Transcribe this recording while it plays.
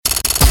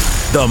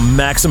The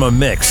Maximum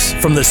Mix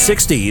from the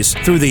 60s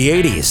through the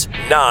 80s.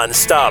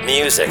 Non-stop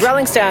music.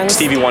 Rolling Stones.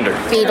 Stevie Wonder.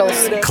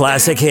 Beatles.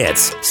 Classic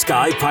hits.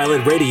 Sky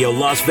Pilot Radio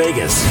Las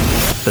Vegas.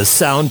 The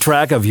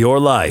soundtrack of your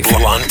life.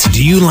 Blunt.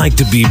 Do you like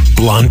to be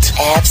blunt?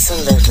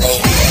 Absolutely.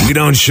 We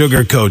don't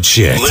sugarcoat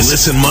shit.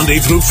 Listen Monday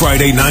through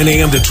Friday, 9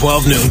 a.m. to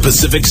 12 noon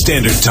Pacific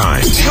Standard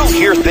Time. You'll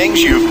hear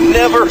things you've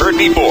never heard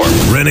before.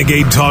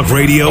 Renegade Talk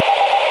Radio.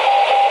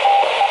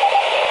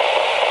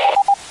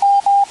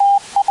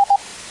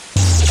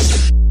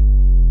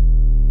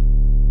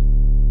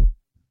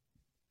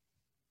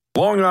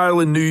 Long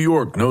Island, New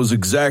York knows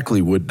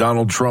exactly what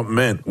Donald Trump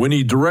meant when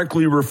he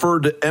directly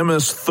referred to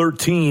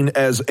MS-13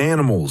 as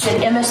animals.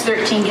 An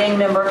MS-13 gang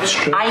member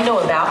I know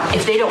about,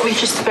 if they don't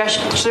reach a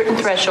certain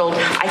threshold,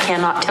 I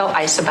cannot tell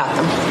ICE about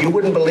them. You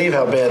wouldn't believe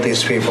how bad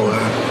these people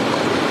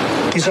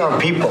are. These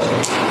aren't people.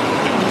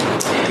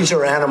 These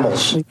are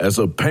animals. As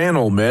a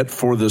panel met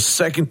for the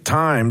second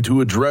time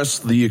to address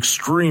the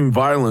extreme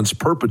violence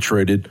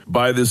perpetrated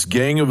by this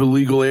gang of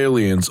illegal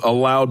aliens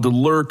allowed to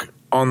lurk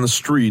on the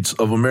streets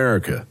of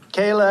America.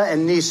 Kayla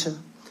and Nisa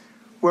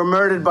were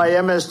murdered by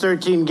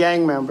MS-13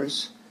 gang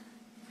members,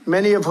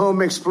 many of whom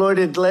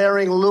exploited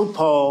glaring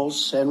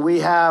loopholes, and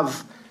we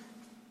have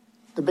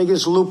the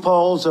biggest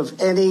loopholes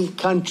of any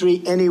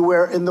country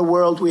anywhere in the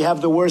world. We have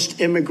the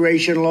worst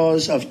immigration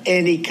laws of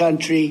any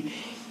country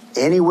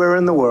anywhere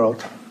in the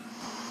world.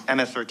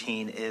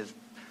 MS-13 is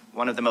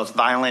one of the most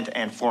violent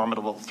and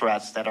formidable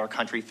threats that our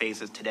country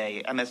faces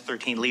today.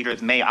 MS-13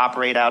 leaders may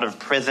operate out of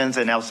prisons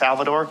in El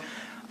Salvador,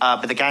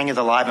 but the gang is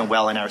alive and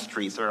well in our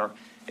streets.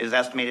 It is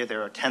estimated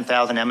there are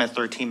 10,000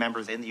 MS-13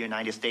 members in the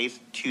United States.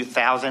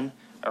 2,000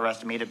 are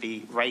estimated to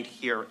be right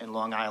here in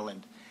Long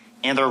Island.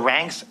 And their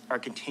ranks are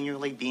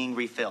continually being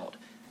refilled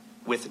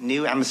with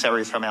new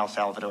emissaries from El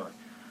Salvador.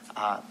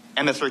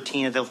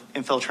 MS-13 is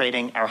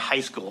infiltrating our high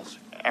schools,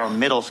 our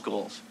middle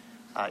schools,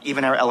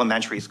 even our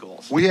elementary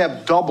schools. We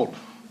have doubled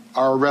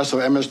our arrests of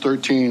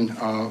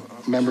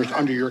MS-13 members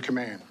under your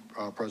command,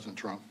 President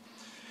Trump.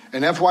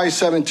 In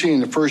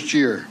FY17, the first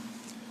year,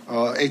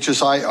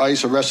 HSI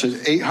ICE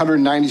arrested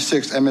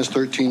 896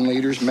 MS-13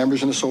 leaders,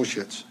 members, and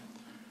associates.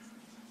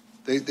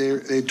 They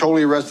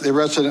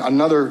arrested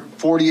another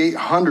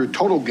 4,800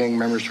 total gang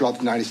members throughout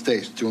the United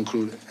States, to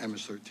include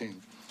MS-13.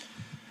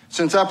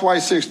 Since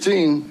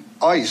FY16,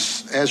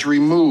 ICE has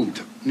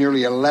removed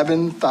nearly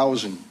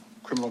 11,000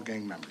 criminal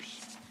gang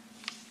members.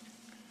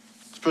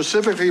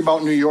 Specifically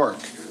about New York,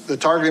 the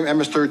targeting of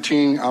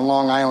MS-13 on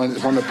Long Island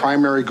is one of the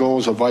primary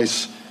goals of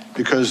ICE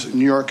because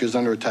New York is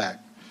under attack.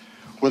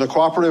 With a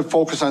cooperative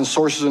focus on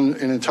sources and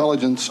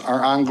intelligence,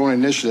 our ongoing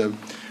initiative,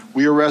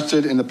 we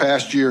arrested in the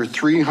past year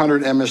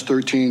 300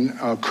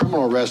 MS-13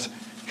 criminal arrests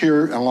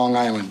here on Long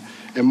Island.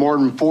 And more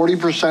than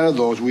 40% of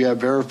those we have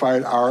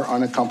verified are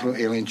unaccompanied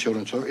alien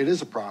children. So it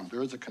is a problem.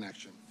 There is a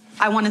connection.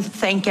 I want to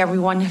thank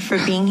everyone for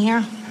being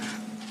here.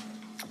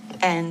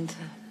 And,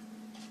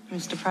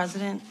 Mr.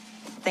 President,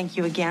 thank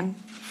you again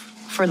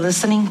for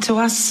listening to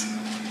us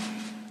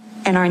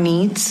and our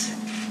needs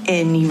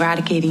in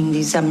eradicating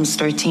these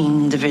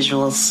MS-13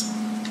 individuals.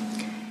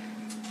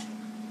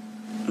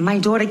 My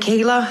daughter,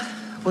 Kayla,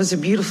 was a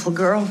beautiful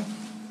girl.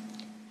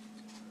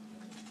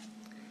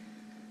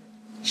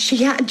 She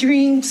had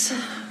dreams,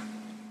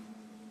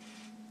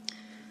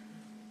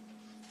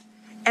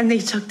 and they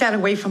took that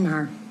away from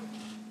her.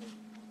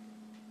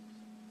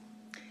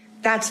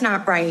 That's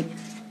not right.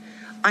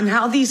 On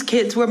how these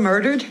kids were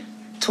murdered,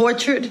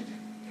 tortured,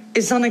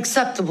 is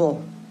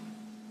unacceptable.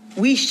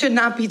 We should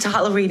not be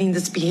tolerating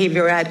this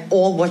behavior at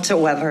all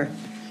whatsoever.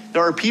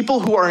 There are people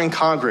who are in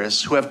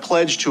Congress who have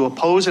pledged to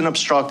oppose and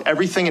obstruct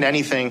everything and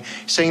anything,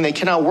 saying they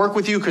cannot work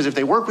with you because if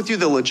they work with you,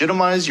 they'll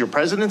legitimize your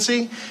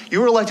presidency.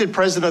 You were elected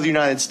president of the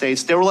United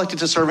States. They were elected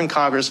to serve in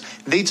Congress.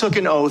 They took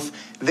an oath.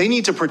 They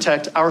need to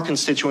protect our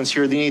constituents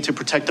here. They need to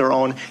protect their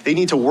own. They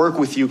need to work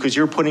with you because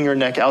you're putting your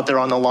neck out there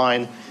on the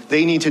line.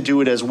 They need to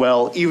do it as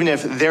well, even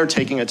if they're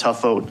taking a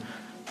tough vote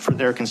for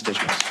their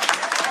constituents.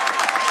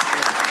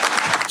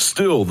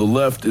 Still, the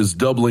left is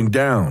doubling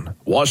down.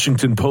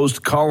 Washington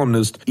Post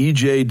columnist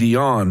E.J.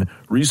 Dionne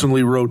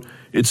recently wrote,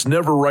 "It's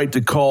never right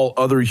to call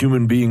other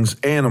human beings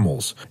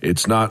animals.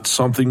 It's not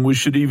something we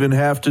should even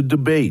have to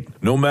debate.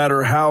 No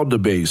matter how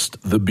debased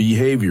the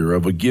behavior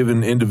of a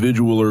given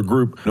individual or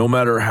group, no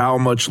matter how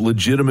much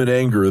legitimate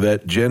anger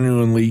that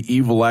genuinely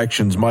evil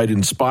actions might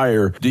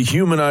inspire,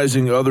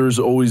 dehumanizing others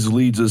always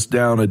leads us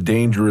down a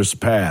dangerous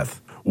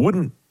path.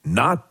 Wouldn't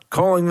not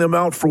calling them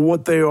out for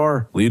what they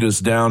are lead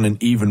us down an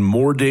even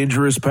more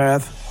dangerous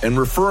path?" And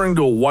referring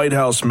to a White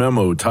House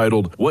memo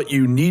titled "What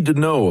You Need to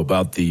Know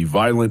About the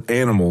Violent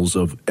Animals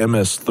of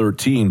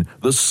MS-13,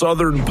 the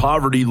Southern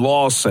Poverty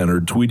Law Center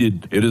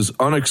tweeted, "It is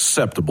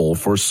unacceptable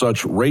for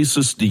such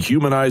racist,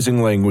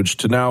 dehumanizing language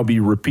to now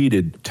be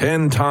repeated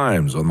 10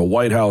 times on the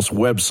White House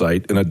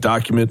website in a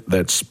document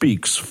that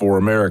speaks for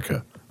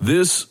America."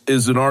 This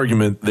is an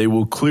argument they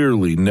will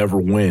clearly never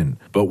win.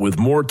 But with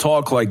more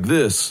talk like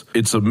this,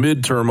 it's a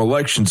midterm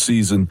election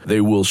season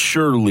they will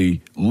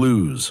surely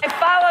lose. I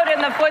followed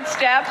in the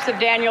footsteps of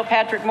Daniel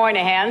Patrick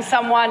Moynihan,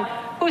 someone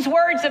whose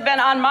words have been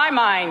on my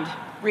mind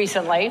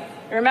recently.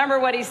 Remember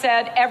what he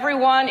said?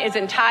 Everyone is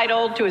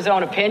entitled to his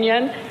own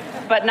opinion,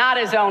 but not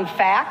his own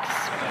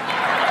facts.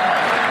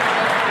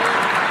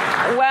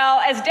 Well,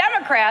 as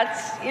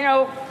Democrats,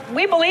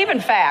 we believe in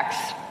facts.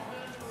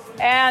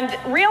 And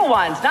real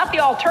ones, not the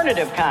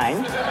alternative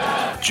kind.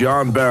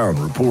 John Bound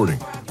reporting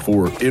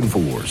for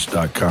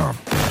Infowars.com.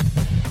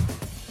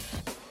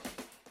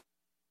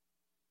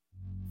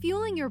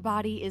 Fueling your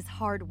body is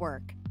hard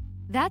work.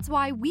 That's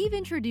why we've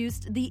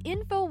introduced the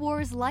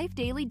InfoWars Life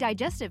Daily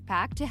Digestive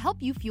Pack to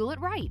help you fuel it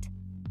right.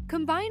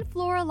 Combine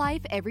Flora Life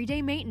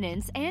Everyday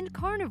Maintenance and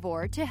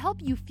Carnivore to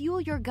help you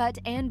fuel your gut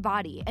and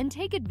body and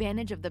take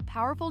advantage of the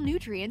powerful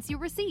nutrients you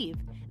receive.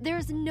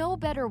 There's no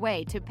better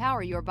way to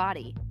power your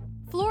body.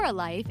 Flora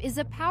Life is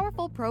a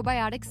powerful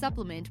probiotic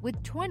supplement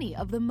with 20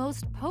 of the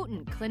most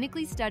potent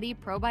clinically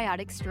studied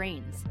probiotic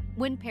strains.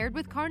 When paired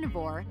with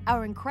Carnivore,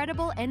 our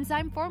incredible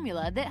enzyme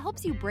formula that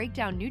helps you break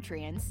down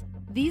nutrients,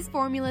 these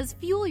formulas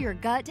fuel your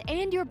gut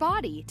and your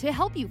body to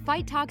help you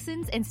fight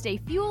toxins and stay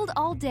fueled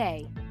all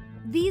day.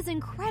 These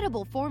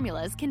incredible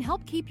formulas can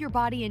help keep your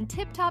body in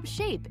tip-top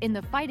shape in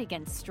the fight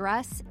against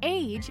stress,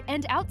 age,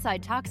 and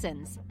outside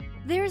toxins.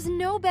 There's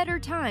no better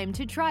time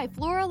to try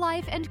Flora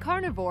Life and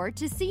Carnivore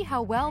to see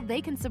how well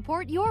they can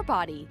support your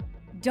body.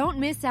 Don't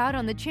miss out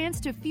on the chance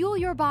to fuel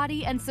your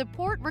body and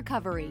support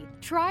recovery.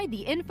 Try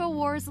the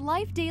InfoWars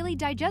Life Daily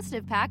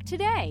Digestive Pack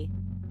today.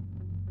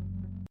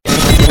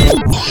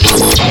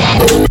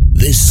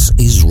 This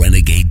is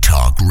Renegade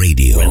Talk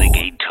Radio.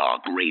 Renegade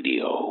Talk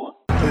Radio.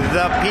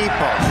 The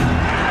people.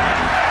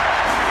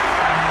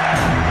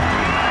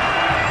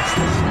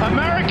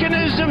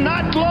 Americanism,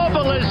 not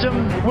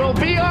globalism, will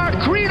be our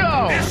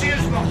credo. This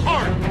is the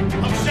heart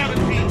of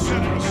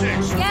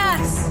 1776.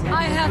 Yes,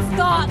 I have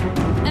thought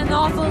an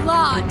awful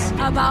lot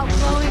about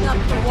blowing up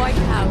the White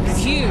House.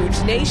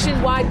 Huge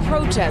nationwide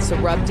protests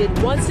erupted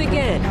once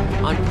again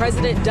on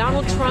President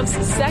Donald Trump's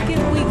second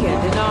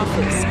weekend in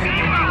office.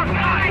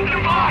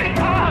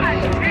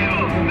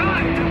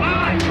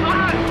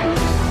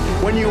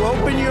 When you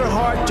open your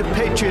heart to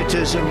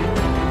patriotism,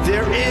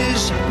 there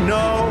is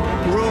no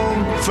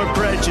room for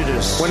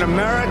prejudice. When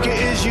America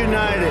is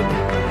united,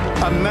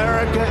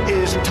 America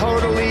is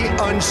totally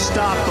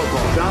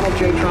unstoppable. Donald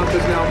J. Trump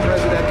is now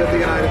President of the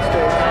United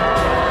States.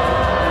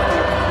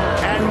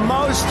 And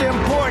most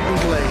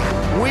importantly,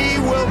 we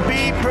will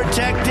be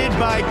protected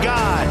by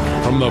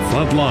God. From the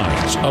front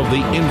lines of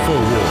the info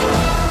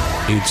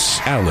war, it's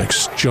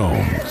Alex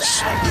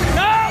Jones.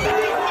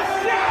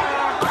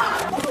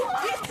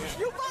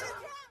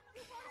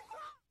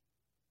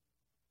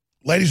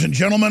 Ladies and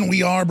gentlemen,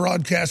 we are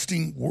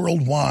broadcasting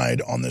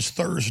worldwide on this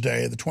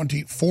Thursday, the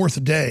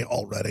 24th day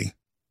already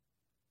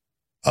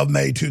of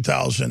May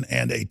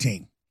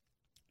 2018.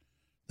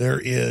 There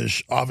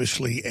is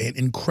obviously an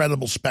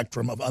incredible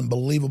spectrum of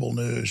unbelievable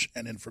news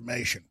and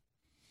information.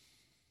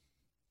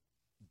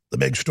 The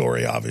big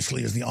story,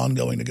 obviously, is the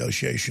ongoing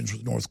negotiations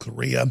with North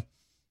Korea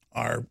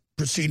are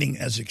proceeding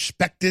as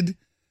expected.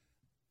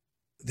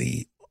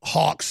 The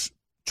hawks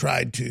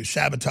tried to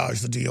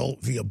sabotage the deal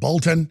via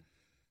Bolton.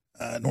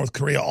 North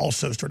Korea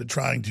also started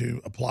trying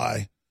to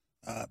apply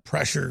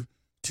pressure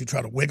to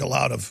try to wiggle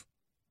out of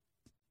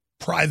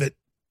private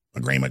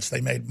agreements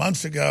they made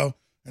months ago.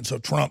 And so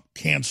Trump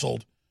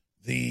canceled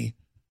the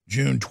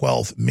June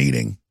 12th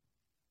meeting.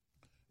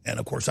 And,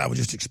 of course, I would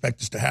just expect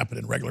this to happen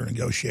in regular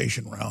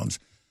negotiation rounds.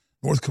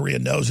 North Korea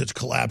knows it's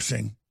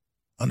collapsing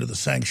under the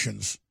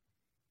sanctions,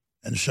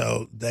 and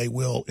so they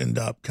will end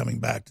up coming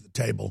back to the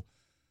table.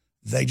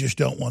 They just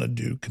don't want to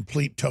do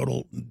complete,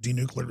 total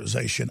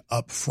denuclearization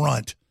up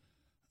front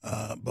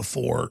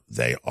before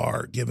they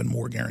are given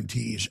more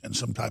guarantees and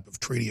some type of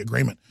treaty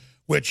agreement,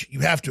 which you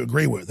have to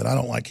agree with. And I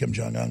don't like Kim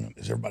Jong-un,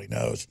 as everybody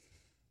knows.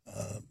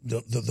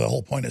 The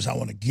whole point is I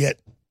want to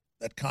get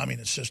that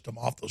communist system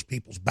off those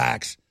people's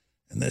backs,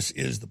 and this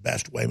is the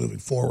best way moving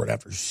forward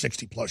after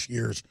 60-plus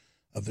years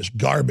of this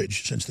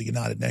garbage, since the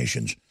United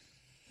Nations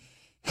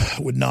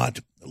would not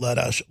let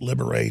us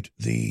liberate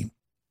the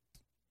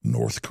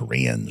North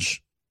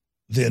Koreans,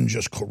 then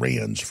just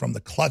Koreans, from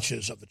the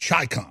clutches of the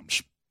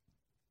Chi-Coms,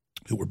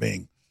 who were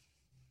being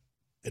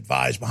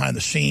advised behind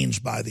the scenes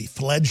by the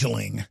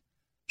fledgling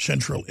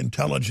Central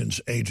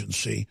Intelligence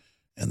Agency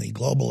and the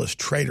globalist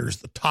traitors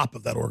at the top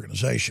of that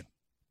organization.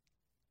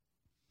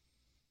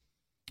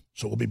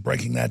 So we'll be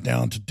breaking that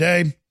down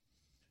today.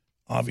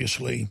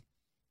 Obviously,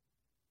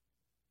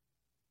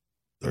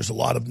 there's a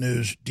lot of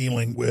news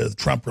dealing with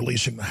Trump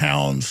releasing the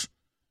hounds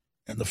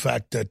and the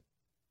fact that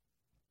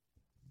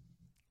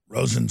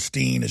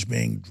Rosenstein is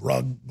being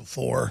drugged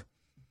before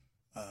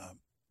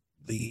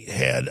the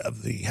head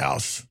of the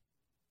House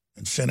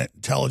and Senate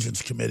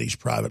Intelligence Committees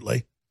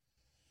privately.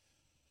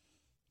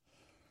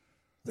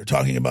 They're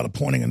talking about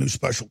appointing a new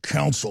special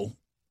counsel,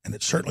 and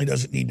it certainly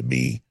doesn't need to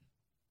be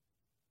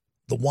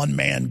the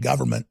one-man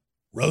government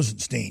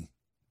Rosenstein,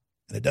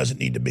 and it doesn't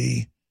need to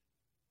be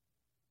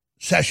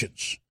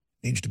Sessions.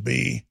 It needs to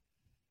be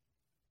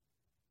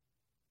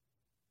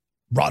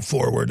brought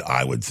forward,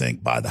 I would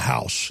think, by the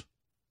House.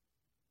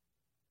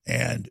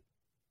 And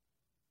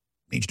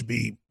needs to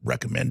be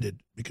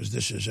recommended because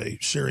this is a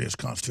serious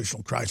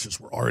constitutional crisis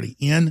we're already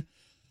in.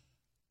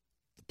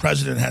 The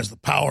president has the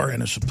power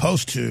and is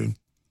supposed to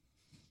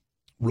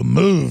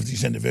remove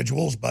these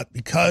individuals, but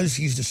because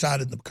he's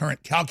decided the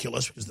current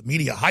calculus, because the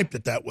media hyped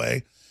it that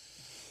way,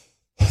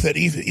 that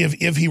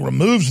if he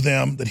removes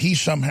them, that he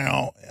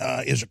somehow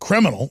is a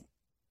criminal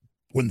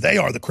when they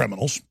are the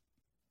criminals.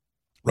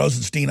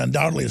 Rosenstein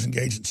undoubtedly is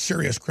engaged in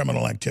serious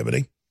criminal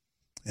activity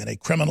and a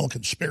criminal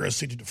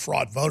conspiracy to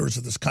defraud voters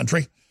of this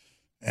country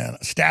and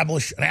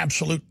establish an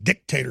absolute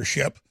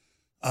dictatorship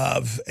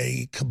of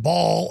a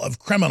cabal of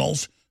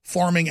criminals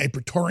forming a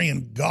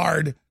Praetorian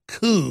Guard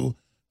coup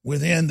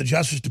within the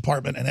Justice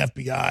Department and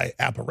FBI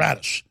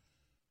apparatus,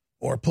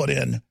 or put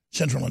in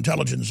Central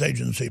Intelligence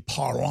Agency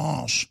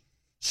parlance,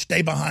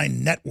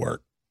 stay-behind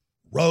network,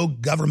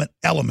 rogue government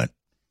element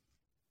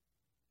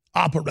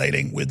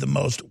operating with the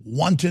most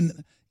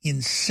wanton,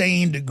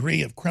 insane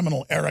degree of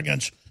criminal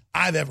arrogance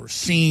I've ever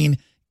seen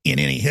in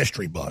any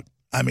history book.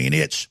 I mean,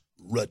 it's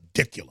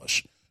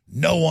ridiculous.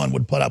 No one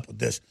would put up with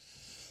this.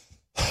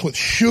 With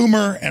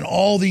Schumer and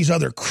all these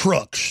other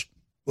crooks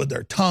with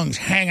their tongues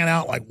hanging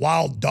out like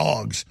wild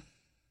dogs,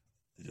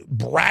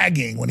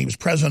 bragging when he was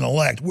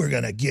president-elect, we're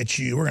going to get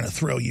you, we're going to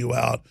throw you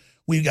out.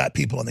 We've got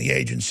people in the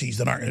agencies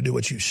that aren't going to do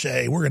what you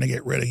say. We're going to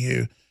get rid of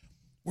you.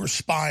 We're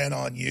spying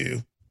on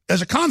you.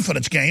 As a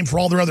confidence game for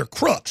all their other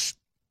crooks.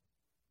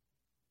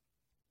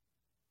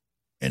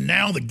 And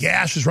now the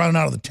gas is running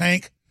out of the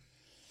tank.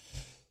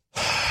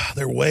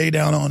 They're way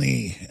down on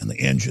E, and the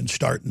engine's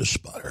starting to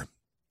sputter.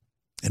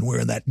 And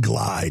we're in that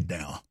glide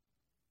now,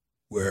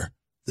 where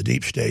the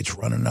deep state's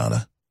running out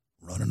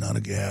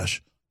of gas.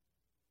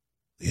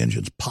 The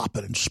engine's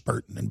popping and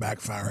spurting and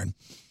backfiring.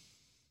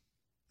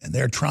 And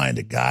they're trying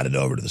to guide it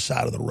over to the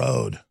side of the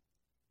road.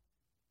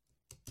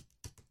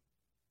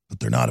 But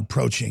they're not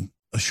approaching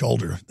a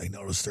shoulder. They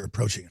notice they're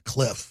approaching a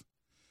cliff.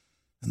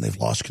 And they've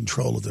lost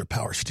control of their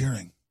power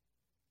steering.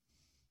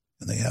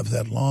 And they have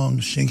that long,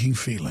 sinking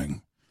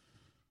feeling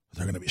that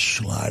they're going to be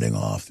sliding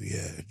off the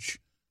edge,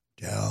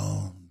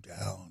 down,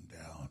 down,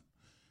 down,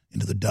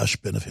 into the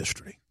dustbin of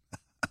history.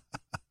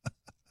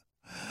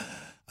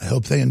 I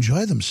hope they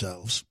enjoy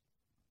themselves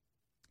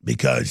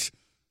because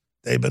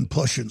they've been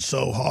pushing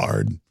so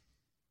hard.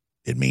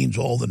 It means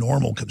all the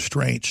normal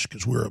constraints,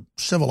 because we're a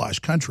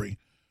civilized country,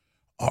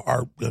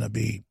 are going to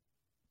be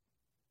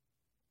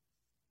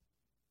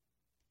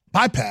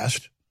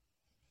bypassed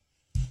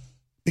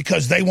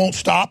because they won't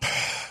stop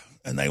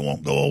and they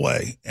won't go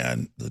away.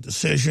 And the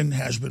decision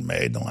has been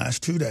made in the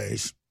last 2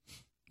 days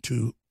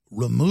to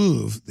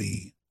remove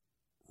the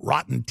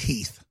rotten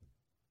teeth.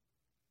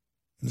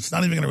 And it's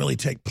not even going to really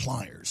take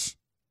pliers.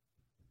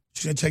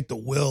 It's going to take the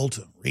will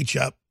to reach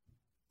up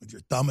with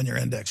your thumb and your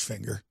index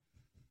finger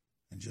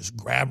and just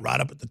grab right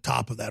up at the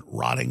top of that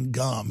rotting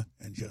gum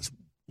and just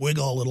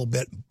wiggle a little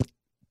bit and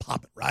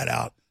pop it right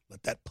out.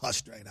 Let that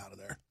pus drain out of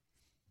there.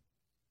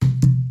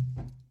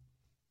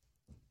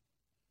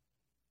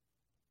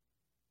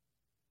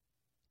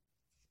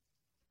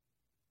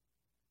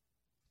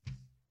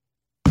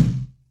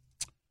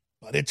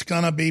 But it's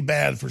going to be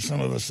bad for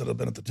some of us that have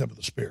been at the tip of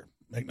the spear.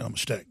 Make no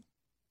mistake.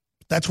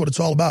 But that's what it's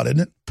all about,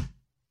 isn't it?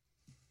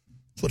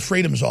 That's what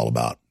freedom is all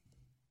about.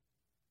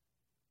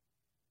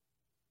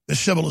 This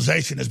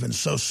civilization has been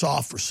so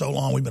soft for so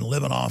long. We've been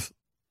living off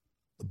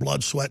the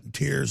blood, sweat, and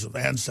tears of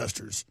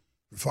ancestors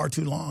for far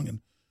too long.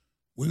 And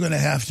we're going to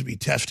have to be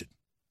tested.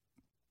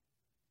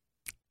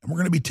 And we're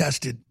going to be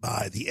tested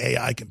by the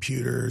AI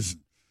computers.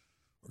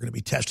 We're going to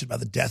be tested by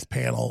the death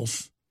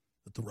panels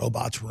that the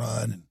robots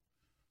run. And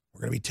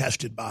we're going to be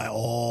tested by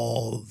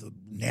all the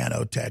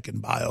nanotech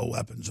and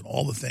bioweapons and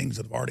all the things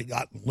that have already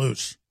gotten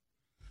loose.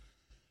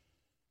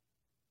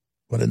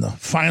 But in the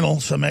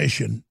final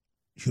summation,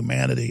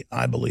 humanity,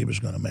 I believe, is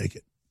going to make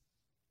it.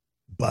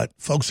 But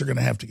folks are going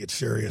to have to get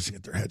serious and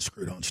get their heads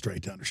screwed on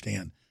straight to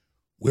understand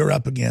we're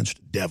up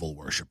against devil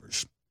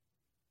worshipers.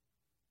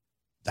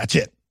 That's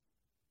it.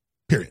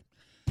 Period.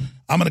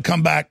 I'm going to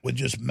come back with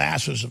just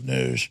masses of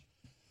news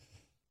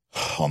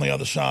on the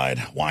other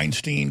side.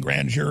 Weinstein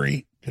grand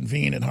jury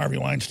convened in Harvey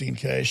Weinstein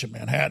case in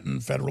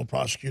Manhattan. Federal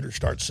prosecutor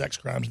starts sex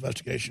crimes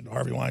investigation to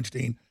Harvey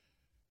Weinstein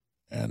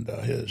and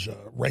his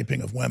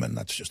raping of women.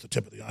 That's just the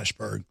tip of the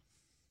iceberg.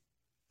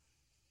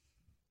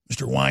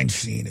 Mr.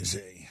 Weinstein is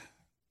a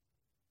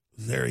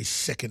very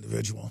sick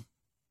individual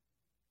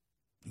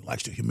who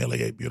likes to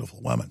humiliate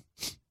beautiful women.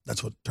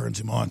 That's what turns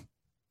him on.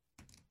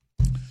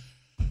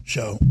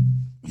 So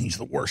he's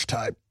the worst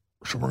type.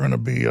 So we're going to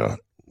be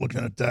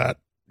looking at that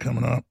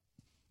coming up.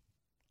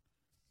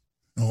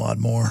 And a lot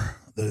more.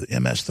 The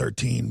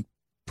MS-13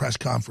 press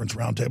conference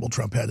roundtable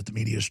Trump had that the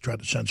media has tried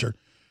to censor.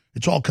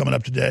 It's all coming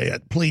up today.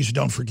 Please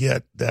don't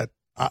forget that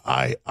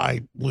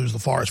I lose the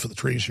forest for the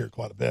trees here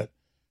quite a bit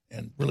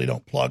and really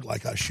don't plug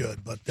like I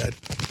should, but that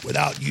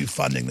without you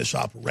funding this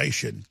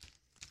operation,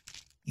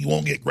 you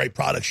won't get great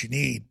products you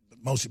need. But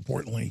most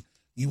importantly,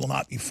 you will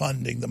not be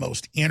funding the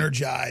most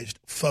energized,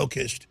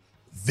 focused,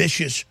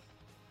 vicious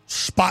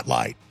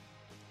spotlight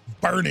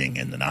burning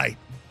in the night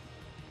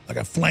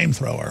like a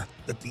flamethrower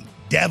that the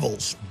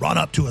devils run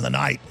up to in the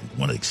night and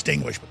want to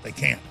extinguish, but they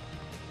can't.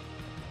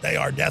 They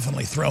are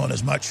definitely throwing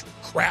as much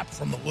crap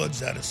from the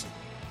woods at us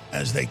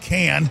as they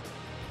can,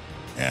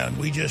 and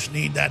we just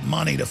need that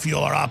money to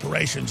fuel our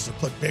operations to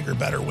put bigger,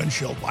 better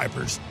windshield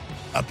wipers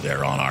up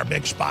there on our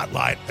big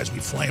spotlight as we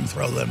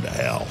flamethrow them to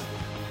hell.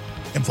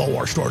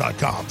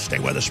 InfoWarsStore.com. Stay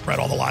with us, spread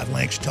all the live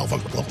links, tell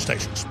folks about local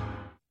stations.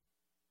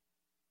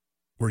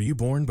 Were you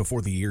born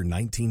before the year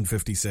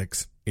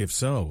 1956? If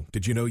so,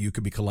 did you know you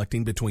could be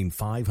collecting between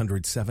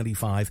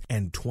 $575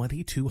 and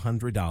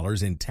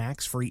 $2,200 in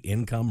tax-free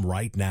income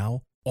right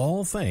now?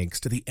 All thanks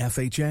to the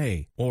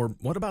FHA. Or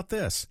what about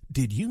this?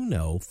 Did you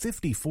know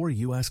 54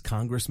 U.S.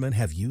 congressmen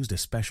have used a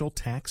special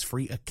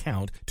tax-free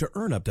account to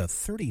earn up to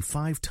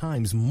 35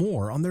 times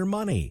more on their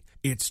money?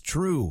 It's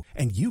true,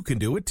 and you can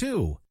do it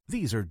too.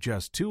 These are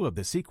just two of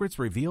the secrets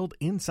revealed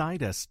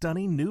inside a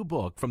stunning new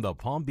book from the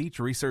Palm Beach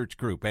Research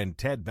Group and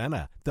Ted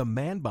Benna, the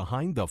man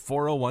behind the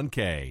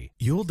 401k.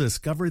 You'll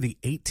discover the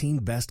 18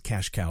 best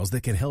cash cows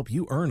that can help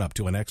you earn up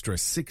to an extra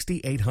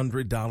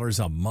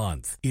 $6,800 a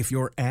month. If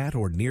you're at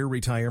or near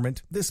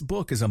retirement, this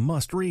book is a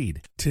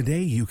must-read.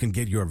 Today, you can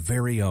get your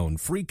very own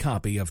free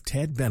copy of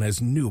Ted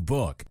Benna's new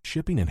book.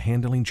 Shipping and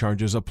handling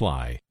charges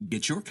apply.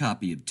 Get your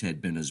copy of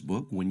Ted Benna's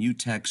book when you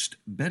text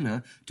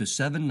Benna to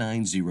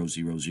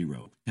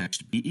 79000.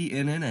 Text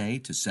BENNA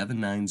to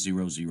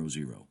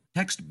 79000.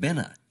 Text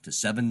Benna to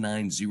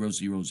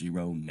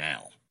 79000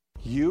 now.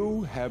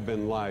 You have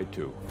been lied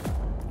to.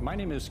 My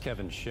name is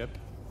Kevin Shipp.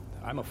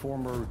 I'm a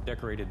former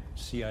decorated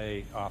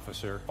CIA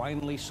officer.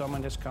 Finally,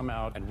 someone has come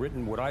out and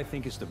written what I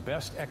think is the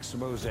best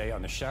expose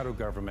on the shadow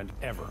government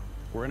ever.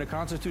 We're in a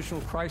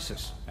constitutional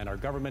crisis, and our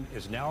government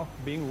is now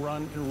being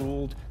run and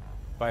ruled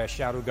by a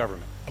shadow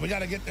government. We got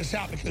to get this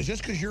out, because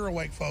just because you're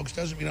awake, folks,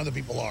 doesn't mean other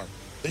people are.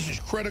 This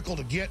is critical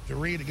to get, to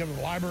read, to give to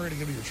the library, to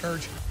give to your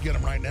church. Get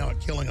them right now at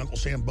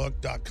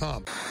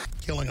killingunclesambook.com.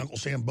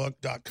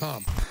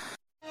 killingunclesambook.com.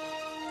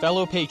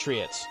 Fellow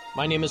Patriots,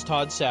 my name is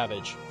Todd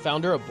Savage,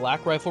 founder of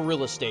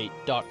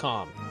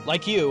BlackRifleRealEstate.com.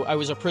 Like you, I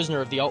was a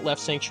prisoner of the alt-left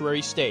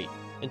sanctuary state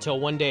until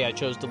one day I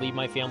chose to lead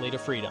my family to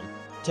freedom.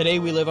 Today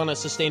we live on a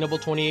sustainable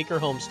 20-acre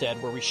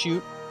homestead where we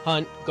shoot,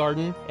 hunt,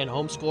 garden, and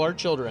homeschool our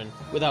children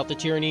without the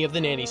tyranny of the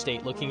nanny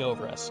state looking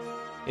over us.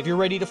 If you're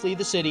ready to flee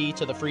the city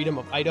to the freedom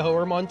of Idaho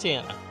or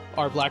Montana,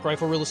 our Black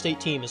Rifle Real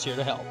Estate team is here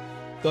to help.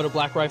 Go to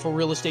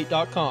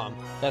BlackRifleRealEstate.com.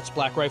 That's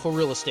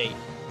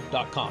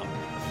BlackRifleRealEstate.com.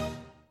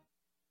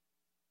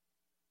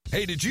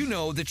 Hey, did you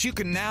know that you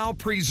can now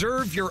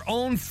preserve your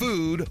own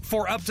food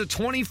for up to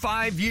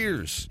 25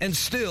 years and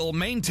still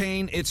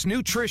maintain its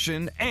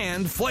nutrition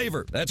and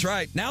flavor? That's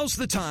right. Now's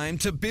the time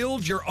to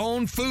build your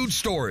own food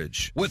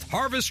storage with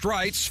Harvest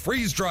Right's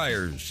freeze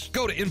dryers.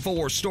 Go to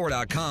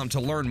InfoWarsStore.com to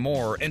learn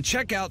more and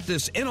check out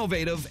this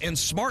innovative and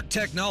smart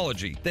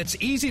technology that's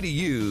easy to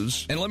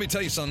use. And let me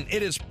tell you something,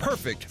 it is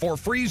perfect for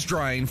freeze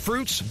drying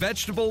fruits,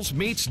 vegetables,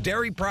 meats,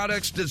 dairy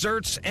products,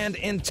 desserts, and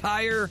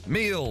entire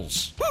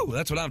meals. Woo,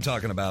 that's what I'm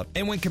talking about.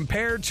 And when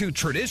compared to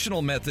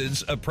traditional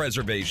methods of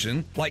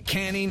preservation, like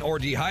canning or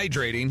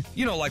dehydrating,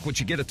 you know, like what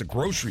you get at the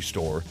grocery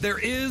store, there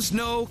is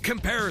no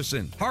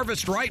comparison.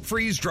 Harvest Right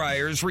freeze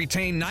dryers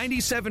retain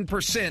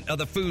 97% of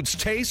the food's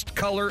taste,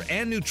 color,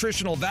 and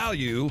nutritional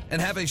value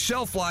and have a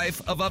shelf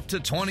life of up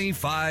to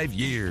 25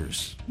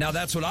 years. Now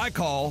that's what I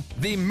call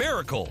the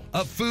miracle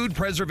of food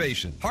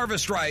preservation.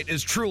 Harvest Right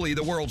is truly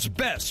the world's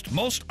best,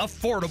 most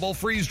affordable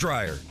freeze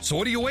dryer. So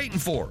what are you waiting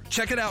for?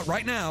 Check it out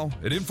right now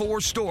at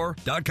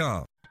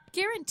InfoWarsStore.com.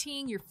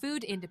 Guaranteeing your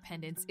food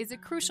independence is a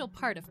crucial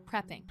part of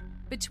prepping.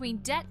 Between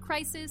debt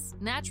crisis,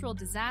 natural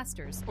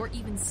disasters, or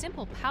even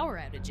simple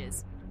power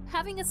outages,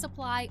 having a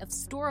supply of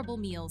storable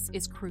meals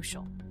is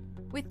crucial.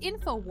 With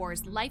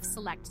InfoWars Life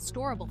Select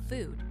storable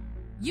food,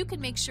 you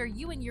can make sure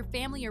you and your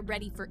family are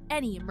ready for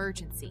any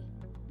emergency.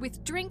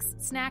 With drinks,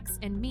 snacks,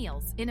 and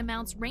meals in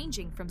amounts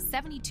ranging from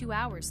 72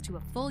 hours to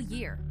a full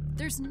year,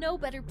 there's no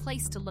better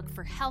place to look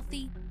for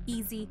healthy,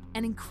 easy,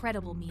 and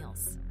incredible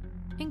meals.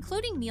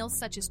 Including meals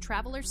such as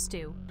Traveler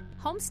Stew,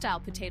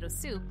 Homestyle Potato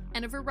Soup,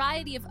 and a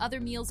variety of other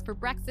meals for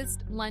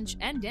breakfast, lunch,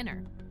 and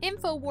dinner.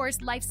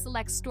 InfoWars Life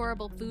Select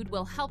storable food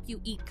will help you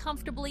eat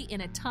comfortably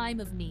in a time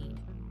of need.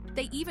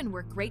 They even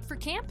work great for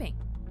camping.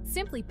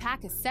 Simply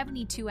pack a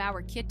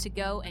 72-hour kit to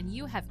go and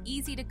you have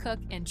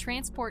easy-to-cook and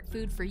transport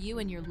food for you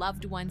and your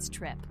loved one's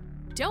trip.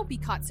 Don't be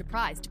caught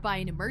surprised by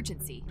an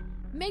emergency.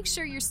 Make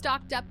sure you're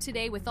stocked up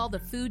today with all the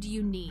food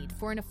you need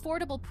for an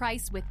affordable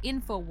price with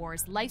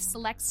InfoWars Life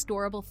Select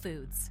storable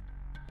foods.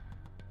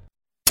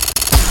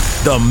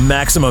 The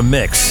Maximum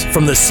Mix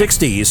from the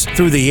 60s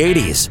through the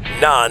 80s.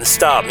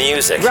 Non-stop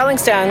music. Rolling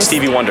Stones.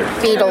 Stevie Wonder.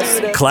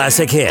 Beatles.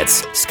 Classic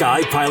hits.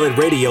 Sky Pilot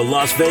Radio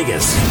Las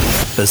Vegas.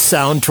 The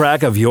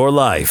soundtrack of your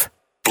life.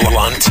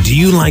 Blunt. Do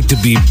you like to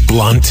be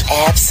blunt?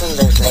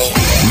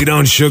 Absolutely. We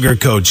don't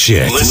sugarcoat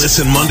shit.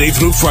 Listen Monday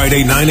through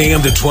Friday, 9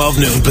 a.m. to 12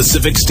 noon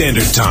Pacific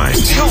Standard Time.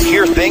 You'll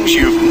hear things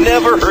you've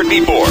never heard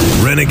before.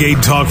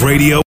 Renegade Talk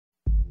Radio.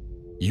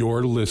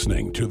 You're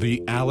listening to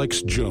The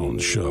Alex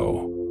Jones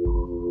Show.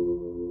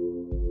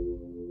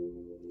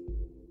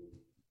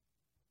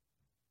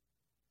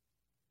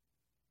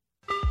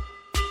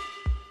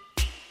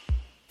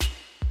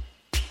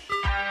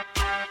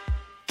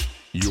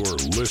 You're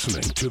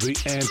listening to the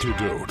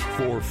antidote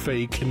for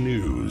fake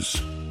news.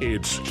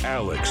 It's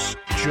Alex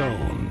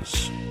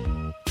Jones.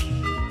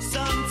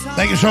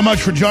 Thank you so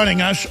much for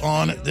joining us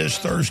on this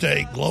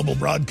Thursday global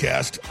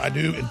broadcast. I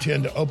do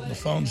intend to open the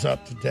phones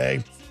up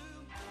today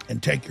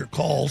and take your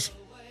calls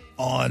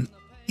on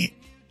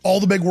all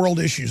the big world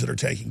issues that are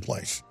taking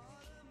place.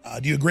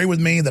 Do you agree with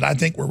me that I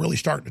think we're really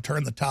starting to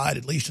turn the tide,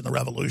 at least in the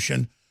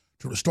revolution,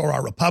 to restore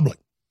our republic?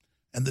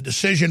 And the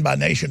decision by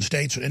nation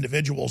states and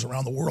individuals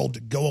around the world to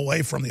go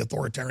away from the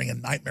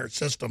authoritarian nightmare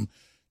system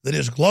that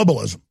is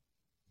globalism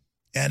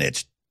and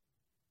its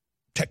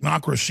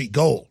technocracy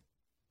goal.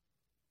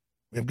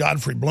 We have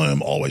Godfrey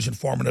Bloom, always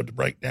informative, to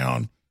break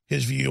down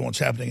his view on what's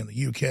happening in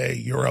the UK,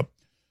 Europe,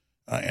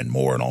 and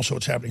more, and also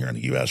what's happening here in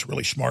the U.S.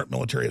 Really smart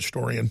military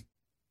historian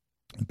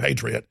and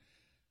patriot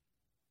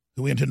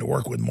who we intend to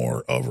work with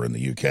more over in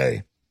the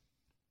UK.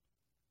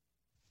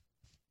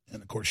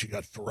 And, of course, you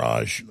got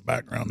Farage in the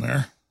background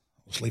there.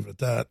 Let's leave it at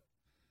that.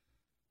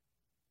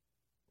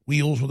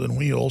 Wheels within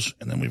wheels.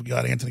 And then we've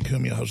got Anthony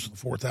Cumia hosting the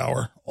fourth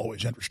hour.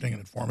 Always interesting and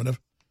informative.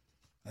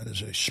 That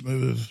is a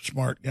smooth,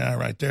 smart guy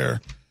right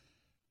there.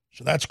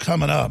 So that's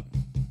coming up.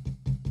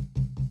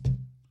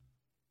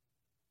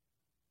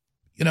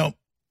 You know,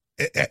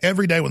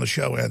 every day when the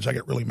show ends, I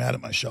get really mad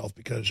at myself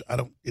because I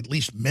don't at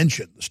least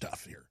mention the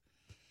stuff here.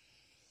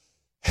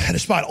 And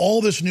despite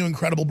all this new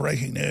incredible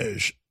breaking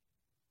news,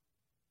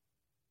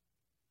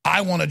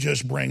 I want to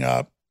just bring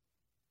up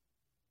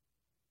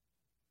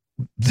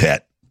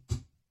that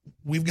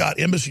we've got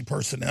embassy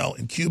personnel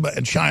in Cuba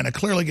and China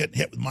clearly getting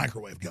hit with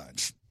microwave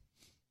guns.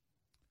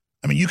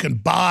 I mean, you can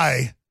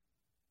buy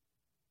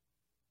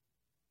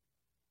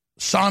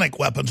sonic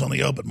weapons on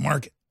the open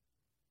market.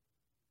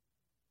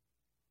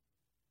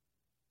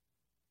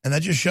 And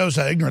that just shows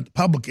how ignorant the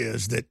public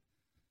is that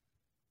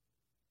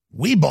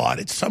we bought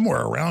it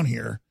somewhere around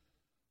here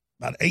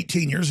about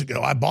 18 years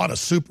ago. I bought a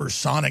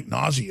supersonic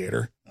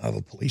nauseator out of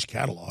a police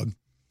catalog.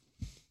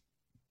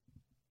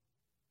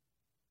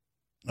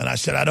 And I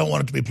said, I don't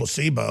want it to be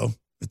placebo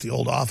at the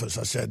old office.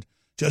 I said,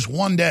 just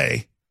one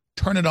day,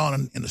 turn it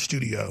on in the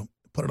studio,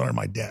 put it under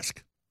my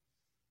desk.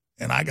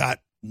 And I got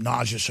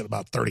nauseous in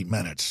about 30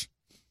 minutes.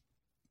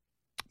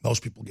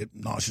 Most people get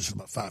nauseous in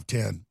about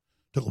 5-10.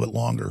 Took a little bit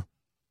longer.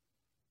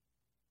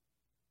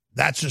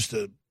 That's just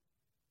a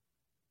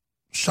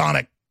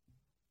sonic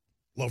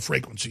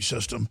low-frequency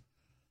system.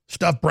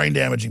 Stuff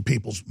brain-damaging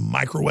people's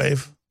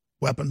microwave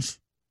weapons.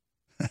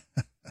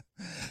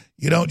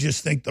 You don't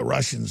just think the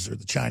Russians or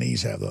the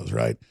Chinese have those,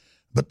 right?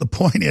 But the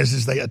point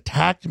is they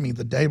attacked me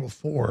the day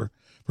before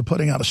for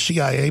putting out a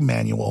CIA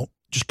manual,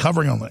 just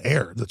covering on the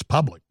air that's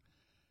public.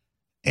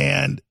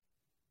 And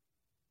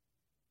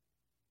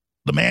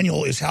the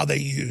manual is how they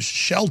use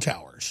shell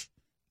towers.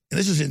 And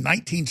this is in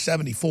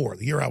 1974,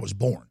 the year I was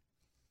born.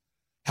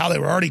 How they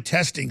were already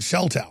testing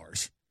cell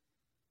towers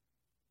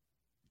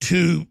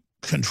to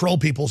control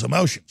people's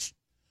emotions.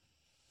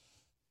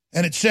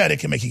 And it said it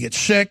can make you get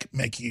sick,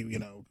 make you,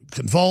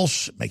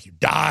 convulse, make you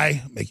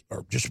die,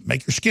 or just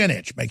make your skin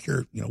itch, make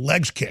your,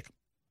 legs kick.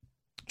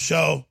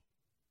 So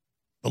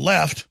the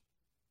left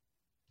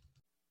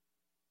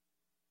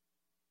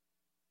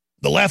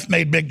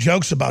made big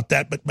jokes about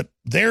that, but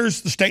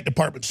there's the State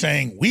Department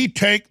saying, we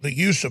take the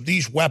use of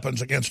these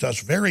weapons against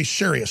us very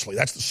seriously.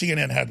 That's the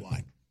CNN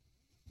headline.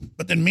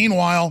 But then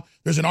meanwhile,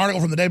 there's an article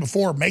from the day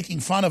before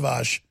making fun of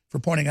us for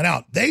pointing it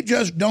out. They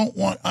just don't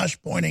want us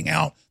pointing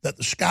out that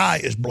the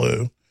sky is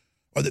blue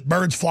or that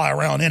birds fly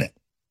around in it.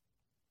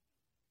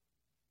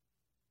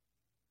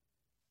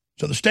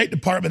 So the State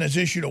Department has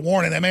issued a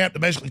warning. They may have to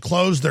basically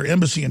close their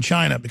embassy in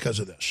China because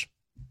of this.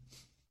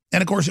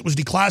 And, of course, it was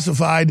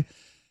declassified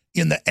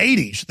in the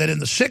 80s that in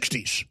the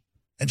 60s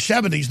and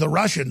 70s, the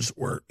Russians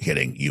were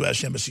hitting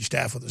U.S. embassy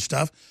staff with this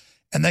stuff.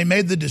 And they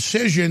made the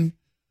decision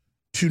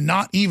to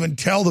not even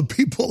tell the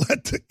people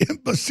at the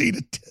embassy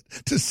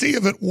to see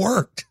if it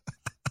worked.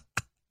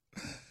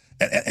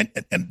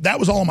 and that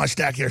was all on my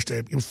stack yesterday.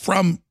 It was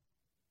from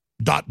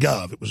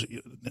 .gov. It was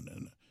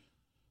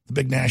the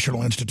big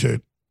National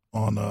Institute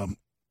on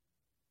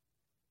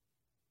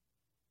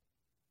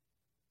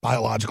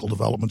biological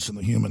developments in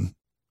the human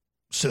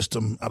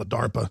system out of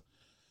DARPA.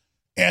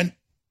 And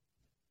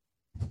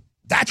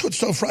that's what's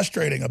so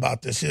frustrating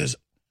about this is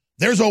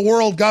there's a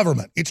world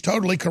government. It's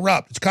totally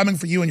corrupt. It's coming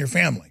for you and your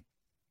family.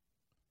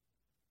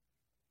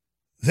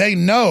 They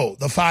know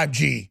the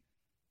 5G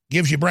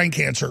gives you brain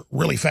cancer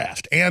really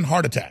fast and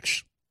heart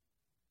attacks.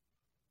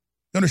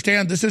 You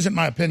understand? This isn't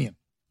my opinion.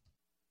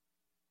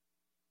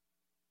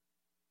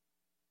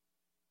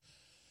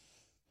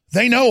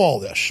 They know all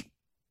this.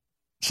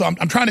 So I'm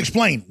trying to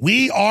explain.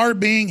 We are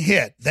being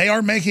hit. They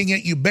are making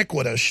it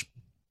ubiquitous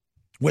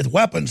with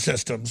weapon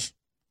systems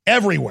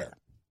everywhere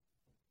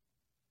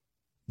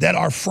that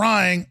are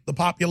frying the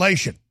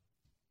population.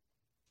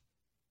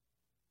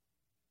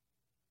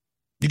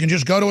 You can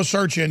just go to a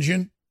search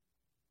engine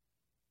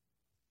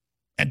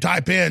and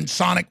type in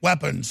sonic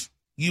weapons,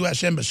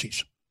 U.S.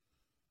 embassies.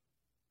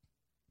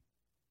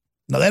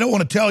 Now, they don't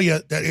want to tell you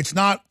that it's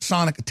not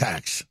sonic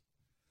attacks.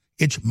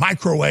 It's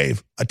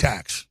microwave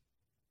attacks.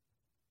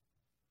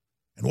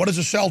 And what is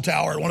a cell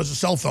tower? And what is a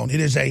cell phone? It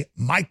is a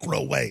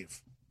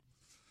microwave.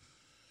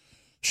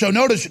 So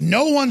notice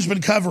no one's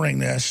been covering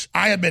this.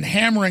 I have been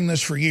hammering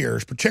this for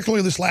years,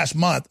 particularly this last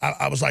month.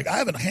 I was like, I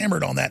haven't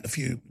hammered on that in a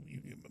few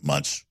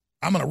months.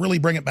 I'm going to really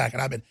bring it back.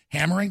 And I've been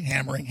hammering.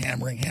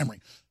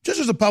 Just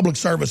as a public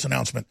service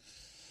announcement.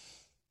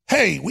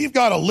 Hey, we've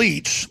got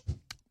elites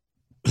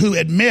who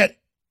admit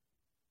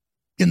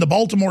in the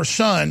Baltimore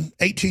Sun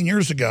 18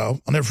 years ago,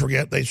 I'll never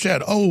forget, they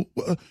said,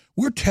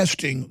 we're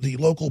testing the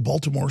local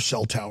Baltimore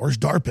cell towers,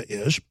 DARPA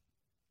is,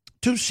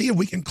 to see if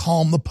we can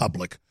calm the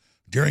public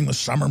during the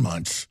summer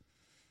months.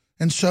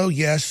 And so,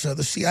 yes,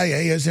 the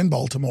CIA is in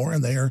Baltimore,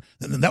 and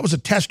that was a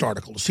test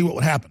article to see what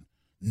would happen.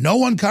 No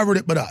one covered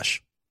it but us,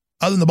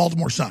 other than the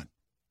Baltimore Sun,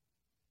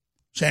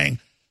 saying,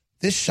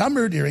 this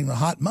summer during the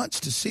hot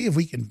months to see if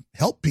we can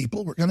help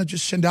people, we're going to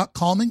just send out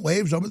calming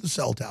waves over the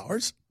cell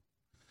towers.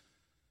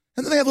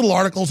 And then they have little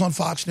articles on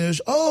Fox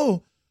News.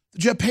 Oh,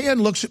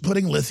 Japan looks at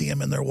putting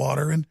lithium in their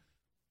water, and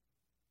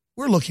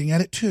we're looking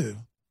at it too.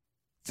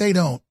 They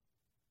don't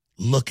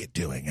look at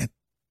doing it.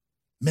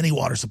 Many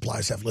water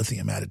supplies have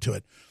lithium added to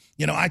it.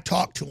 You know, I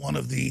talked to one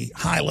of the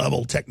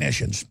high-level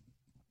technicians,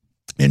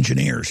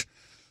 engineers,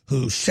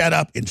 who set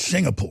up in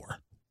Singapore.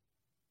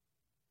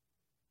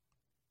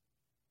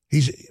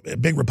 He's a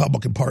big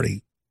Republican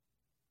Party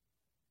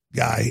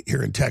guy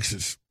here in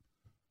Texas.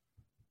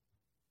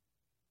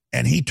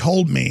 And he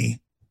told me,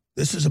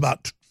 this is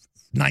about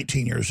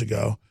 19 years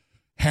ago,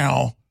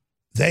 how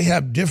they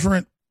have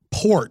different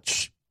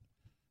ports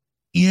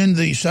in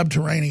the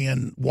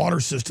subterranean water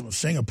system of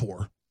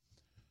Singapore,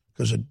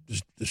 because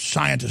the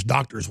scientists,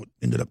 doctors, what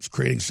ended up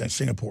creating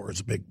Singapore as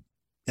a big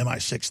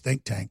MI6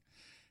 think tank,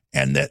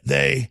 and that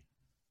they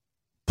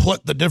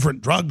put the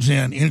different drugs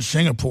in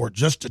Singapore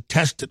just to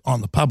test it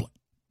on the public.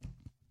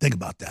 Think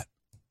about that.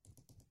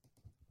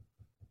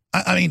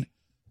 I mean,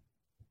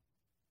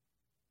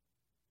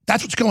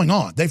 that's what's going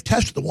on. They've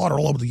tested the water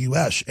all over the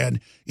U.S.,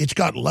 and it's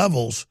got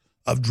levels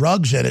of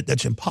drugs in it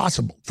that's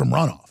impossible from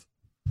runoff.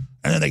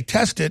 And then they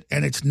test it,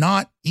 and it's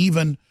not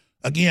even,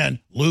 again,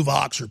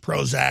 Luvox or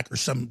Prozac or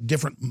some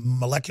different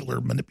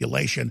molecular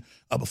manipulation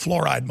of a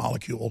fluoride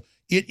molecule.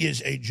 It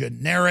is a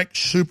generic,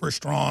 super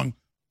strong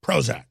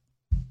Prozac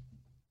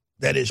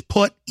that is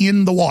put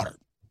in the water.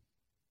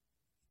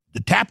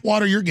 The tap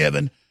water you're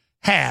given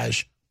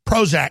has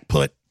Prozac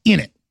put in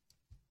it.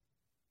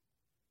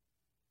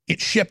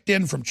 It's shipped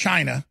in from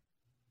China,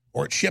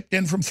 or it's shipped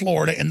in from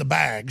Florida in the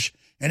bags,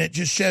 and it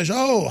just says,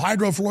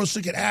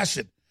 hydrofluorosilicic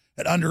acid.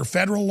 That under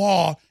federal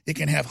law, it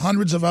can have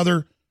hundreds of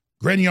other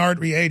Grignard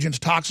reagents,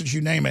 toxins, you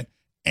name it,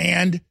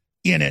 and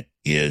in it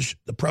is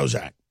the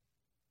Prozac.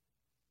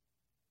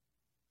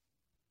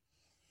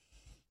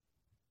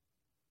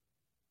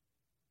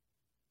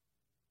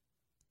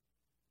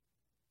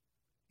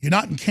 You're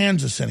not in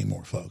Kansas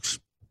anymore, folks.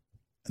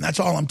 And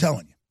that's all I'm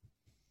telling you.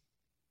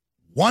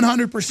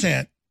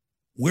 100%,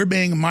 we're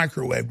being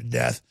microwaved to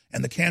death,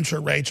 and the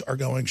cancer rates are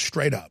going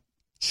straight up.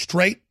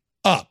 Straight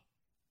up.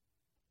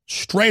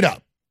 Straight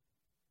up.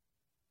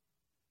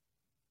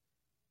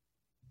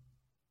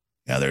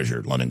 Now, there's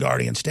your London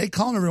Guardian. Stay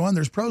calm, everyone.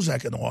 There's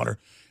Prozac in the water.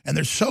 And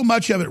there's so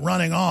much of it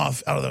running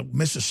off out of the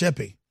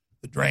Mississippi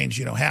that drains,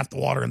 half the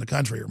water in the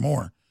country or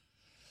more,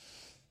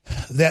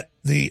 that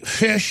the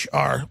fish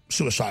are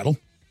suicidal.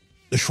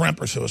 The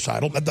shrimp are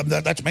suicidal.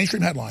 That's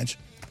mainstream headlines.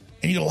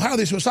 And you go, how are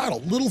they suicidal?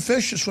 Little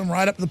fish just swim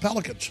right up to the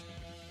pelicans.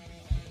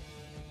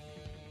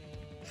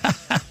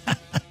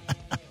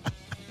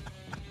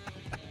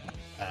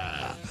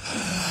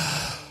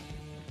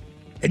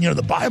 And,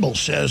 the Bible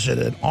says that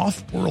an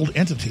off-world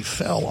entity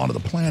fell onto the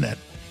planet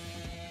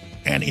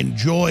and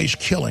enjoys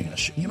killing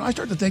us. I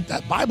start to think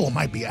that Bible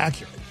might be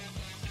accurate.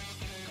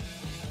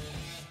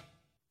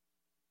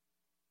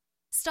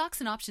 Stocks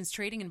and options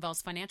trading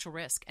involves financial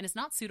risk and is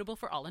not suitable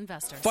for all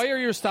investors. Fire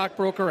your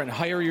stockbroker and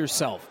hire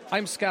yourself.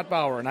 I'm Scott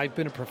Bauer, and I've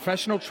been a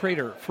professional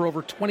trader for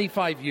over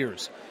 25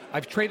 years.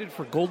 I've traded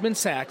for Goldman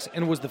Sachs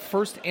and was the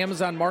first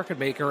Amazon market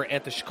maker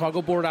at the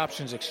Chicago Board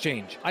Options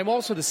Exchange. I'm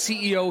also the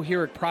CEO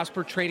here at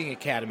Prosper Trading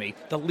Academy,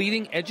 the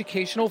leading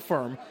educational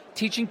firm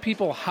teaching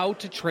people how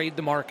to trade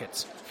the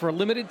markets. For a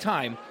limited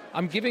time,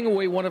 I'm giving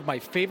away one of my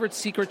favorite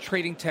secret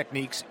trading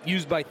techniques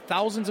used by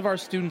thousands of our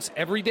students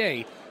every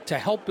day to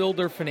help build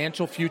their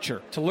financial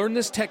future. To learn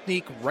this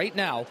technique right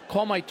now,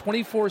 call my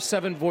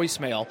 24/7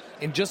 voicemail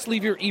and just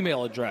leave your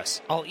email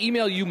address. I'll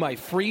email you my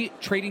free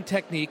trading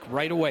technique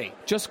right away.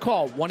 Just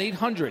call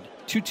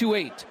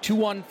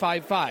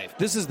 1-800-228-2155.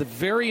 This is the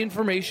very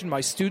information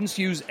my students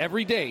use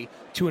every day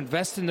to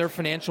invest in their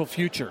financial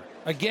future.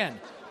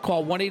 Again,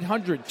 call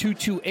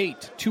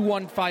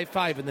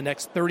 1-800-228-2155 in the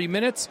next 30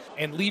 minutes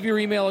and leave your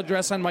email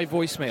address on my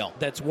voicemail.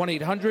 That's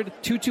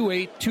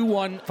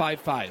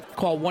 1-800-228-2155.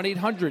 Call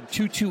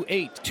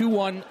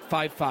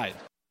 1-800-228-2155.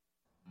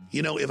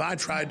 If I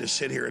tried to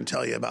sit here and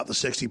tell you about the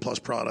 60-plus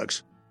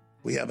products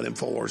we have at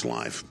InfoWars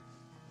Live,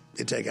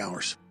 it'd take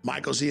hours.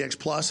 Myco ZX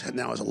Plus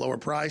now has a lower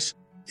price.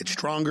 It's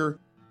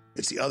stronger.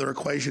 It's the other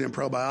equation in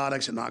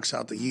probiotics. It knocks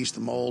out the yeast, the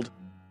mold,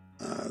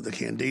 the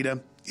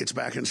candida. It's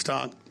back in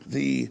stock.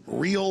 The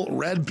Real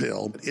Red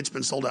Pill, it's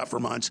been sold out for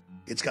months.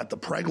 It's got the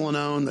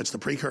pregnenolone, that's the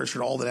precursor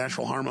to all the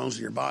natural hormones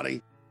in your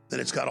body. Then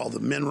it's got all the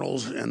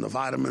minerals and the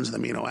vitamins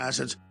and the amino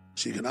acids,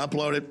 so you can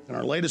upload it. And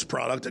our latest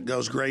product that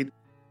goes great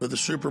with the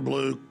Super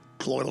Blue,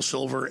 colloidal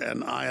silver,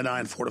 and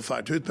iodine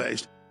fortified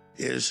toothpaste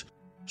is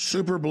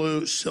Super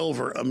Blue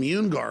Silver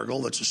Immune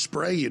Gargle. That's a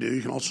spray you do.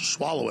 You can also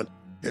swallow it.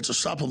 It's a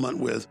supplement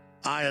with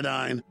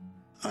iodine,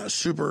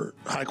 super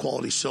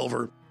high-quality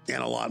silver,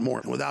 and a lot more.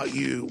 And without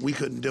you, we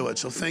couldn't do it.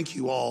 So thank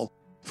you all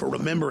for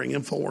remembering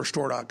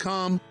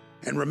InfoWarsStore.com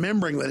and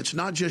remembering that it's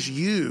not just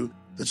you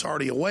that's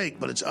already awake,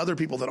 but it's other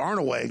people that aren't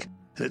awake,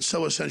 and it's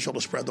so essential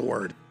to spread the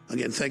word.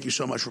 Again, thank you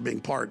so much for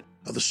being part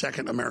of the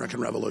Second American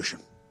Revolution.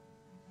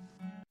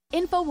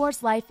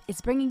 InfoWars Life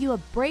is bringing you a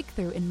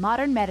breakthrough in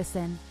modern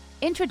medicine.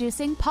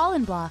 Introducing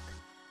Pollen Block.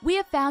 We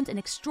have found an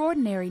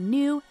extraordinary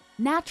new,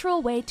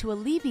 natural way to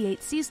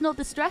alleviate seasonal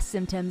distress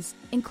symptoms,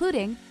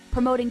 including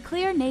promoting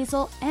clear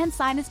nasal and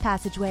sinus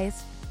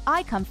passageways,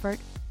 eye comfort,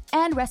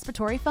 and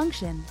respiratory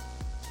function.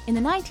 In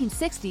the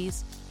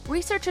 1960s,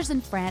 researchers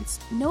in France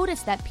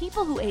noticed that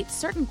people who ate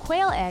certain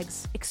quail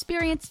eggs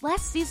experienced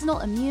less seasonal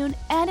immune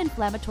and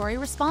inflammatory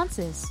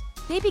responses.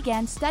 They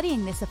began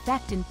studying this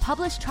effect in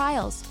published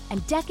trials,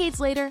 and decades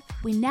later,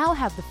 we now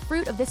have the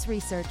fruit of this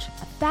research,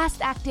 a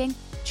fast-acting,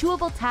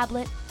 chewable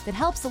tablet that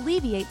helps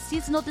alleviate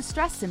seasonal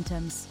distress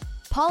symptoms.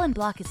 Pollen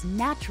Block is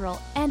natural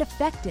and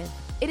effective.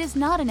 It is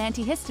not an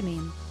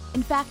antihistamine.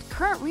 In fact,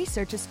 current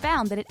research has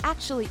found that it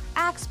actually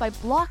acts by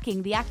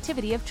blocking the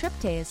activity of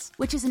tryptase,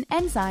 which is an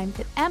enzyme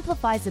that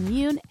amplifies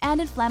immune and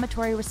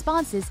inflammatory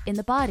responses in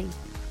the body.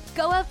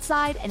 Go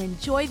outside and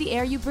enjoy the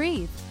air you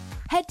breathe.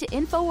 Head to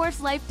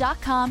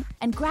InfoWarsLife.com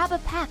and grab a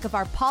pack of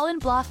our Pollen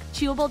Block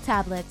chewable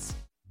tablets.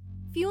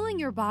 Fueling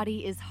your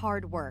body is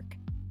hard work.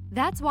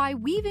 That's why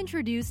we've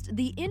introduced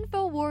the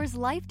InfoWars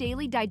Life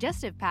Daily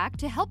Digestive Pack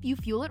to help you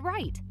fuel it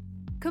right.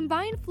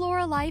 Combine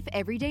Flora Life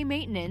Everyday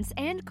Maintenance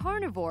and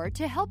Carnivore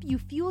to help you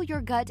fuel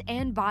your gut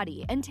and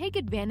body and take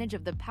advantage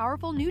of the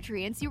powerful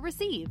nutrients you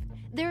receive.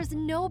 There's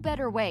no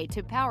better way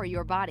to power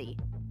your body.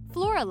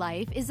 Flora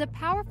Life is a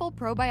powerful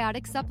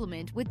probiotic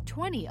supplement with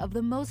 20 of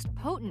the most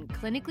potent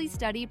clinically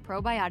studied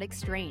probiotic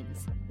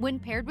strains. When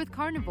paired with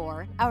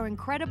Carnivore, our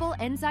incredible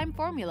enzyme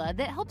formula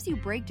that helps you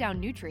break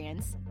down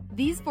nutrients,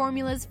 these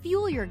formulas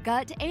fuel your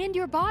gut and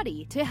your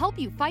body to help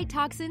you fight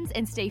toxins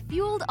and stay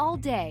fueled all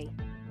day.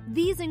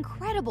 These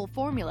incredible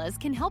formulas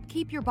can help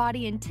keep your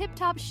body in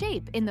tip-top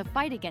shape in the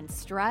fight against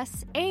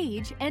stress,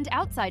 age, and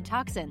outside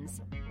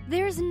toxins.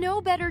 There's no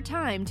better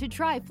time to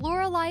try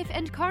Flora Life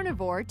and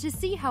Carnivore to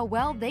see how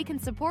well they can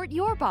support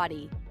your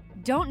body.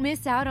 Don't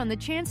miss out on the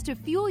chance to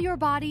fuel your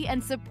body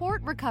and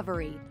support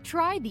recovery.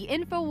 Try the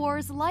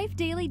InfoWars Life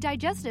Daily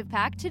Digestive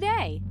Pack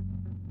today.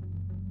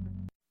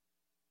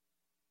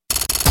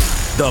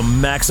 The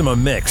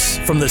Maximum Mix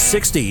from the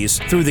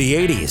 60s through the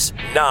 80s.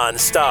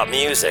 Non-stop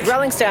music.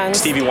 Rolling Stones.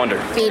 Stevie Wonder.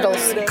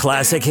 Beatles.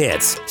 Classic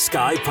hits.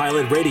 Sky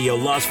Pilot Radio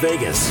Las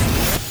Vegas.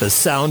 The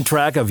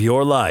soundtrack of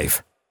your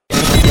life.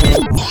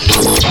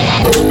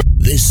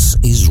 This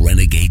is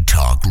Renegade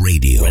Talk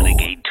Radio.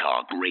 Renegade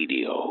Talk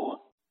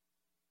Radio.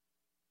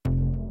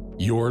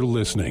 You're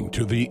listening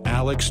to The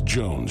Alex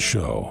Jones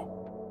Show.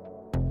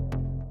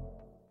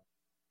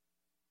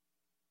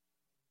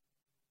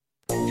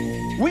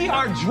 We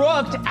are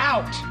drugged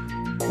out.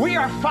 We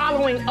are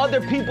following other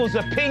people's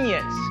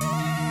opinions.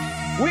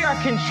 We are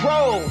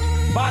controlled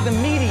by the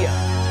media.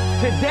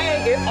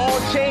 Today, it all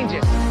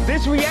changes.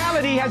 This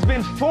reality has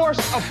been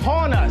forced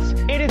upon us.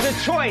 It is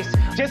a choice,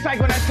 just like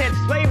when I said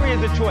slavery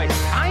is a choice.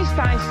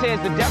 Einstein says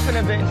the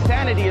definition of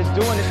insanity is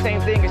doing the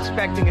same thing,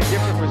 expecting a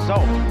different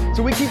result.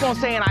 So we keep on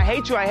saying, I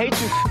hate you,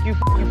 fuck you,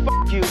 fuck you,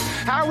 fuck you.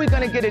 How are we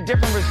going to get a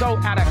different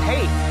result out of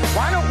hate?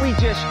 Why don't we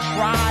just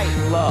try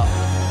love?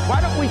 Why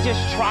don't we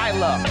just try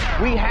love?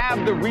 We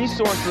have the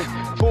resources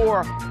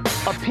for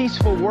a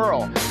peaceful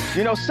world.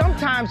 You know,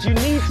 sometimes you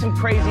need some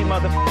crazy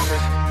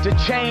motherfuckers to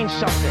change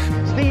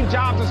something. Steve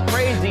Jobs was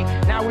crazy.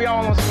 Now we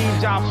all on Steve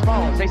Jobs'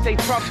 phones. They say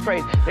Trump's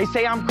crazy. They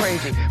say I'm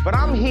crazy. But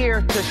I'm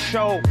here to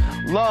show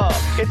love.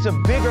 It's a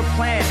bigger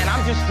plan, and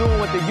I'm just doing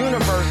what the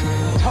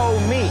universe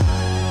told me.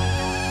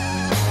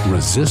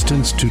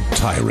 Resistance to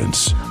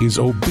tyrants is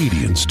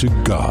obedience to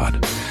God.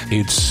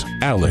 It's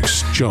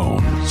Alex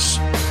Jones.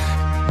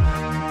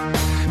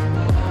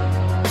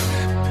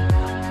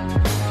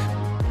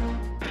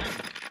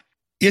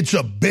 It's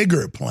a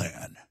bigger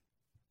plan.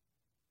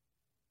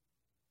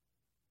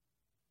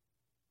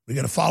 We're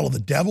going to follow the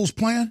devil's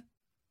plan?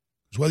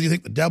 Because whether you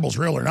think the devil's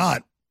real or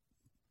not,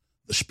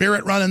 the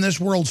spirit running this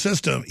world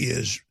system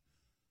is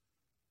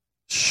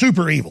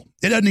super evil.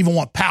 It doesn't even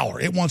want power.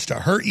 It wants to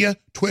hurt you,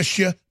 twist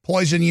you,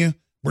 poison you,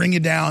 bring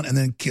you down, and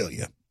then kill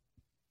you.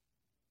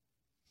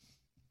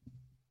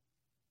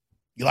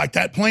 You like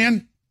that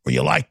plan? Or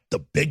you like the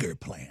bigger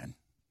plan?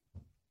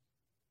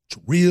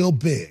 It's real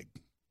big.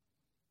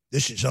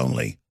 This is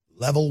only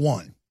level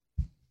 1.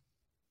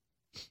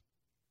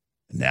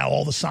 And now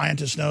all the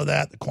scientists know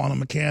that, the quantum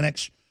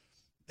mechanics,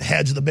 the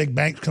heads of the big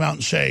banks come out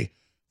and say,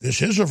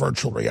 this is a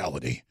virtual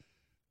reality.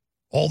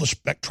 all the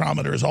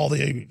spectrometers, all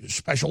the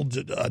special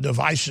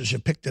devices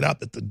have picked it up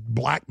that the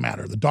black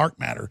matter, the dark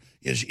matter,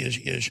 is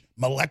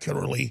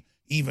molecularly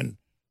even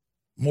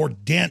more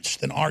dense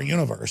than our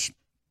universe,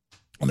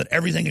 and that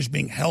everything is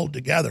being held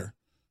together,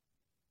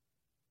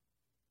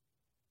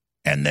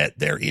 and that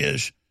there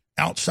is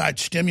outside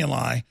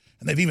stimuli,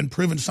 and they've even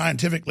proven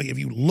scientifically, if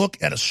you look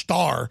at a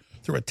star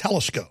through a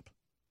telescope,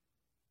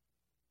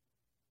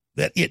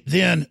 that it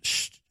then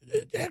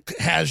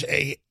has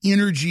a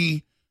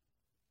energy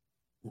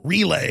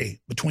relay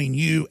between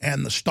you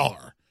and the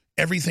star.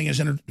 Everything is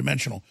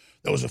interdimensional.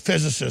 There was a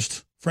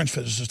physicist, French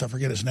physicist, I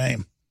forget his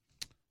name,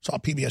 saw a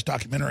PBS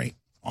documentary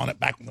on it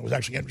back when there was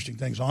actually interesting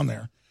things on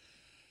there.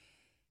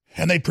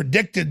 And they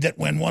predicted that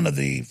when one of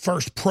the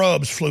first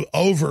probes flew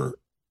over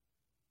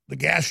the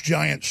gas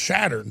giant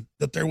Saturn,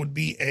 that there would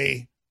be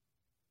a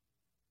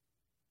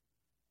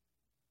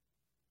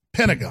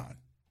pentagon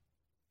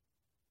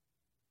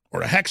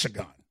or a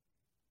hexagon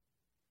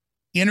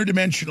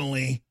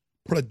interdimensionally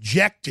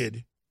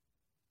projected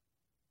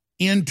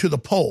into the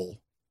pole,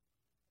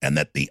 and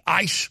that the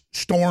ice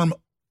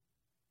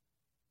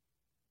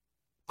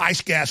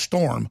gas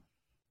storm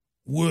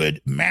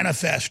would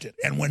manifest it.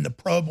 And when the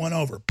probe went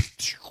over,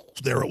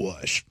 there it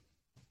was.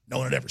 No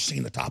one had ever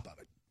seen the top of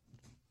it.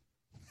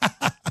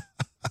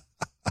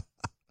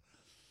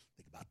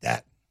 Think about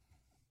that.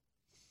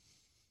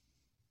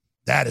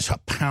 That is how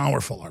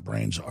powerful our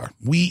brains are.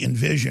 We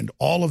envisioned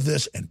all of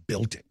this and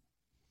built it.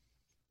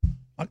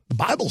 The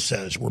Bible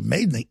says we're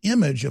made in the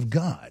image of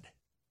God.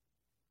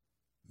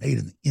 Made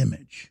in the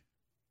image.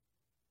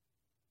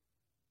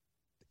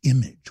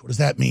 Image. What does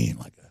that mean?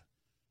 Like a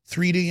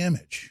 3D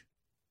image.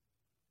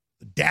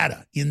 The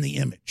data in the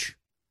image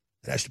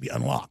that has to be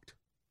unlocked.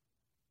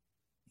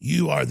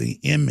 You are the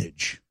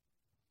image.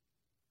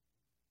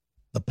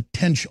 The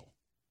potential.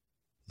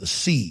 The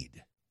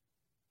seed.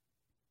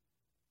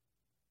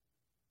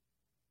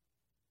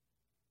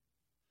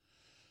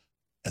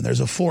 And there's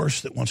a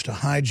force that wants to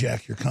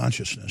hijack your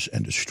consciousness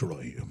and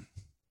destroy you.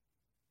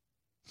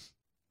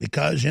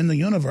 Because in the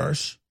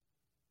universe,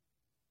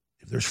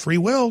 if there's free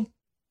will,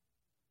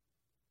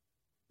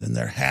 then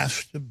there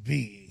has to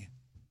be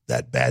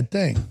that bad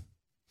thing.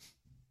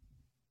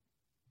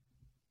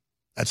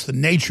 That's the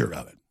nature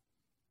of it.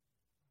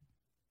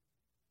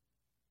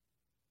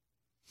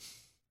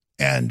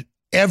 And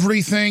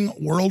everything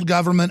world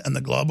government and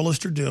the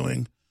globalists are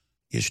doing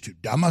is to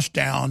dumb us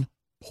down,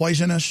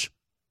 poison us,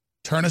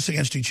 turn us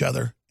against each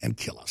other, and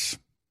kill us.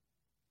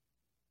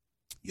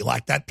 You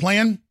like that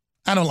plan?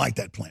 I don't like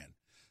that plan.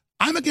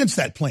 I'm against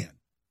that plan.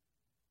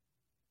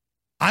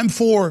 I'm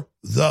for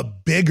the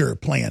bigger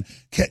plan.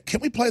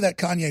 Can we play that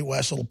Kanye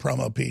West little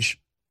promo piece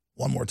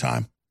one more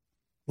time?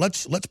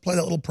 Let's play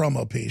that little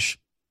promo piece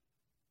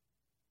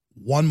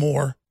one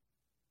more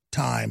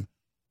time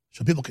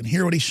so people can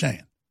hear what he's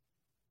saying.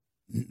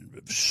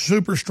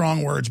 Super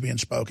strong words being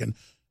spoken.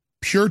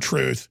 Pure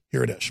truth.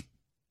 Here it is.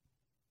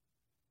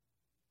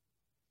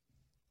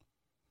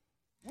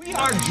 We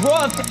are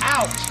drugged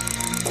out.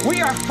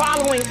 We are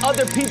following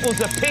other people's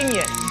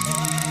opinions.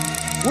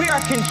 We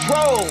are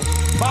controlled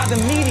by the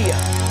media.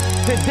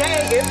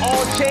 Today, it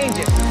all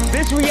changes.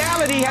 This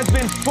reality has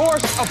been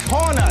forced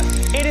upon us.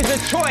 It is a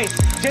choice,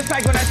 just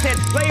like when I said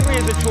slavery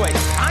is a choice.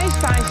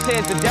 Einstein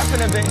said the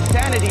definition of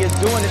insanity is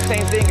doing the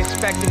same thing,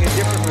 expecting a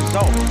different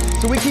result.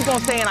 So we keep on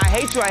saying, I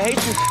hate you,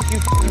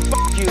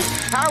 fuck you.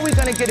 How are we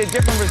going to get a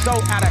different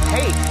result out of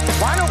hate?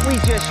 Why don't we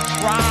just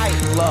try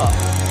love?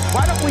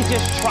 Why don't we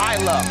just try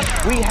love?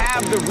 We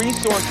have the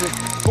resources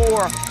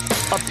for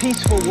a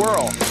peaceful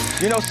world.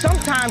 You know,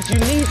 sometimes you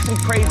need some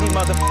crazy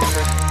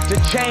motherfuckers to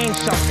change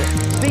something.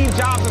 Steve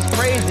Jobs is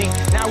crazy.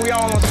 Now we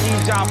all on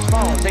Steve Jobs'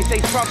 phones. They say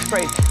Trump's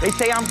crazy. They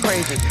say I'm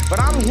crazy.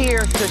 But I'm here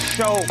to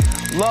show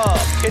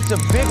love. It's a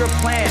bigger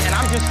plan, and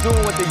I'm just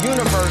doing what the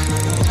universe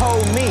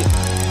told me.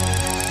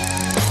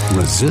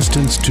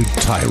 Resistance to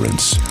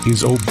tyrants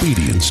is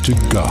obedience to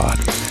God.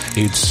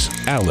 It's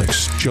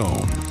Alex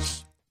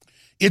Jones.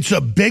 It's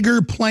a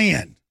bigger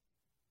plan.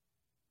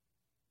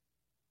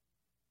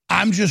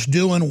 I'm just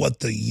doing what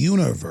the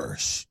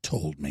universe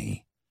told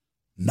me,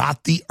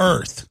 not the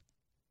earth.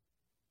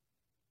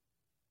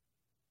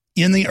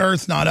 In the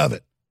earth, not of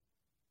it.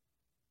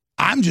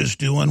 I'm just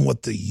doing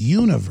what the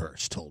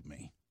universe told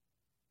me.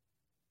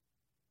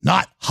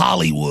 Not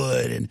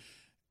Hollywood and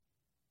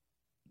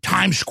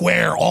Times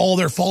Square, all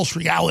their false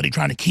reality,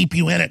 trying to keep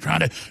you in it,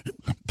 trying to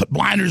put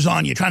blinders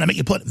on you, trying to make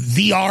you put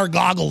VR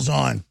goggles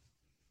on.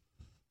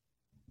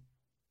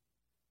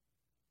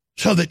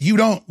 So that you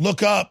don't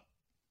look up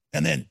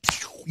and then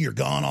you're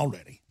gone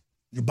already.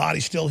 Your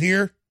body's still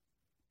here,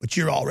 but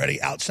you're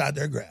already outside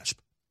their grasp.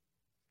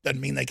 Doesn't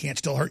mean they can't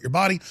still hurt your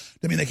body.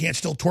 Doesn't mean they can't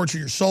still torture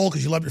your soul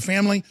because you love your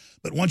family.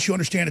 But once you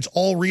understand it's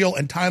all real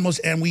and timeless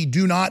and we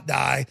do not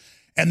die,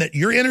 and that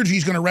your energy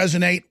is going to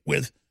resonate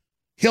with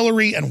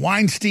Hillary and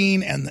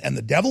Weinstein and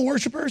the devil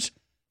worshipers,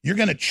 you're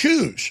going to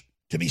choose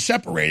to be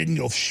separated and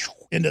go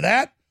into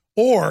that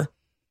or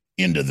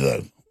into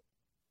the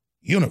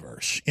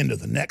universe, into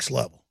the next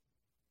level.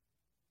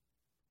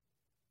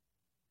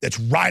 That's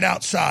right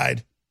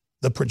outside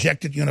the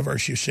projected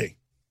universe you see.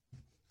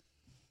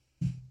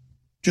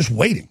 Just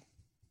waiting.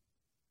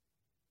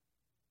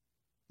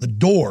 The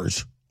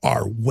doors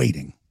are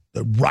waiting.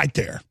 They're right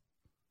there.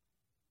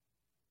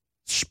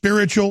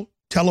 Spiritual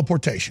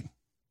teleportation.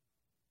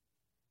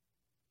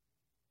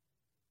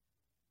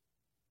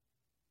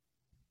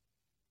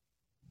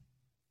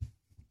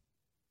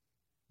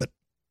 But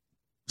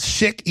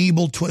sick,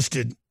 evil,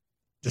 twisted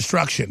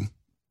destruction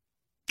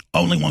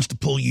only wants to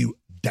pull you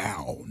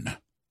down.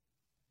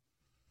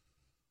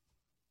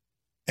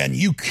 And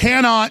you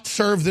cannot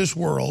serve this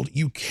world.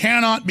 You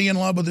cannot be in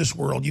love with this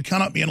world. You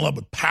cannot be in love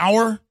with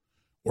power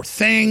or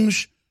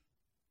things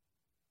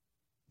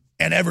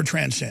and ever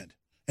transcend.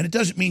 And it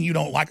doesn't mean you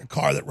don't like a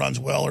car that runs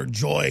well or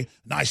enjoy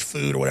nice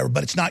food or whatever,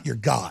 but it's not your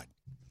God.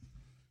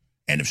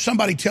 And if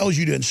somebody tells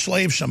you to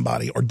enslave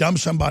somebody or dumb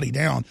somebody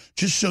down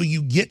just so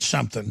you get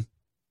something,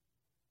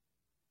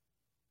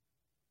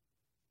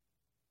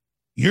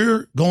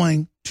 you're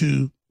going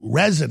to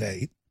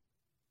resonate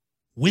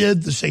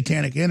with the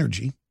satanic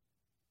energy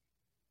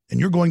and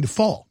you're going to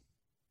fall.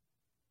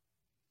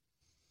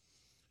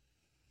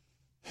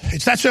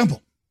 It's that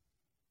simple.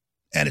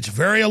 And it's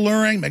very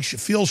alluring, makes you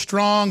feel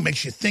strong,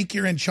 makes you think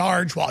you're in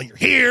charge while you're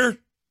here.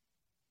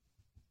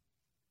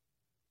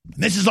 And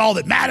this is all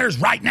that matters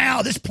right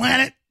now, this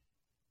planet.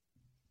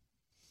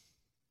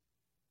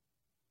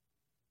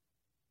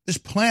 This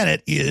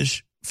planet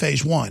is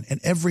phase one, and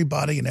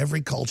everybody in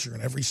every culture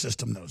and every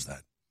system knows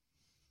that.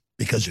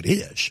 Because it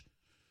is.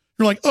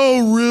 You're like,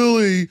 oh,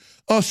 really?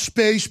 A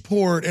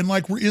spaceport and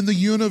like we're in the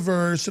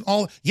universe and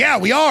all. Yeah,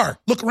 we are.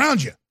 Look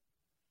around you.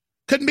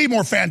 Couldn't be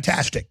more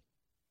fantastic.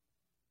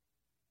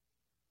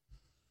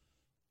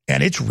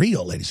 And it's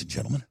real, ladies and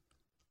gentlemen.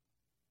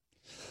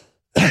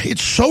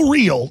 It's so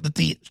real that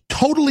the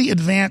totally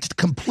advanced,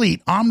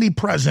 complete,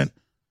 omnipresent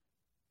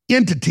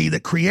entity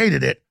that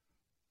created it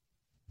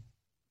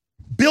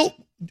built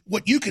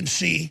what you can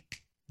see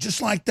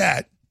just like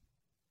that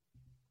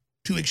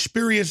to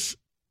experience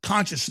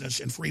consciousness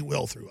and free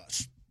will through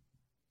us.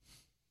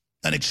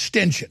 An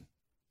extension,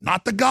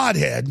 not the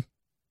Godhead,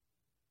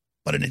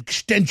 but an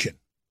extension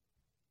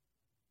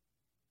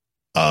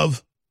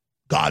of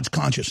God's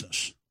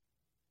consciousness,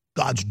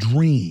 God's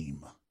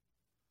dream,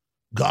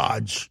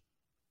 God's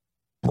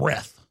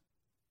breath,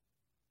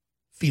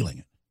 feeling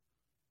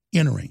it,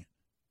 entering it,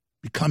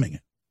 becoming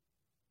it,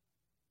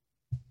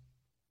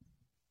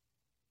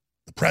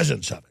 the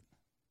presence of it.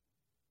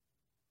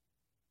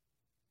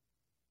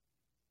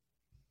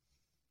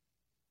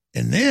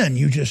 And then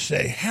you just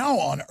say, how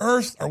on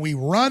earth are we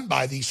run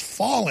by these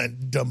fallen,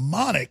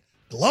 demonic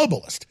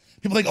globalists?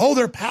 People think, oh,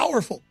 they're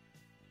powerful.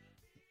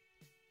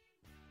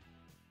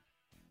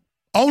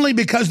 Only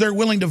because they're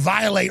willing to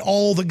violate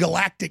all the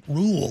galactic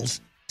rules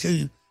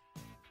to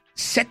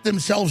set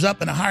themselves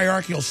up in a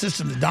hierarchical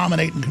system to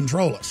dominate and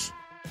control us.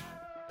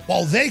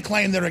 While they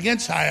claim they're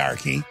against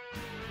hierarchy,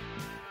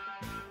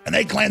 and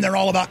they claim they're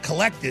all about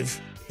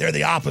collective, they're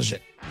the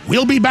opposite.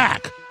 We'll be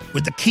back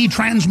with the key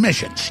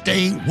transmission.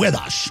 Stay with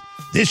us.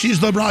 This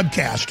is the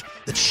broadcast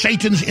that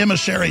Satan's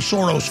emissary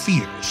Soros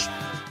fears.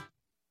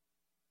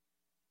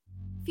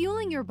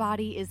 Fueling your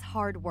body is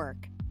hard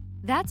work.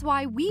 That's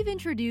why we've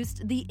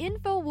introduced the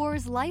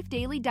InfoWars Life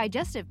Daily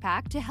Digestive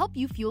Pack to help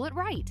you fuel it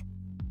right.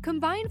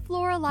 Combine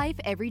Flora Life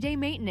Everyday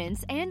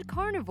Maintenance and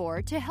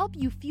Carnivore to help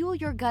you fuel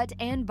your gut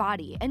and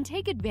body and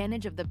take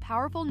advantage of the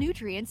powerful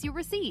nutrients you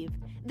receive.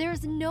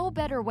 There's no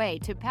better way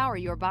to power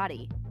your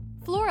body.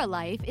 Flora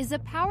Life is a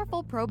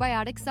powerful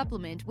probiotic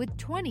supplement with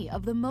 20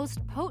 of the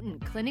most potent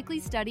clinically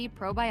studied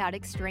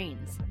probiotic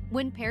strains.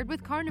 When paired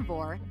with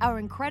Carnivore, our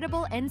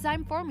incredible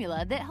enzyme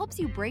formula that helps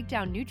you break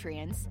down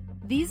nutrients,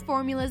 these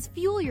formulas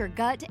fuel your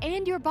gut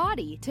and your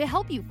body to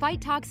help you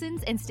fight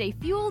toxins and stay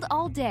fueled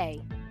all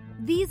day.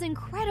 These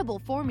incredible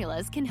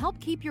formulas can help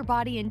keep your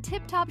body in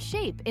tip-top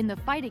shape in the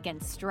fight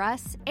against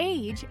stress,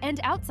 age, and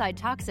outside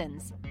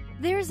toxins.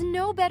 There's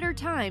no better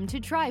time to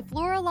try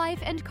Flora Life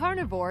and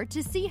Carnivore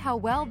to see how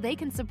well they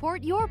can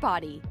support your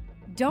body.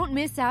 Don't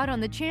miss out on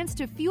the chance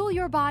to fuel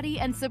your body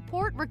and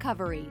support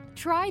recovery.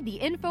 Try the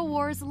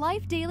InfoWars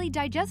Life Daily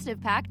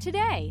Digestive Pack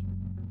today.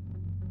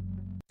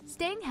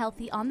 Staying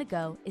healthy on the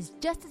go is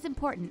just as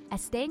important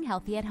as staying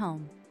healthy at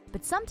home.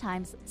 But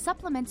sometimes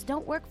supplements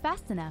don't work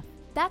fast enough.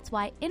 That's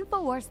why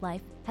InfoWars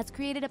Life has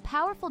created a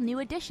powerful new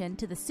addition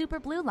to the Super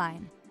Blue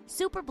line,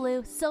 Super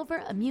Blue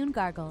Silver Immune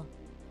Gargle.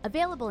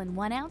 Available in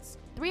 1 ounce,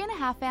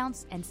 3.5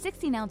 ounce, and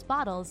 16 ounce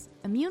bottles,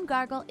 Immune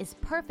Gargle is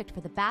perfect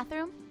for the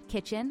bathroom,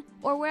 kitchen,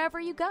 or wherever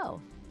you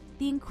go.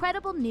 The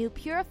incredible new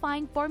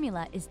purifying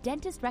formula is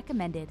dentist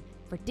recommended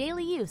for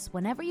daily use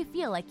whenever you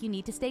feel like you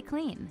need to stay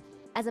clean.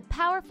 As a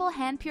powerful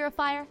hand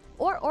purifier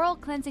or oral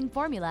cleansing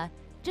formula,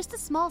 just a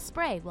small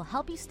spray will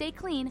help you stay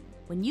clean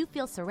when you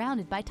feel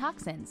surrounded by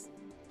toxins.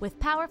 With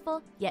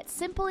powerful yet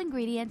simple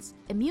ingredients,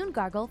 Immune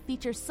Gargle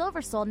features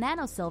Silver Sol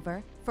Nano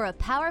Silver for a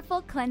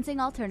powerful cleansing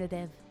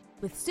alternative.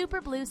 With Super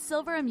Blue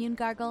Silver Immune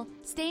Gargle,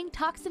 staying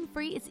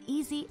toxin-free is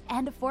easy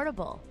and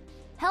affordable.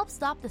 Help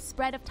stop the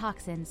spread of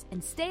toxins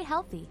and stay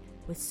healthy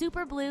with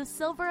Super Blue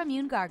Silver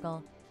Immune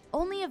Gargle.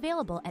 Only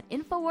available at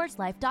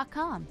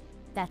InfoWarsLife.com.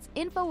 That's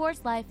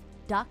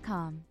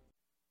InfoWarsLife.com.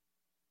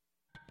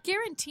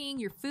 Guaranteeing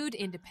your food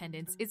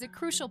independence is a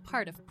crucial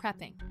part of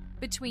prepping.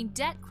 Between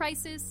debt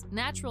crisis,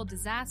 natural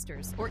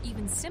disasters, or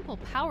even simple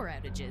power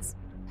outages,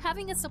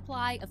 having a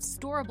supply of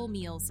storable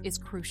meals is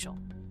crucial.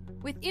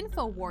 With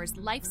InfoWars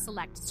Life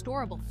Select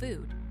storable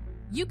food,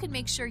 you can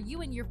make sure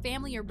you and your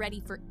family are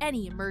ready for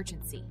any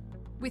emergency.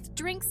 With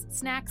drinks,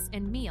 snacks,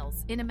 and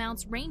meals in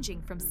amounts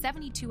ranging from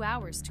 72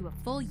 hours to a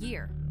full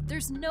year,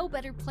 there's no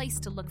better place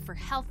to look for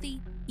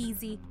healthy,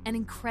 easy, and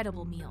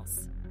incredible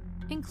meals.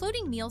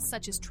 Including meals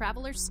such as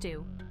Traveler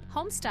Stew,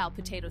 home-style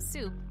potato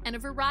soup, and a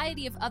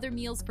variety of other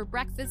meals for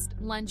breakfast,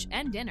 lunch,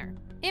 and dinner.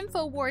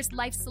 InfoWars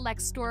Life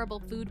Select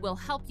storable food will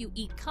help you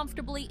eat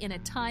comfortably in a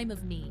time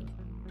of need.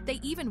 They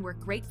even work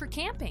great for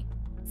camping.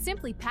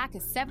 Simply pack a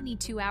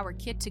 72-hour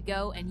kit to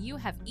go and you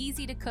have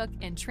easy-to-cook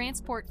and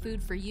transport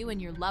food for you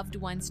and your loved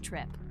one's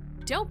trip.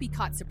 Don't be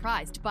caught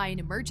surprised by an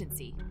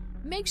emergency.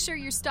 Make sure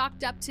you're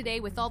stocked up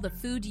today with all the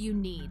food you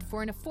need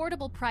for an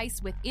affordable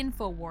price with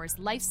InfoWars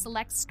Life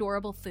Select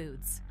storable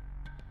foods.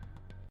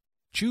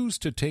 Choose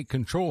to take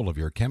control of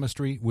your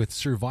chemistry with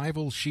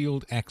Survival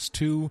Shield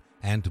X2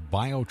 and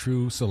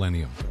BioTrue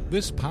Selenium.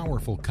 This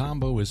powerful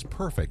combo is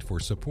perfect for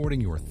supporting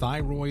your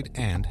thyroid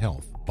and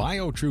health.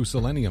 BioTrue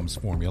Selenium's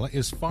formula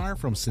is far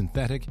from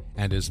synthetic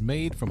and is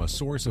made from a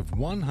source of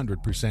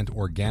 100%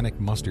 organic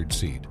mustard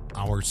seed.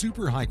 Our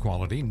super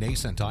high-quality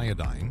nascent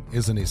iodine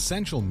is an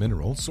essential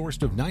mineral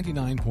sourced of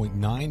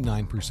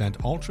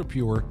 99.99%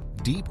 ultra-pure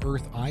deep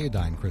earth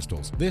iodine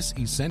crystals. This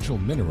essential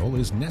mineral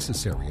is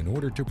necessary in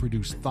order to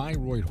produce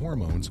thyroid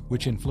hormones,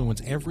 which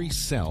influence every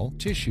cell,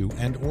 tissue,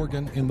 and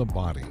organ in the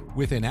body.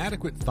 With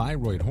inadequate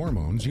thyroid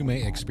hormones, you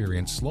may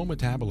experience slow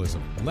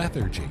metabolism,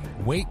 lethargy,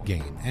 weight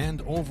gain,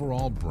 and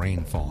overall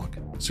brain fog.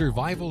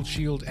 Survival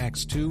Shield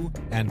X2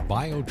 and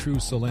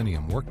BioTrue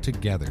Selenium work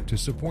together to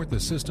support the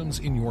systems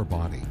in your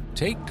body.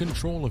 Take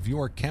control of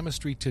your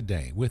chemistry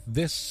today with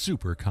this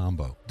super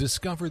combo.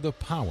 Discover the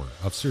power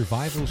of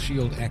Survival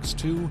Shield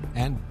X2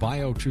 and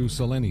BioTrue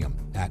Selenium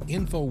at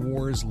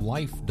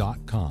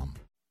InfoWarsLife.com.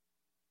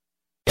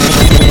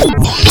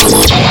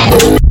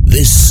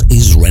 This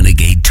is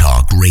Renegade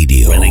Talk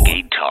Radio.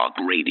 Renegade Talk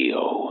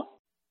Radio.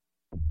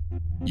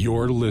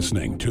 You're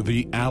listening to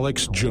The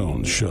Alex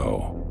Jones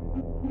Show.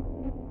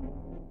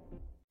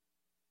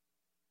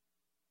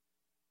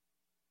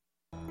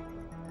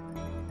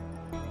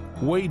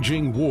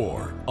 Waging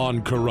war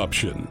on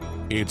corruption.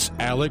 It's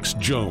Alex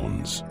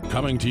Jones,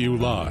 coming to you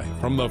live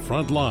from the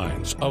front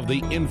lines of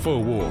the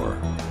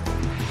InfoWar.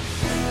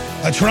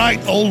 That's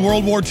right, old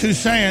World War II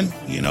saying,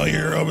 you know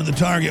you're over the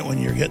target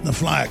when you're getting the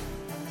flak.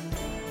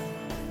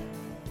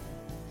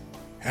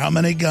 How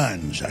many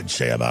guns? I'd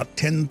say about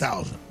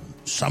 10,000.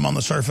 Some on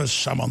the surface,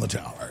 some on the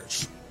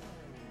towers.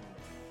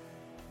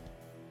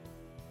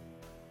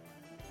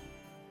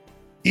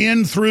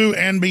 In, through,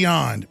 and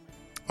beyond.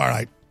 All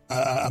right.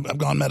 I've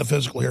gone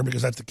metaphysical here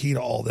because that's the key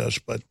to all this,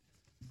 but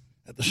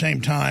at the same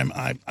time,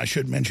 I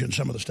should mention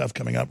some of the stuff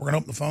coming up. We're going to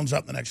open the phones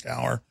up in the next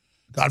hour.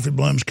 Godfrey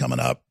Bloom's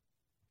coming up.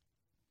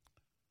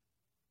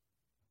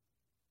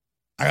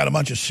 I got a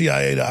bunch of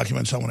CIA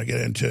documents I want to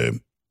get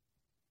into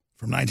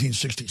from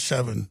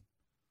 1967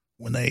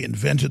 when they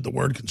invented the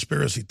word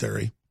conspiracy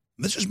theory.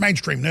 This is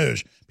mainstream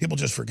news. People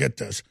just forget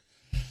this.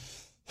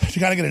 You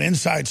got to get an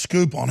inside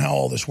scoop on how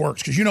all this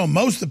works because, you know,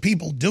 most of the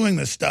people doing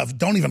this stuff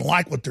don't even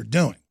like what they're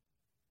doing.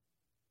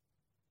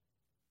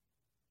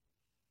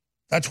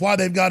 That's why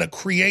they've got to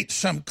create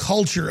some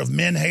culture of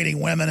men hating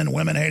women and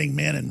women hating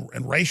men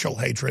and racial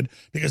hatred,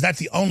 because that's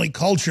the only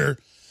culture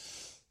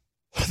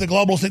the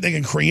globalists think they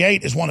can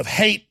create is one of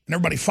hate and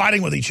everybody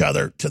fighting with each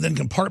other to then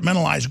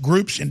compartmentalize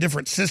groups in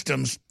different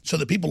systems so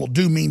that people will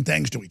do mean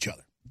things to each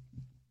other.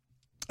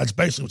 That's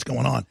basically what's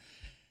going on.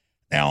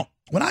 Now,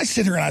 when I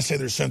sit here and I say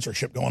there's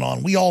censorship going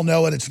on, we all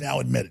know it. It's now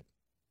admitted.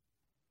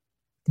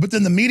 But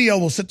then the media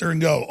will sit there and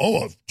go,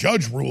 oh, a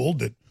judge ruled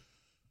that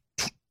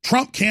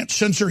Trump can't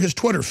censor his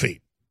Twitter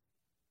feed.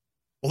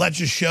 Well, that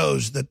just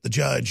shows that the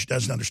judge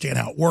doesn't understand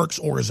how it works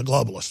or is a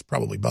globalist,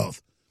 probably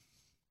both.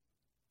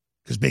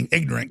 Because being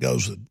ignorant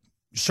goes with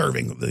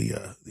serving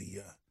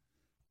the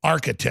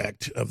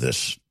architect of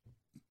this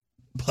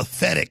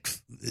pathetic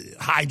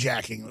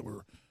hijacking that we're,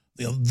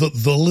 you know,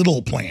 the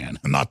little plan,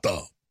 not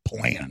the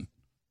plan.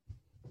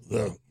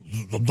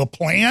 The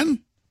plan?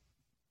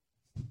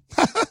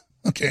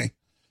 Okay.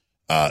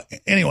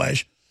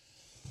 Anyways,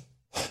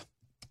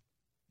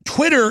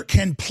 Twitter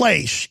can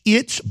place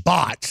its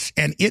bots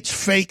and its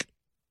fake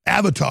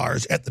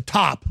avatars at the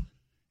top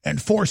and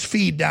force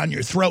feed down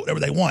your throat whatever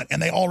they want. And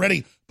they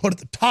already put at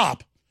the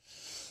top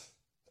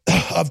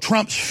of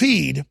Trump's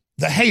feed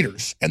the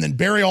haters and then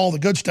bury all the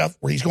good stuff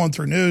where he's going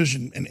through news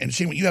and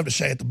seeing what you have to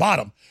say at the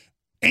bottom.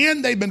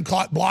 And they've been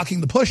caught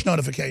blocking the push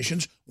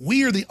notifications.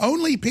 We are the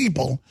only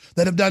people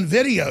that have done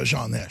videos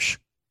on this.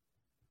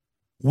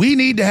 We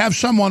need to have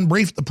someone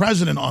brief the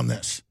president on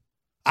this.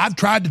 I've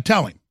tried to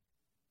tell him.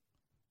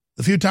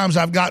 The few times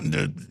I've gotten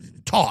to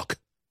talk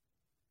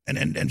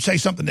and say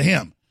something to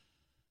him.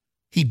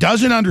 He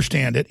doesn't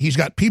understand it. He's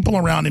got people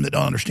around him that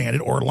don't understand it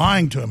or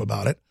lying to him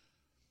about it.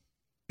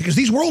 Because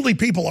these worldly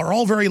people are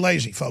all very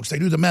lazy, folks. They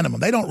do the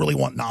minimum. They don't really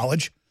want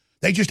knowledge.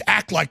 They just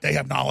act like they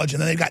have knowledge,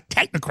 and then they've got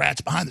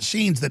technocrats behind the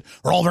scenes that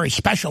are all very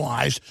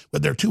specialized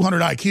with their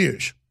 200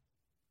 IQs.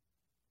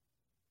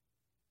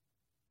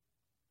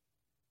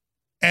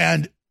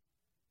 And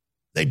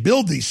they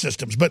build these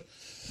systems. But,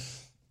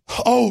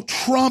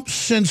 Trump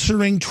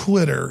censoring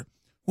Twitter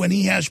when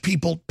he has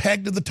people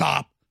pegged to the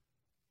top,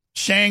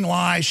 saying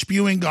lies,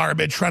 spewing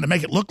garbage, trying to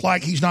make it look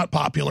like he's not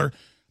popular.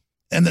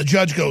 And the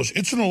judge goes,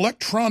 it's an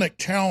electronic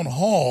town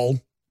hall,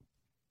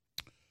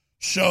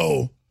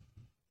 so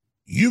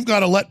you've got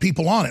to let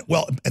people on it.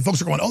 Well, and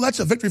folks are going, that's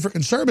a victory for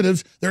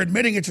conservatives. They're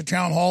admitting it's a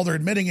town hall. They're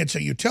admitting it's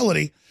a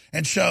utility.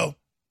 And so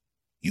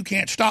you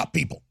can't stop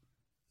people.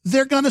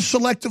 They're going to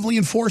selectively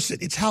enforce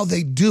it. It's how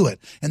they do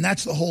it. And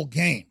that's the whole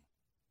game.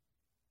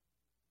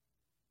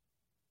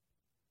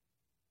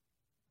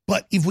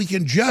 But if we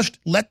can just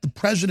let the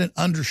president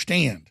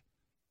understand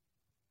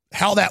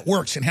how that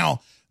works and how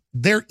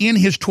they're in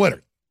his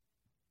Twitter.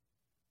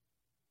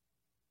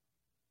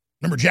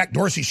 Remember, Jack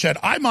Dorsey said,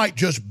 I might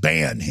just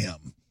ban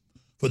him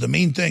for the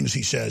mean things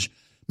he says.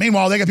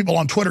 Meanwhile, they got people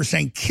on Twitter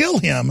saying, kill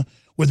him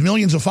with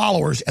millions of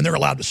followers, and they're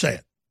allowed to say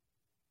it.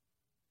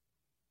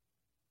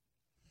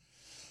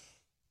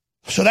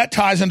 So that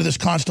ties into this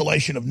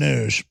constellation of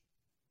news.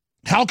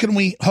 How can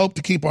we hope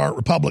to keep our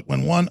republic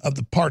when one of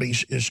the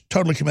parties is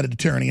totally committed to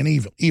tyranny and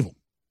evil?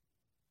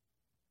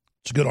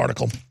 It's a good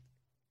article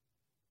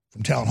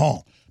from Town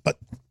Hall. But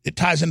it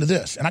ties into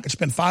this, and I could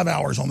spend 5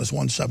 hours on this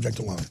one subject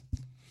alone.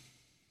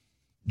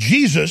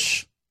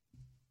 Jesus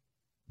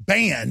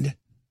banned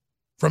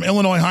from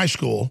Illinois high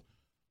school.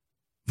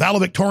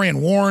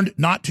 Valedictorian warned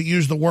not to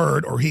use the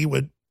word or he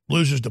would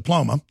lose his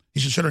diploma.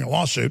 He's considering a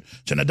lawsuit.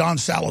 It's in a Don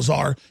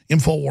Salazar,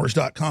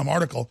 Infowars.com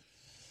article.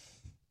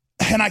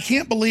 And I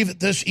can't believe that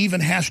this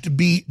even has to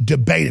be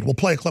debated. We'll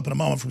play a clip in a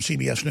moment from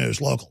CBS News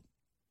Local.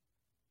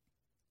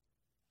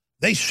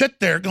 They sit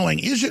there going,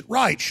 is it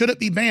right? Should it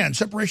be banned?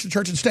 Separation of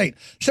church and state.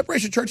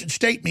 Separation of church and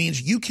state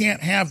means you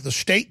can't have the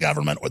state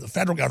government or the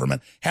federal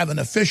government have an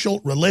official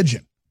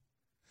religion.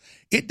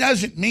 It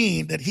doesn't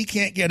mean that he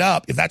can't get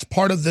up, if that's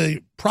part of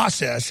the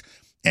process,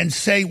 and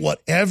say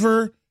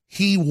whatever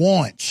he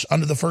wants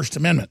under the First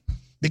Amendment.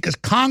 Because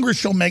Congress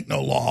shall make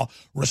no law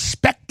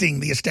respecting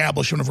the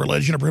establishment of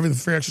religion or prohibiting the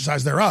free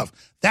exercise thereof.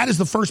 That is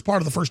the first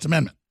part of the First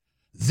Amendment.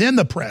 Then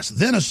the press,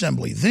 then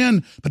assembly,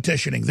 then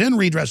petitioning, then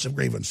redress of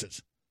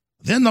grievances,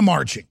 then the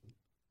marching.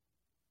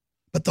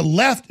 But the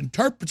left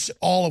interprets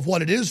all of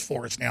what it is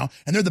for us now,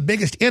 and they're the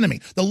biggest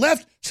enemy. The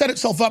left set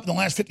itself up in the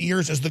last 50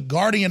 years as the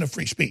guardian of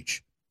free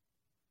speech,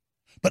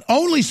 but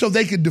only so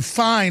they could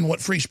define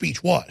what free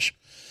speech was.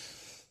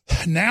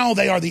 Now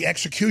they are the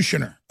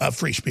executioner of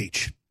free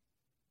speech,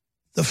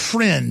 the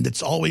friend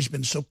that's always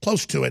been so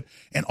close to it.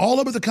 And all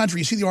over the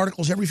country, you see the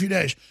articles every few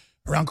days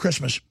around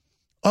Christmas.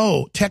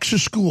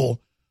 Texas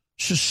school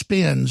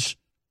suspends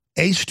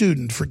a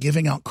student for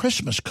giving out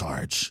Christmas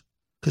cards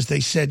because they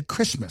said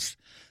Christmas.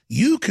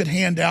 You could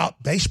hand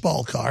out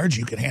baseball cards.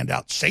 You could hand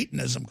out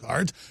Satanism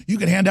cards. You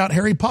could hand out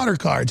Harry Potter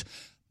cards,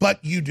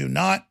 but you do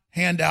not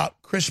hand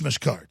out Christmas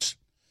cards.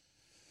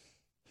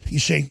 You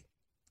see,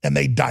 and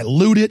they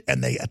dilute it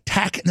and they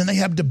attack it and then they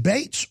have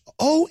debates.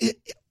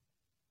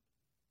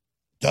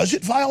 Does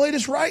it violate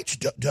his rights?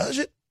 Does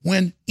it?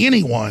 When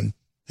anyone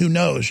who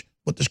knows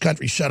what this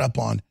country's set up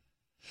on.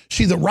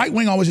 See, the right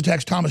wing always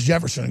attacks Thomas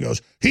Jefferson and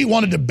goes, he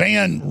wanted to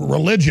ban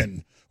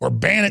religion or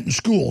ban it in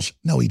schools.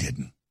 No, he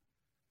didn't.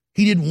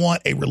 He didn't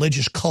want a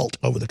religious cult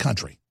over the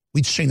country.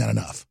 We'd seen that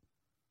enough.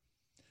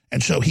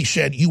 And so he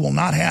said, you will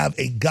not have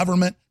a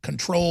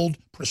government-controlled,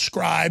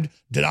 prescribed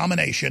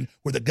denomination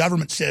where the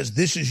government says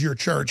this is your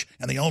church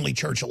and the only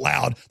church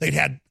allowed. They'd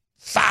had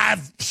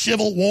 5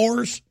 civil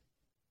wars,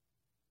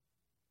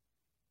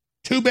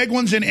 2 big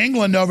ones in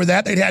England over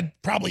that. They'd had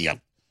probably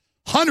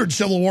 100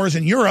 civil wars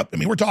in Europe. I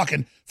mean, we're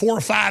talking 4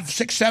 or 5,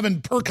 6,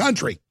 7 per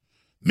country.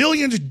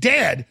 Millions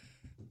dead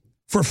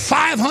for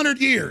 500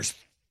 years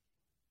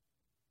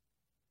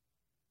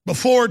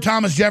before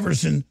Thomas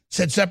Jefferson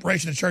said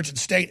separation of church and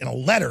state in a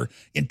letter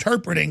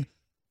interpreting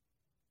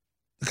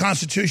the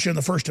Constitution and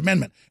the First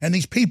Amendment. And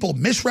these people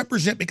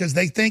misrepresent because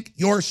they think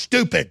you're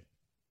stupid.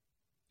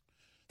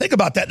 Think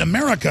about that. In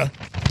America,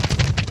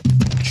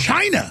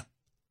 China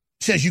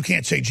says you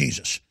can't say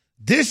Jesus.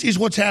 This is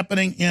what's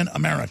happening in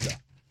America.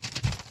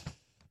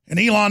 And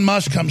Elon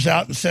Musk comes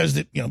out and says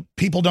that,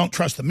 people don't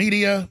trust the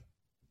media.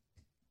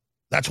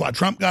 That's why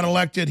Trump got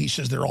elected. He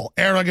says they're all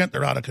arrogant,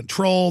 they're out of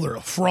control, they're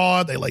a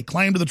fraud, they lay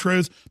claim to the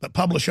truth, but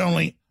publish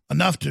only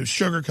enough to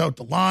sugarcoat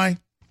the lie.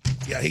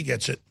 Yeah, he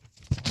gets it.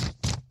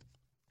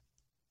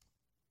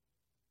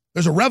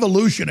 There's a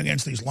revolution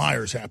against these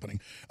liars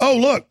happening. Oh,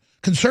 look,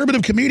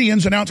 conservative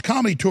comedians announce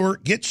comedy tour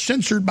gets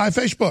censored by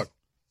Facebook.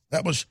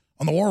 That was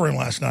on the War Room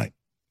last night.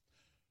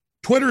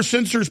 Twitter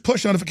censors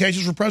push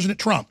notifications for President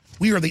Trump.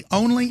 We are the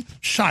only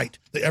site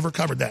that ever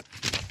covered that.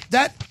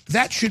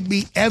 That should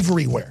be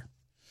everywhere.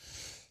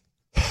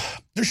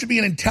 There should be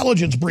an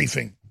intelligence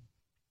briefing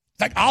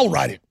fact, I'll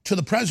write it to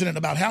the president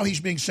about how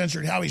he's being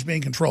censored, how he's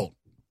being controlled.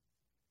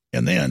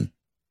 And then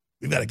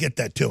we've got to get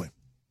that to him.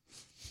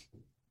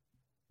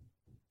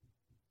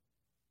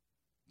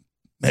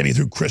 Maybe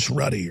through Chris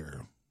Ruddy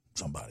or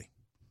somebody.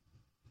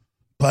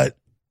 But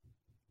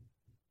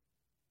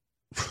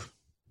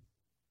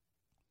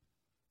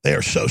they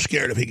are so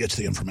scared if he gets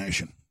the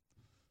information.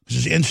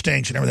 Because his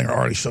instincts and everything are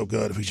already so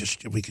good.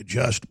 If we could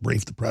just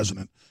brief the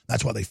president.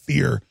 That's why they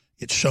fear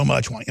it so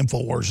much, why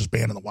InfoWars is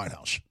banned in the White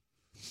House.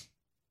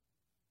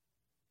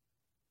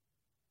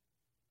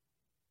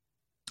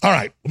 All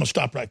right, I'm going to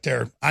stop right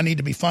there. I need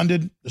to be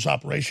funded. This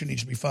operation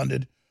needs to be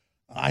funded.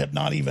 I have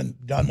not even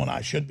done what I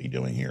should be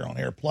doing here on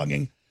air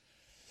plugging.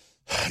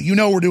 You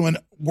know we're doing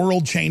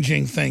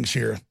world-changing things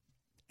here.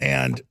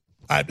 And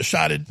I've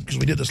decided, because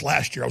we did this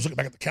last year, I was looking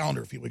back at the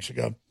calendar a few weeks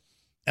ago,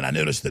 and I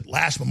noticed that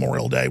last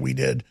Memorial Day we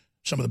did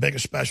some of the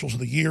biggest specials of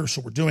the year,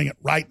 so we're doing it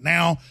right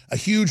now. A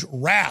huge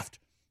raft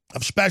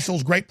of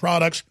specials, great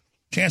products,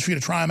 chance for you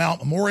to try them out.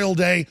 Memorial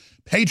Day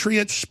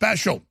Patriot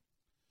Special.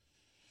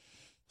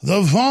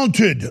 The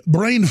vaunted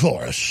Brain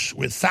Force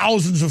with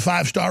thousands of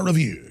 5-star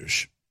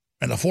reviews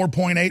and a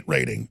 4.8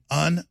 rating,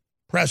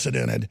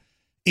 unprecedented,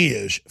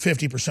 is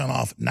 50%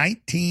 off,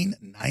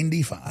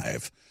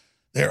 $19.95.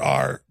 There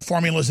are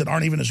formulas that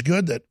aren't even as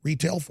good that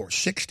retail for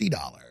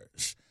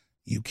 $60.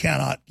 You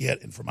cannot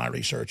get, and for my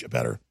research, a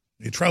better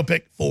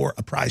nootropic for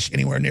a price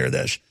anywhere near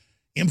this.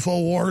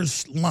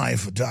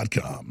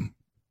 InfoWarsLife.com.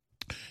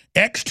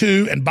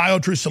 X2 and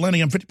BioTrue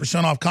Selenium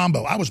 50% off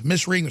combo. I was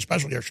misreading the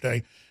special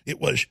yesterday. It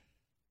was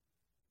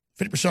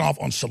 50% off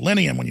on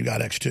Selenium when you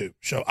got X2.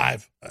 So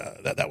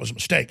that was a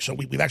mistake. So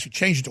we've actually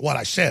changed it to what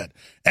I said.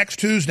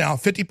 X2 is now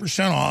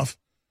 50% off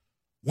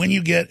when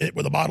you get it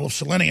with a bottle of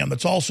Selenium.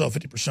 That's also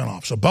 50%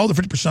 off. So both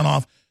are 50%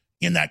 off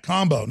in that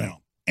combo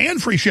now.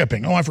 And free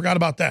shipping. Oh, I forgot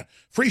about that.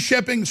 Free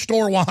shipping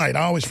store-wide.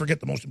 I always forget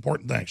the most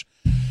important things.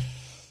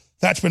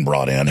 That's been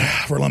brought in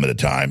for a limited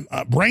time.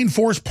 Brain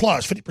Force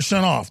Plus,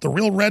 50% off. The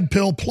Real Red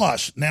Pill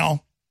Plus,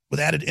 now with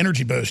added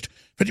energy boost,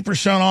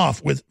 50%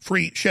 off with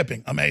free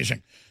shipping.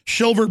 Amazing.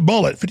 Silver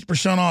Bullet,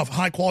 50% off,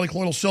 high-quality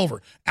colloidal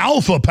silver.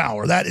 Alpha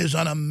Power, that is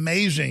an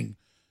amazing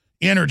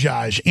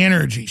energize,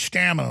 energy,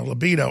 stamina,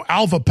 libido.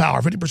 Alpha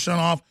Power, 50%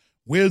 off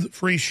with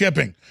free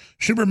shipping.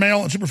 Super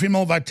Male and Super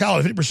Female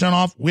Vitality, 50%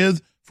 off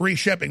with free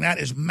shipping. That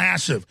is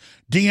massive.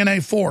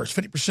 DNA Force,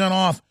 50%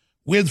 off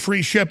with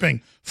free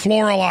shipping.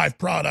 Floralife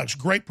products,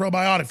 great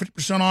probiotic,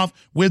 50% off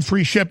with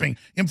free shipping.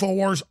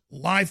 InfoWars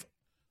Life,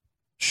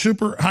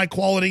 super high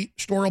quality,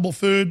 storable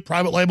food,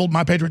 private labeled,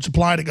 My Patriot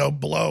Supply to go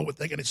below what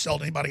they can sell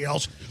to anybody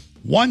else.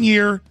 1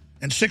 year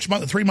and 6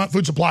 month and 3 month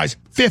food supplies,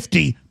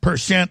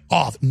 50%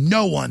 off.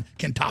 No one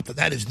can top that.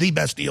 That is the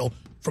best deal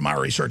from my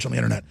research on the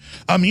internet.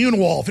 Immune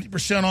Wall,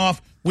 50%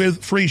 off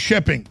with free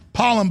shipping.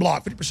 Pollen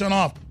Block, 50%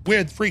 off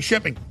with free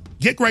shipping.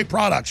 Get great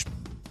products.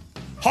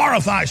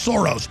 Horrify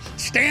Soros.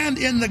 Stand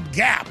in the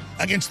gap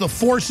against the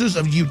forces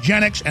of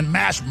eugenics and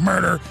mass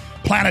murder,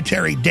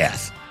 planetary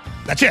death.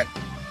 That's it.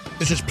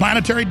 This is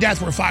planetary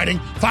death we're fighting.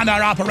 Find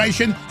our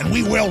operation, and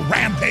we will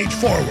rampage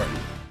forward.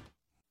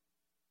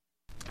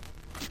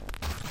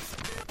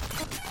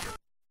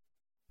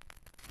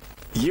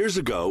 Years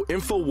ago,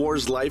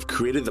 InfoWars Life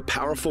created the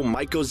powerful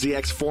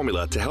MycoZX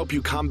formula to help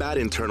you combat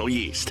internal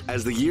yeast.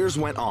 As the years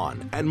went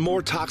on and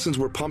more toxins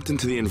were pumped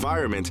into the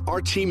environment,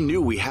 our team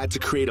knew we had to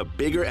create a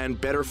bigger and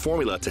better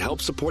formula to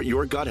help support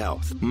your gut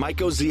health.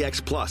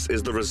 MycoZX Plus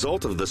is the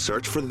result of the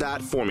search for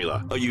that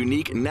formula, a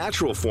unique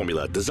natural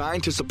formula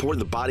designed to support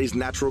the body's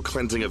natural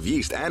cleansing of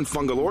yeast and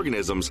fungal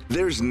organisms.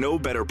 There's no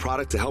better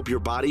product to help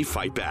your body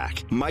fight back.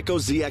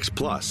 MycoZX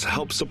Plus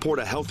helps support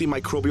a healthy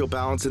microbial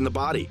balance in the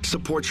body,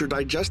 supports your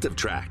digestive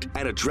tract,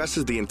 and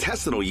addresses the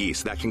intestinal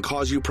yeast that can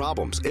cause you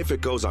problems if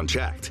it goes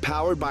unchecked.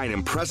 Powered by an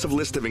impressive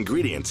list of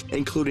ingredients,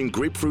 including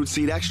grapefruit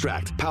seed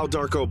extract, Pau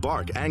d'Arco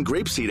bark, and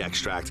grapeseed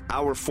extract,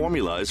 our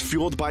formula is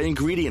fueled by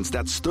ingredients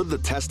that stood the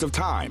test of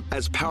time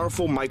as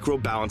powerful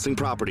microbalancing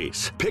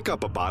properties. Pick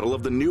up a bottle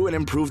of the new and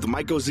improved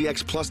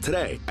MycoZX Plus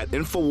today at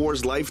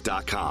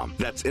InfoWarsLife.com.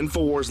 That's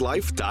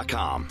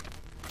InfoWarsLife.com.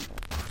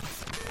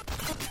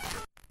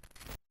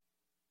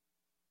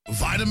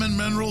 Vitamin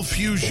Mineral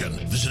Fusion.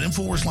 Visit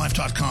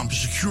InfoWarsLife.com to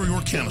secure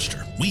your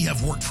canister. We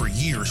have worked for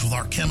years with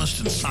our chemists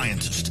and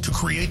scientists to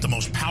create the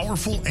most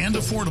powerful and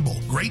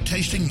affordable,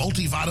 great-tasting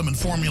multivitamin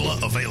formula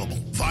available.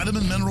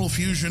 Vitamin Mineral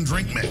Fusion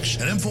Drink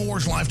Mix at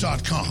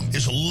InfoWarsLife.com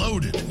is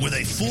loaded with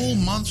a full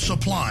month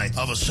supply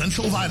of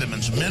essential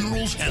vitamins,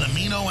 minerals, and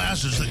amino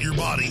acids that your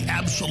body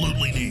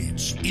absolutely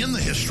needs. In the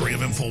history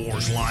of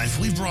InfoWars Life,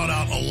 we've brought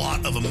out a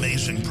lot of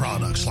amazing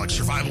products like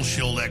Survival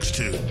Shield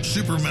X2,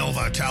 Super Male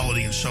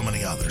Vitality, and so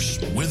many others.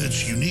 With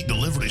its unique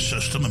delivery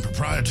system and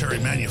proprietary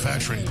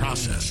manufacturing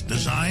process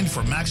designed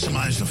for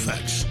maximized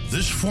effects,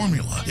 this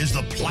formula is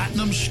the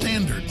platinum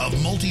standard of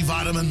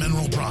multivitamin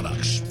mineral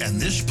products.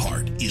 And this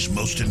part is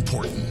most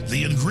important.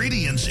 The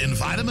ingredients in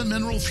Vitamin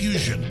Mineral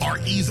Fusion are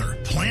either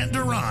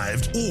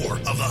plant-derived or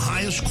of the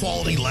highest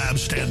quality lab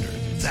standard.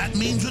 That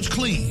means it's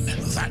clean.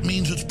 That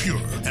means it's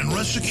pure. And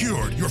rest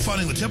assured, you're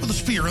finding the tip of the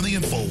spear in the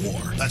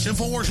InfoWar. That's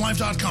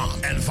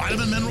InfoWarsLife.com and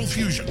Vitamin Mineral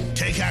Fusion.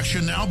 Take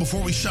action now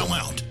before we sell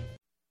out.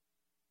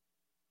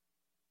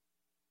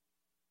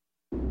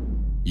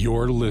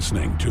 You're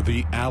listening to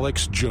The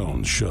Alex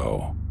Jones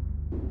Show.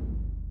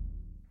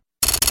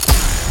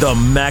 The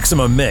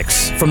Maximum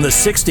Mix from the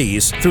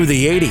 60s through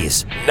the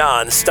 80s.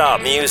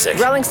 Non-stop music.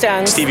 Rolling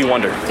Stones. Stevie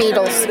Wonder.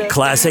 Beatles.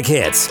 Classic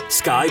hits.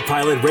 Sky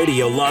Pilot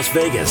Radio Las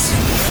Vegas.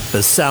 The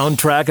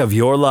soundtrack of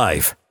your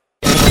life.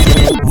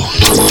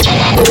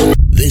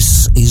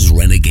 This is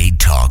Renegade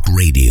Talk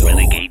Radio.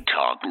 Renegade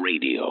Talk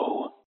Radio.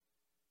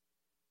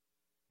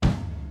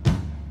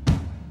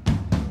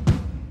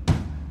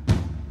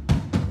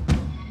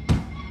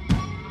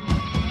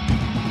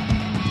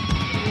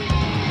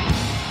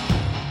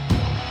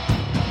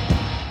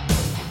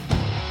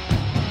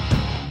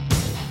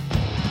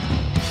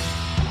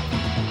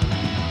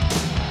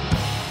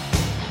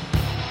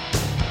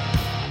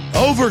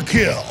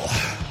 Overkill.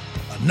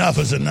 Enough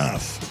is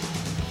enough.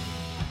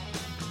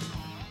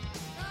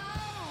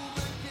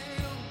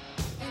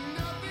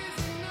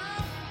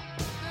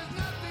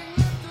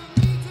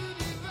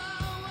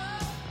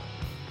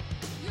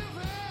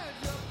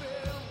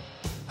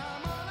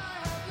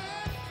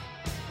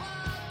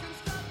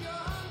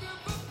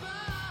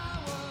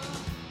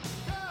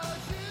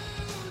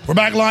 We're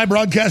back live,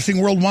 broadcasting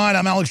worldwide.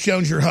 I'm Alex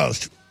Jones, your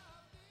host.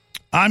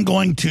 I'm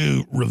going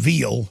to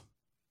reveal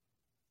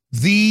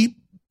the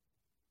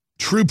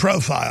true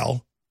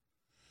profile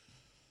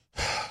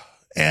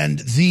and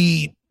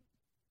the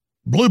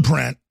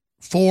blueprint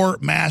for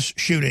mass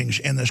shootings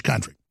in this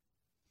country.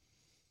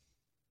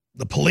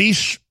 The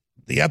police,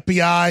 the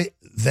FBI,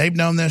 they've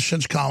known this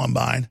since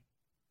Columbine.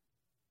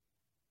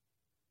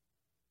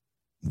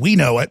 We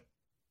know it.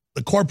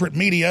 The corporate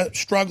media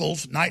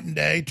struggles night and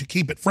day to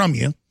keep it from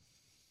you.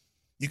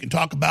 You can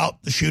talk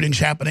about the shootings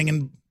happening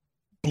in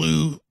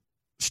blue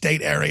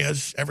state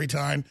areas every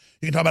time.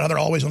 You can talk about how they're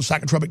always on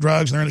psychotropic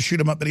drugs and they're in the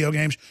shoot-'em-up video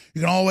games.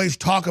 You can always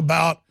talk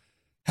about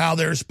how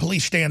there's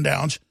police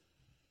stand-downs.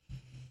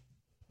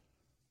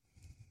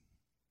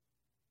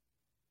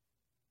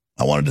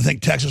 I wanted to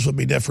think Texas would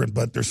be different,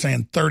 but they're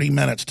saying 30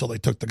 minutes till they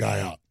took the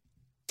guy out.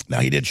 Now,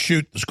 he did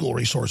shoot the school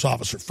resource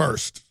officer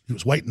first. He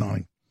was waiting on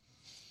him.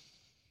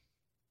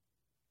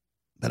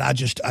 But I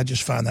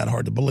just find that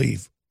hard to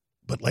believe.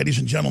 But ladies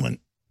and gentlemen,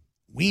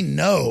 we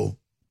know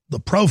the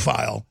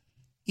profile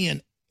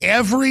in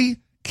every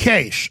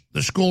case,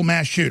 the school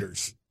mass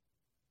shooters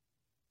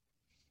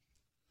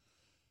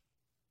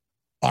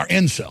are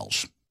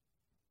incels,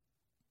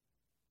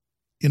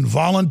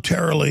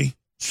 involuntarily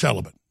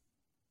celibate.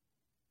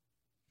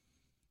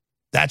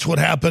 That's what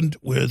happened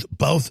with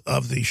both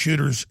of the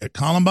shooters at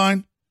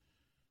Columbine.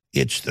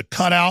 It's the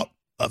cutout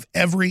of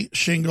every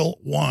single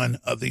one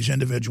of these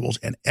individuals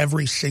and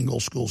every single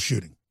school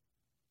shooting.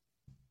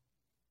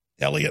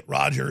 Elliot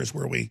Rodger is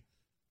where we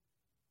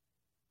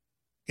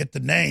get the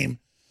name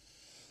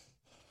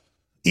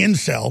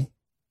incel.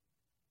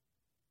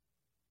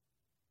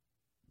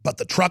 But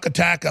the truck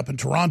attack up in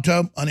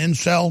Toronto, an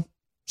incel,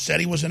 said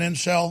he was an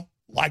incel,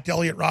 liked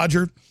Elliot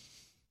Rodger.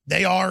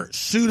 They are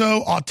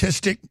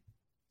pseudo-autistic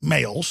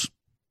males,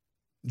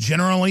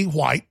 generally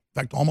white, in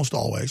fact, almost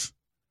always.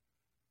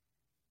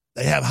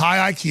 They have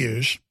high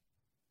IQs.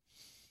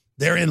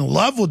 They're in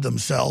love with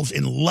themselves,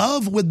 in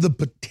love with the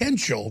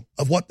potential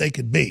of what they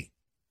could be.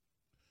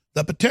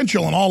 The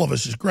potential in all of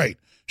us is great.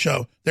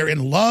 So they're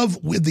in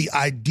love with the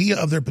idea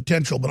of their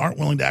potential, but aren't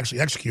willing to actually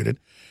execute it.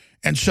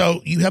 And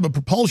so you have a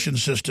propulsion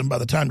system by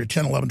the time you're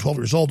 10, 11, 12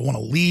 years old to want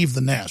to leave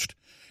the nest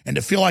and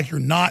to feel like you're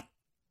not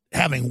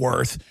having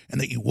worth and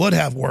that you would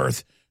have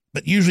worth.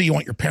 But usually you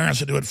want your parents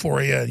to do it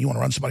for you and you want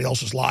to run somebody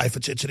else's life.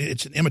 It's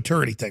an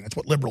immaturity thing. That's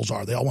what liberals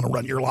are. They all want to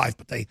run your life,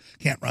 but they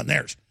can't run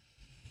theirs.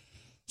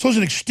 So it's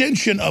an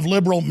extension of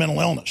liberal mental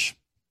illness.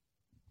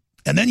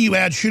 And then you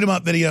add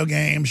shoot-'em-up video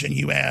games and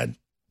you add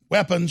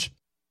weapons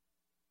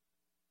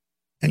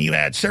and you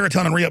add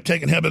serotonin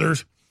reuptake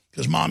inhibitors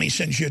because mommy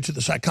sends you to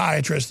the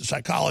psychiatrist, the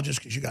psychologist,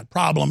 because you got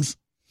problems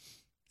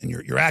and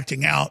you're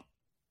acting out.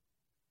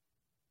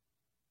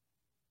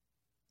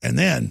 And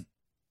then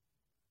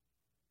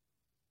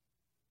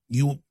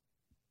you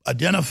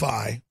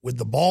identify with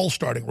the ball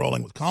starting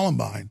rolling with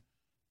Columbine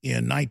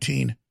in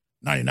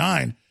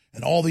 1999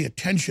 and all the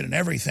attention and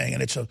everything,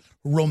 and it's a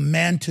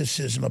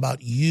romanticism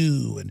about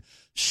you and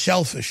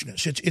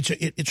selfishness.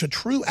 It's a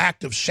true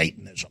act of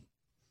Satanism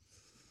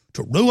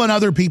to ruin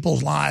other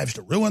people's lives,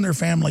 to ruin their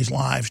families'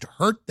 lives, to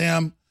hurt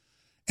them,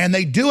 and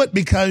they do it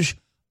because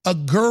a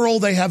girl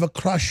they have a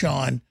crush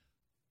on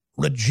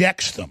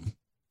rejects them.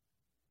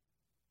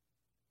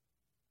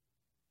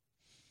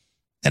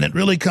 And it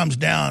really comes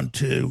down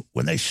to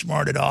when they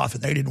smarted off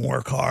and they didn't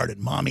work hard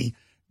and mommy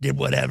did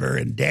whatever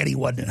and daddy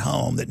wasn't at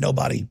home, that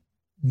nobody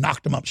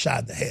knocked them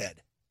upside the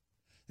head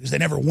because they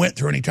never went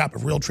through any type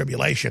of real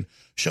tribulation.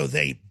 So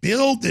they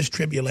build this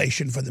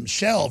tribulation for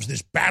themselves,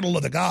 this battle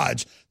of the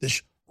gods,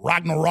 this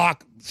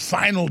Ragnarok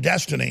final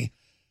destiny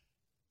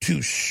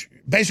to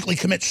basically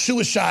commit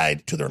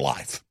suicide to their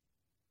life.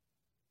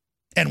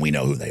 And we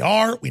know who they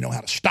are. We know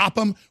how to stop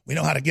them. We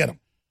know how to get them.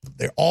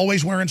 They're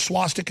always wearing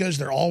swastikas.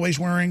 They're always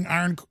wearing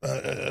iron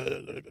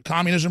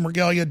communism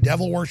regalia,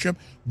 devil worship,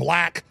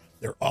 black.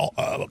 They're all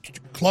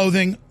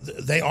clothing.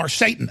 They are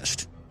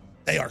Satanist.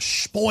 They are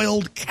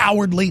spoiled,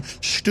 cowardly,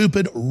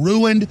 stupid,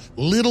 ruined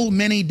little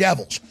mini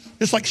devils.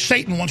 Just like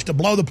Satan wants to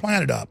blow the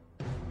planet up.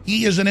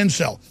 He is an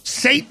incel.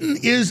 Satan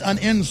is an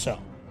incel.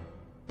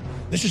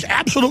 This is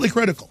absolutely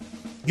critical.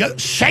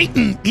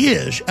 Satan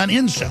is an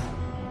incel.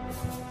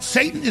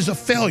 Satan is a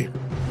failure.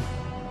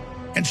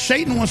 And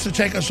Satan wants to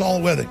take us all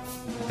with him.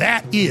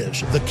 That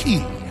is the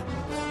key.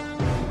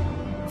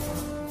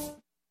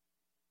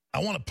 I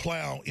want to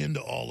plow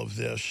into all of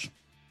this.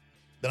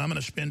 Then I'm going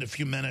to spend a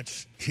few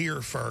minutes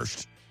here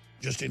first,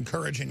 just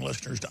encouraging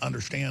listeners to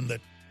understand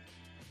that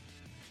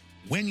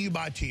when you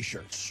buy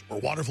T-shirts or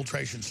water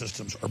filtration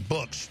systems or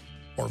books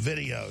or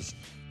videos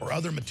or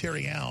other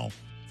material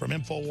from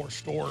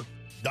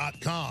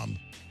InfoWarsStore.com,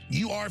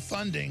 you are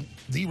funding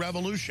the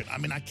revolution. I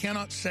mean, I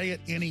cannot say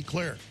it any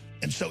clearer.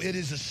 And so it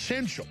is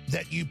essential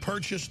that you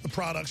purchase the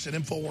products at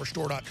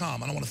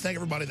InfoWarsStore.com. And I want to thank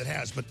everybody that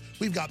has, but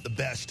we've got the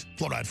best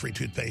fluoride-free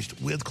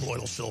toothpaste with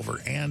colloidal silver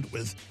and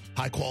with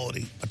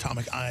high-quality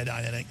atomic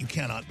iodine in it. You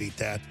cannot beat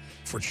that.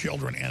 For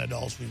children and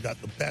adults, we've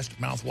got the best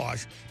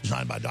mouthwash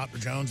designed by Dr.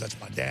 Jones. That's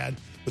my dad,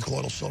 with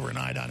colloidal silver and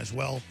iodine as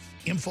well.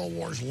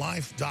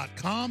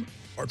 InfoWarsLife.com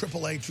or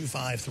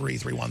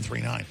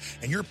 888-253-3139.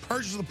 And your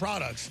purchase of the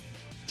products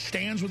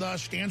stands with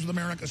us, stands with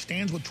America,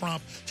 stands with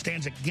Trump,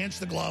 stands against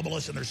the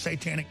globalists and their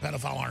satanic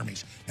pedophile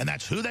armies. And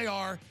that's who they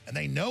are, and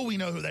they know we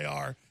know who they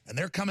are, and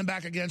they're coming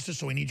back against us,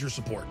 so we need your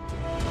support.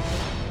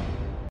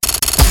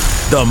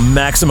 The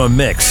Maximum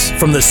Mix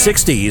from the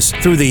 60s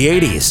through the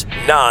 80s.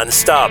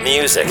 Non-stop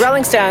music.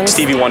 Rolling Stones.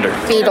 Stevie Wonder.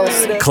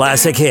 Beatles.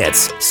 Classic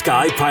hits.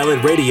 Sky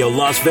Pilot Radio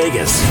Las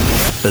Vegas.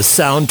 The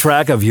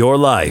soundtrack of your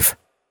life.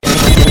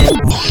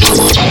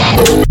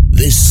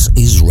 This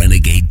is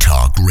Renegade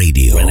Talk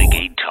Radio.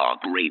 Renegade Talk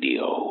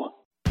Radio.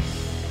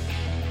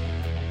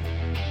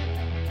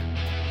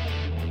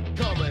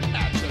 Coming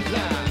at you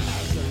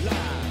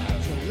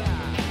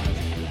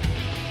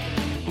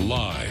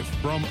Live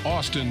from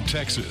Austin,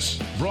 Texas,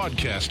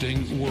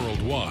 broadcasting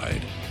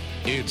worldwide,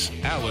 it's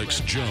Alex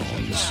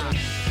Jones.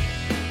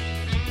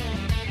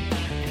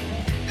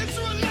 It's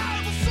a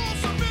reliable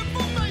source of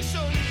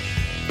information.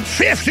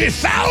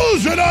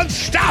 50,000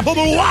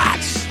 unstoppable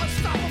watts.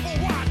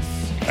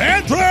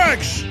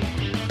 Anthrax.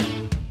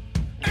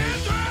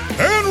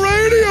 And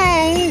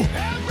radio.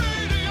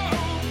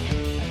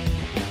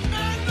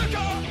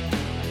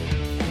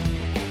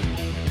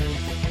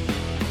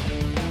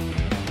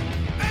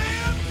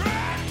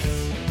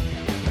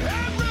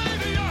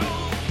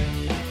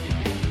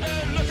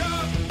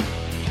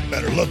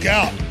 Better look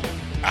out.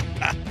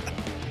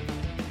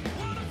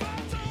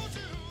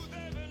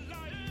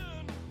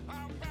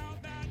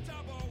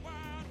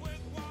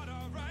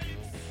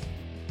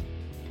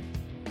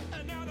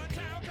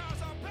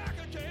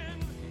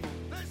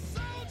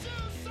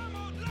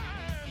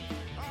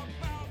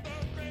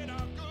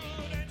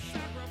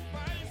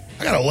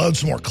 I gotta load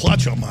some more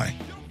Clutch on my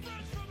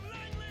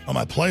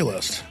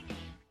playlist.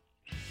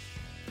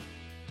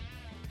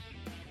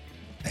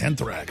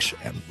 Anthrax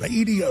and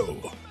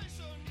radio.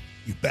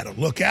 You better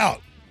look out.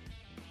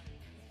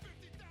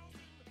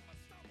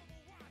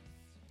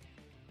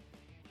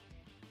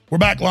 We're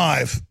back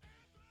live.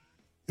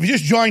 If you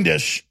just joined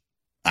us,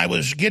 I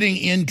was getting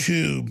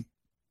into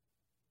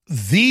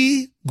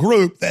the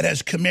group that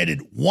has committed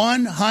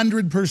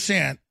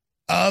 100%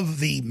 of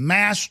the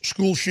mass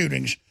school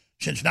shootings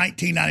since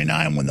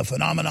 1999 when the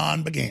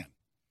phenomenon began.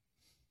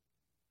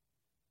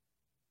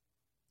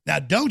 Now,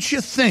 don't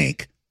you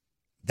think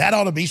that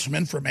ought to be some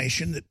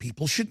information that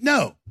people should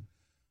know?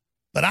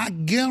 But I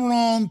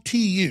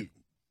guarantee you,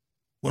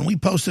 when we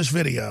post this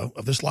video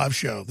of this live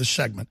show, this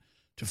segment,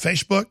 to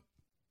Facebook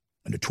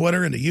and to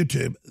Twitter and to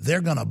YouTube,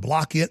 they're going to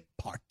block it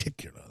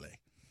particularly.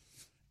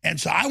 And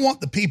so I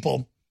want the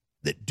people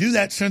that do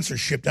that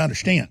censorship to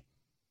understand,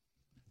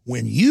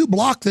 when you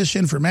block this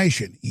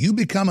information, you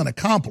become an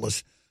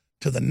accomplice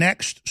to the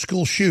next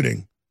school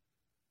shooting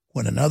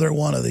when another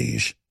one of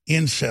these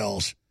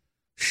incels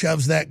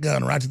shoves that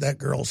gun right to that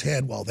girl's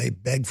head while they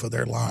beg for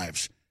their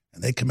lives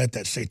and they commit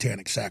that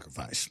satanic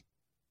sacrifice.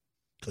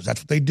 Because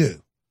that's what they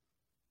do.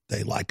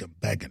 They like them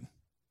begging.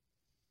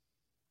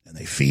 And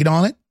they feed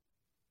on it,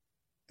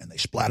 and they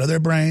splatter their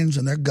brains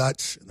and their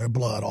guts and their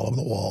blood all over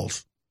the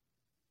walls.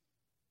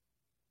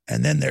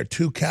 And then they're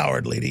too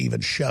cowardly to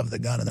even shove the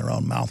gun in their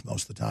own mouth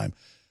most of the time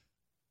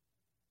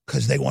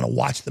because they want to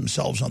watch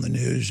themselves on the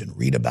news and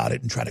read about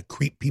it and try to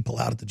creep people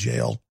out at the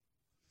jail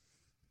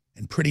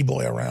and pretty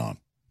boy around.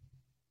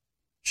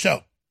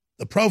 So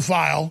the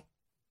profile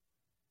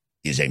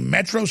is a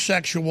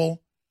metrosexual,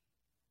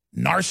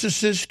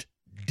 narcissist,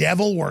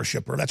 devil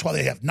worshiper. That's why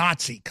they have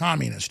Nazi,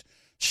 communist,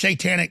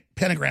 satanic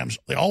pentagrams.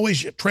 They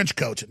always have trench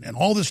coats and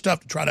all this stuff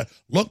to try to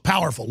look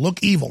powerful,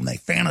 look evil, and they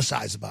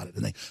fantasize about it.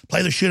 And they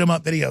play the shoot 'em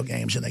up video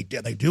games, and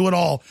they do it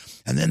all,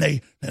 and then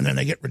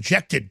they get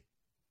rejected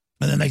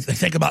And then they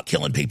think about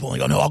killing people and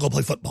go, no, I'll go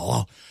play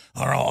football.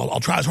 I'll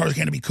try as hard as I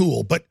can to be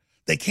cool. But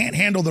they can't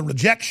handle the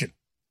rejection.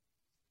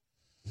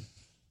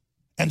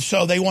 And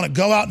so they want to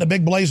go out in a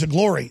big blaze of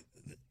glory.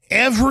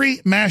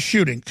 Every mass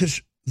shooting,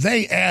 because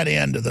they add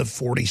into the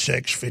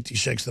 46,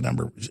 56, the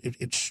number,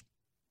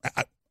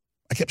 I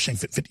kept saying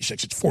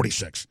 56, it's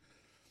 46.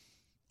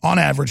 On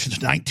average,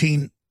 since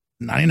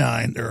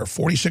 1999, there are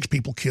 46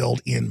 people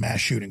killed in mass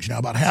shootings. Now,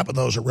 about half of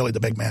those are really the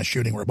big mass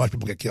shooting where a bunch of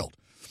people get killed.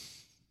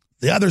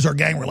 The others are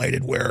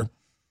gang-related where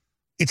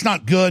it's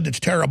not good, it's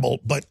terrible,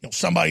 but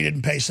somebody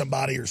didn't pay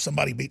somebody or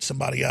somebody beat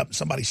somebody up and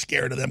somebody's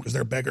scared of them because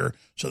they're bigger,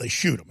 so they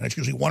shoot them. And it's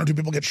usually one or two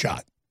people get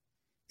shot.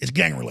 It's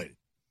gang-related.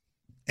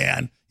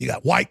 And you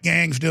got white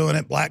gangs doing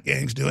it, black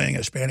gangs doing it,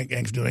 Hispanic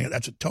gangs doing it.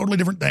 That's a totally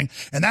different thing.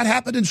 And that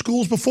happened in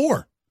schools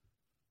before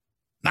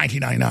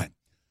 1999.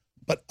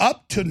 But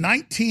up to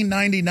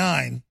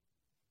 1999,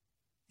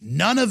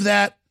 none of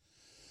that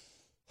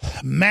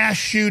mass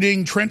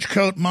shooting, trench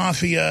coat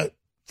mafia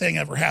thing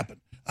ever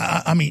happened.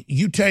 I mean,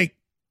 you take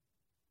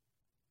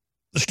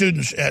the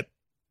students at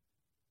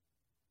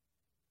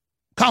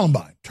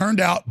Columbine.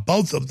 Turned out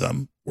both of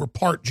them were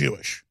part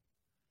Jewish.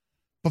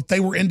 But they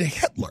were into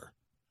Hitler.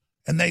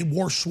 And they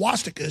wore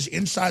swastikas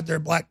inside their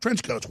black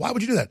trench coats. Why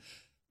would you do that?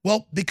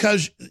 Well,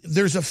 because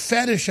there's a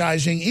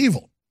fetishizing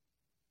evil.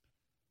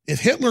 If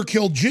Hitler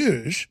killed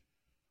Jews,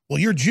 well,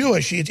 you're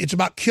Jewish. It's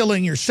about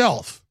killing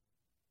yourself.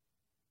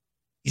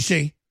 You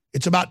see,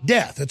 it's about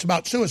death. It's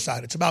about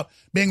suicide. It's about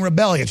being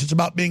rebellious. It's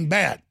about being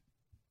bad.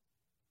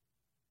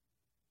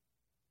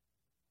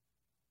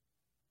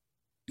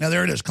 Now,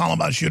 there it is.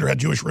 Columbine shooter had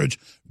Jewish roots.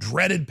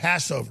 Dreaded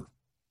Passover.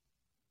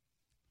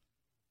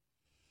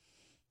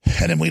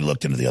 And then we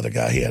looked into the other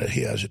guy.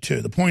 He has it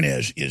too. The point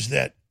is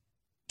that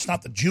it's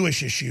not the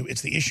Jewish issue.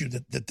 It's the issue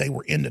that they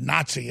were into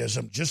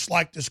Nazism, just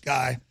like this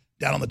guy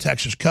down on the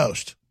Texas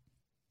coast.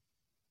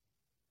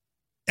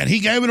 And he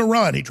gave it a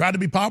run. He tried to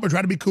be popular,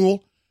 tried to be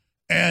cool,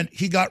 and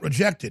he got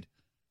rejected.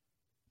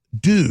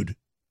 Dude,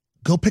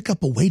 go pick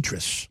up a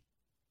waitress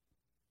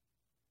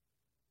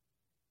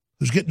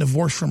who's getting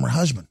divorced from her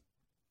husband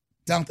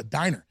down at the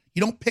diner.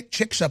 You don't pick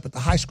chicks up at the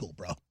high school,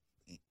 bro.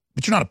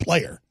 But you're not a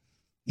player.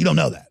 You don't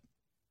know that.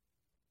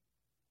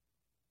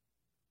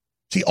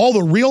 See, all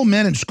the real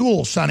men in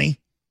school, Sonny,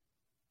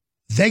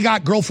 they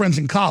got girlfriends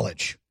in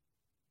college.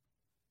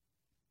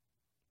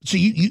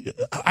 See,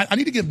 I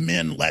need to give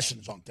men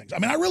lessons on things. I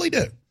mean, I really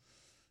do.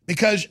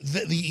 Because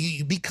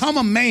you become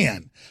a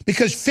man.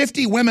 Because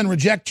 50 women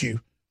reject you.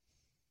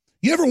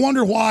 You ever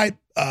wonder why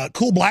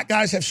cool black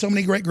guys have so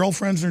many great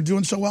girlfriends and are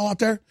doing so well out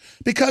there?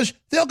 Because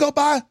they'll go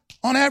by,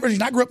 on average,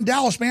 and I grew up in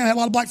Dallas, man, I had a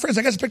lot of black friends.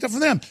 I guess I picked up from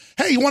them.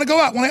 Hey, you want to go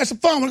out? Want to have some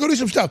fun? Want to go do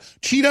some stuff?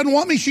 She doesn't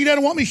want me. She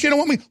doesn't want me. She doesn't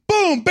want me.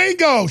 Boom,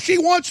 bingo. She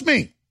wants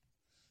me.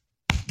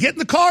 Get in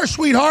the car,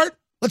 sweetheart.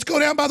 Let's go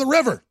down by the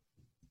river.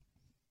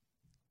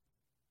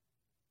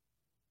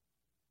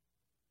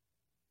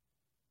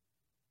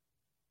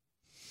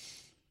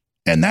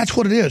 And that's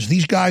what it is.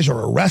 These guys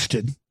are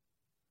arrested.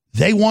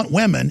 They want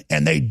women,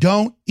 and they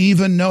don't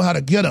even know how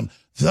to get them.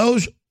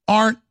 Those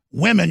aren't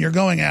women you're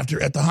going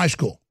after at the high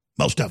school,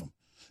 most of them.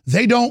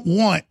 They don't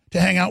want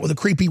to hang out with a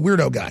creepy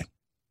weirdo guy.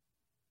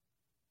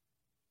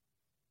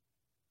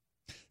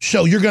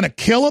 So you're going to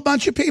kill a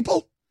bunch of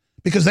people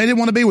because they didn't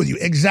want to be with you.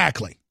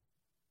 Exactly.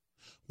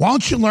 Why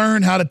don't you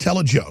learn how to tell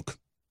a joke?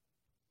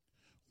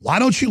 Why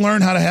don't you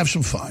learn how to have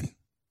some fun?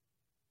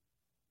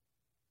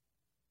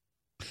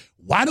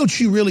 Why don't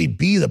you really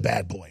be the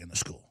bad boy in the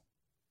school?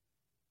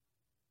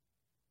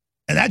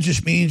 And that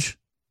just means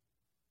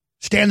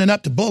standing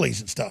up to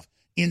bullies and stuff.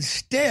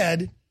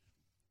 Instead,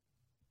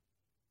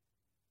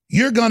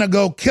 you're going to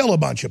go kill a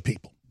bunch of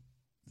people.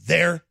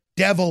 They're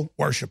devil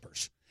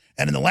worshipers.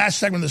 And in the last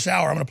segment of this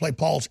hour, I'm going to play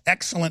Paul's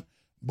excellent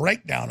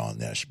breakdown on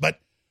this. But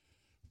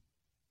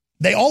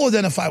they all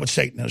identify with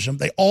Satanism.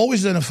 They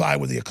always identify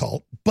with the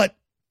occult. But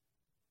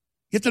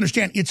you have to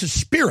understand, it's a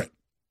spirit.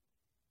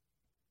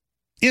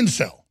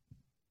 Incel.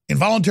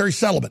 Involuntary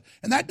celibate.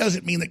 And that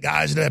doesn't mean that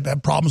guys that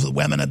have problems with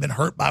women have been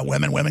hurt by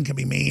women. Women can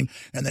be mean,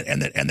 and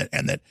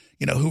that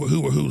you know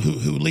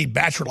who lead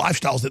bachelor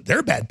lifestyles, that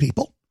they're bad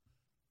people.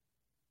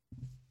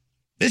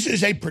 This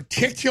is a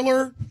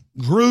particular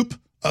group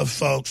of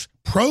folks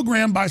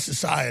programmed by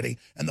society,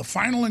 and the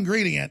final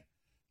ingredient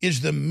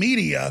is the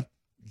media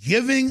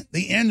giving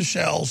the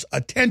incels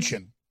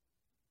attention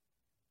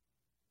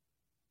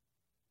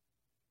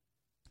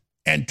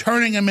and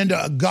turning them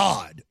into a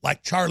god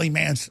like Charlie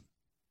Manson.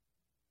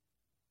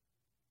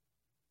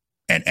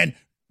 And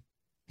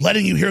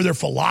letting you hear their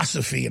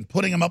philosophy and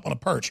putting them up on a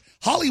perch.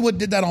 Hollywood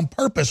did that on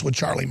purpose with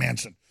Charlie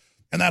Manson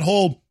and that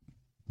whole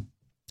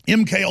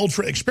MK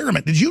Ultra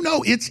experiment. Did you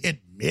know it's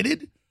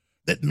admitted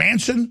that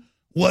Manson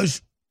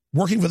was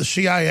working for the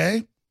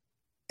CIA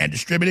and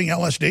distributing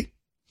LSD?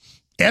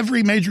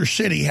 Every major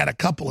city had a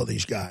couple of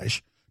these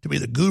guys to be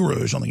the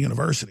gurus on the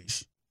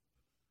universities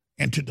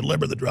and to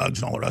deliver the drugs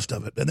and all the rest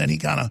of it. And then he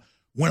kind of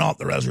went off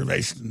the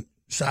reservation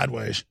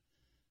sideways.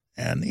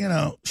 And, you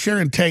know,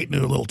 Sharon Tate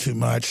knew a little too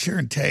much.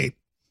 Sharon Tate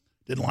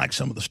didn't like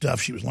some of the stuff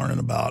she was learning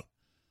about,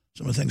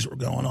 some of the things that were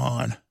going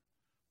on.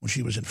 when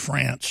she was in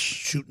France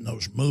shooting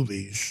those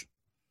movies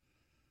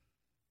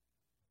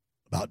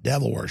about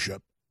devil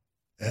worship.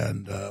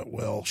 And,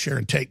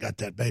 Sharon Tate got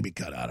that baby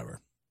cut out of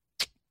her.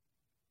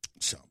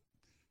 So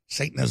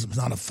Satanism is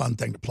not a fun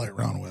thing to play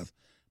around with,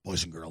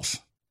 boys and girls.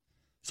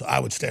 So I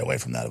would stay away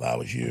from that if I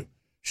was you.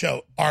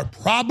 So our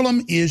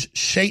problem is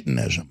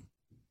Satanism.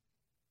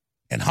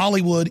 And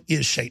Hollywood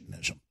is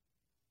Satanism.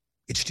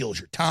 It steals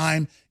your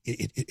time.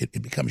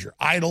 It becomes your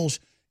idols.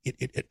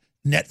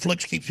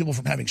 Netflix keeps people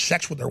from having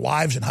sex with their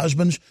wives and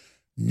husbands.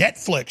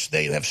 Netflix,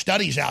 they have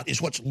studies out,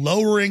 is what's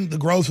lowering the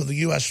growth of the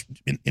U.S.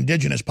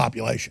 indigenous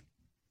population.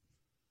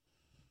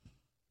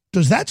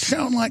 Does that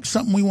sound like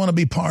something we want to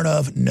be part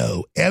of?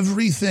 No.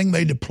 Everything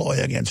they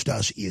deploy against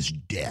us is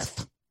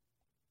death.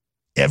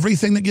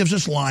 Everything that gives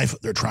us life,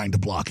 they're trying to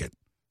block it.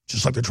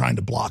 Just like they're trying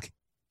to block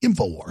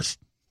InfoWars.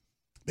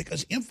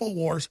 Because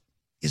InfoWars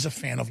is a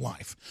fan of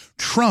life.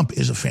 Trump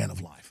is a fan of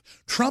life.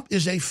 Trump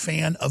is a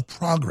fan of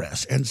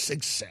progress and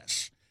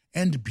success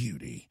and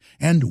beauty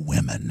and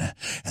women.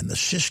 And the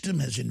system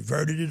has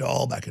inverted it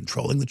all by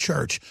controlling the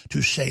church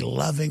to say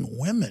loving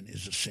women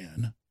is a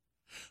sin.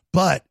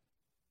 But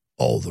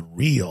the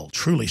real,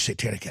 truly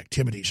satanic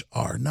activities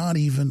are not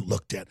even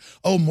looked at.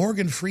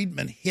 Morgan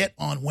Freeman hit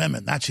on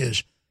women. That's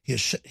his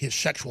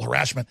sexual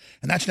harassment.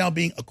 And that's now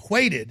being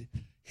equated,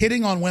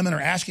 hitting on women or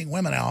asking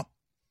women out.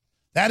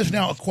 That is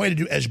now equated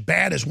to as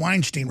bad as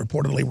Weinstein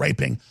reportedly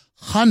raping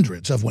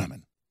hundreds of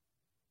women.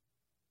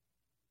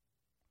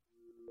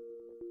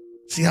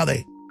 See how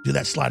they do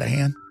that sleight of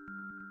hand?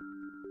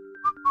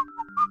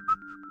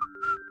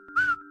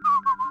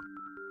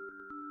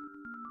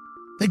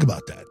 Think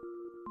about that.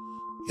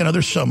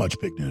 There's so much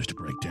big news to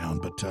break down,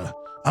 but I'm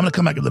going to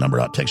come back to the number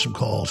out, take some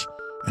calls,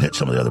 and hit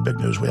some of the other big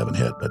news we haven't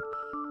hit. But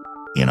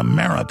in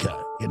America,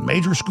 in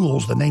major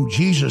schools, the name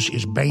Jesus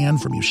is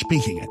banned from you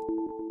speaking it.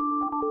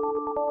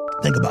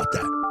 Think about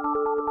that.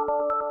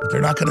 But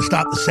they're not going to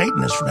stop the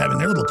Satanists from having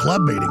their little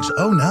club meetings.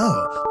 Oh,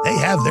 no. They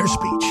have their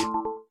speech.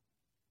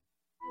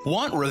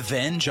 Want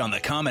revenge on the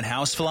common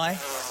housefly?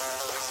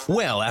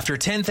 Well, after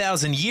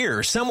 10,000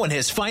 years, someone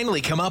has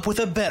finally come up with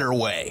a better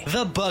way.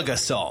 The Bug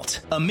Assault,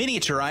 a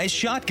miniaturized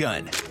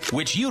shotgun,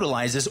 which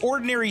utilizes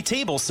ordinary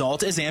table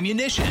salt as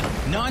ammunition.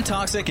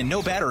 Non-toxic and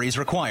no batteries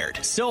required.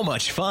 So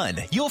much fun,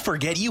 you'll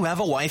forget you have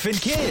a wife and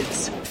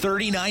kids.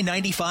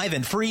 $39.95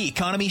 and free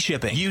economy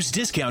shipping. Use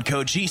discount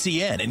code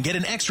GCN and get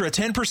an extra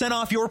 10%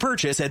 off your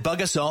purchase at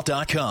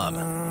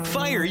bugassault.com.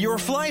 Fire your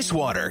fly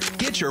swatter.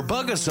 Get your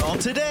Bug Assault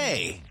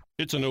today.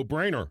 It's a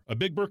no-brainer. A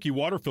Big Berkey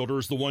water filter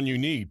is the one you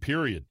need,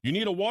 period. You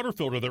need a water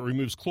filter that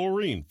removes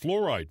chlorine,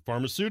 fluoride,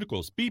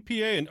 pharmaceuticals,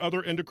 BPA, and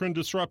other endocrine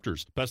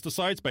disruptors,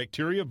 pesticides,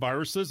 bacteria,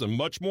 viruses, and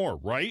much more,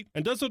 right?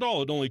 And does it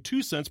all at only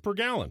 2 cents per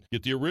gallon.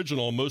 Get the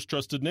original, most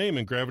trusted name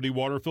in gravity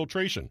water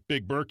filtration,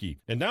 Big Berkey.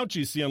 And now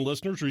GCN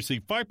listeners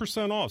receive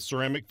 5% off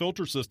ceramic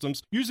filter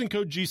systems using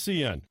code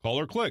GCN. Call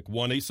or click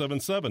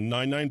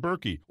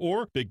 1-877-99-BERKEY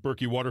or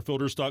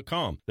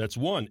BigBerkeyWaterFilters.com. That's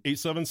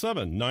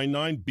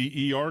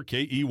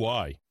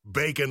 1-877-99-BERKEY.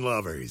 Bacon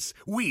lovers,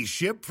 we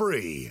ship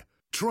free.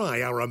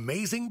 Try our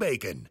amazing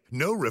bacon.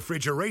 No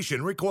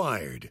refrigeration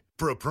required.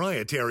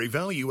 Proprietary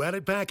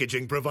value-added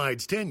packaging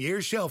provides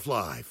 10-year shelf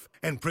life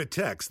and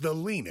protects the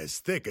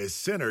leanest,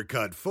 thickest,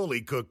 center-cut, fully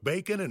cooked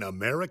bacon in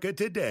America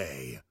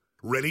today.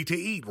 Ready to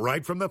eat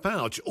right from the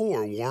pouch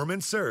or warm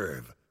and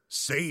serve.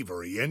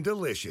 Savory and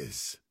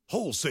delicious.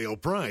 Wholesale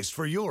price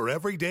for your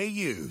everyday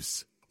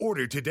use.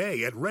 Order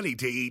today at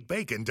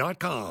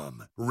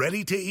ReadyToEatBacon.com.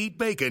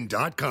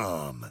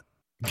 ReadyToEatBacon.com.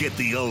 Get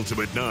the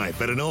ultimate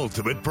knife at an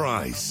ultimate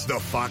price. The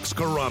Fox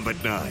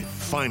Karambit knife.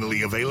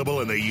 Finally available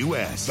in the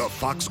U.S. The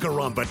Fox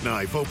Karambit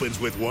knife opens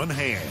with one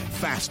hand,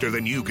 faster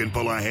than you can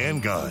pull a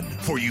handgun.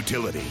 For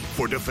utility,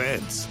 for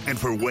defense, and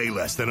for way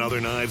less than other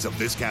knives of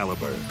this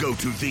caliber. Go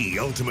to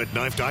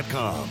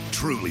theultimateknife.com.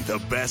 Truly the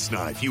best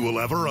knife you will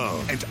ever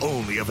own. And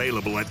only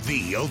available at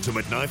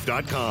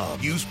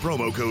theultimateknife.com. Use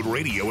promo code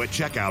radio at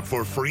checkout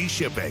for free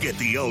shipping. Get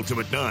the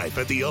ultimate knife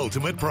at the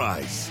ultimate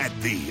price at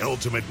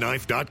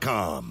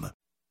theultimateknife.com.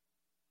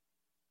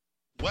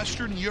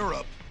 Western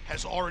Europe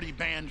has already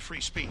banned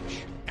free speech,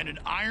 and an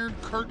iron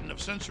curtain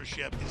of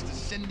censorship is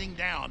descending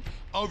down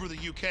over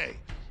the UK.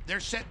 They're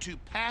set to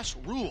pass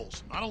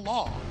rules, not a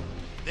law,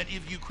 that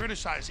if you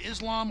criticize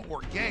Islam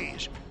or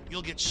gays,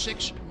 you'll get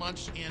 6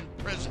 months in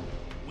prison.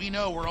 We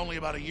know we're only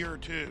about a year or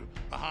two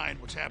behind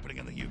what's happening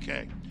in the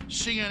UK.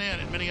 CNN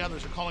and many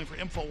others are calling for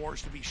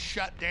InfoWars to be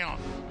shut down,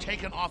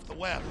 taken off the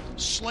web.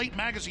 Slate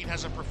magazine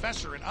has a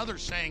professor and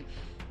others saying,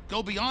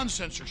 go beyond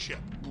censorship,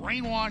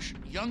 brainwash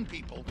young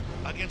people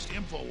against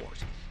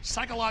InfoWars,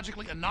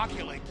 psychologically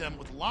inoculate them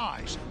with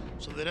lies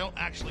so they don't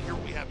actually hear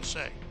what we have to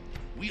say.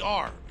 We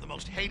are the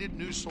most hated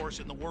news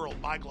source in the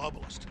world by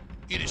globalists.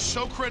 It is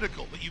so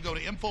critical that you go to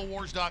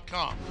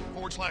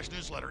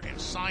Infowars.com/newsletter and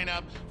sign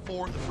up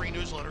for the free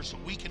newsletter so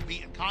we can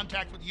be in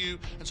contact with you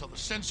and so the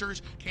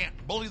censors can't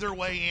bully their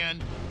way in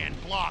and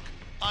block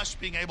us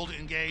being able to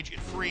engage in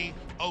free,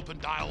 open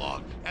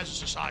dialogue as a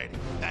society.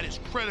 That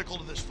is critical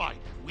to this fight.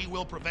 We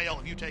will prevail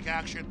if you take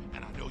action,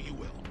 and I know you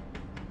will.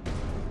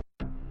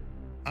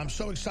 I'm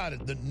so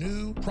excited. The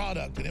new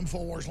product at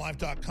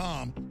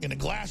InfoWarsLife.com in a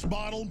glass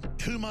bottle,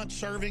 2-month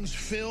servings,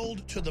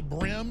 filled to the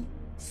brim,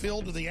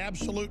 filled to the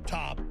absolute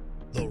top,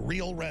 the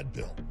Real Red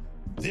Pill.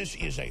 This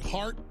is a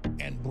heart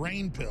and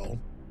brain pill,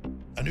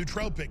 a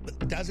nootropic,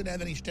 but doesn't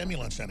have any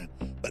stimulants in it.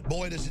 But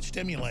boy, does it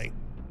stimulate,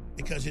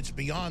 because it's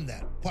beyond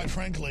that. Quite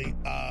frankly,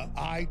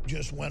 I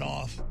just went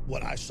off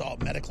what I saw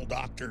medical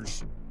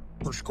doctors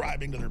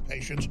prescribing to their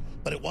patients,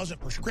 but it wasn't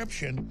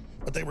prescription,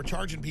 but they were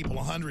charging people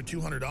 $100,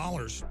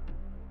 $200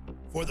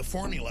 for the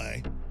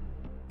formulae,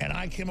 and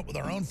I came up with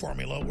our own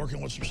formula working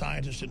with some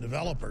scientists and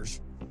developers,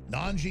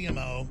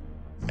 non-GMO,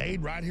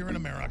 made right here in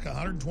America,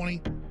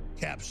 120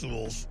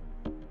 capsules,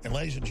 and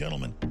ladies and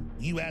gentlemen,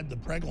 you add the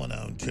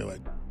pregnenolone to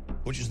it,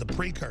 which is the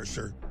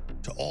precursor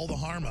to all the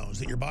hormones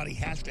that your body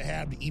has to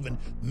have to even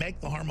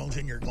make the hormones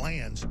in your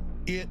glands.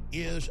 It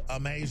is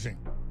amazing.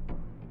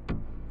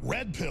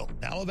 Red Pill,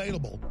 now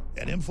available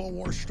at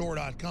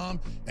InfoWarsStore.com,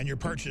 and your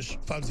purchase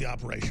funds the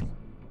operation.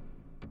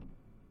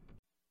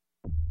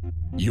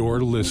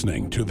 You're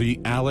listening to The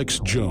Alex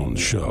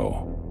Jones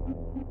Show.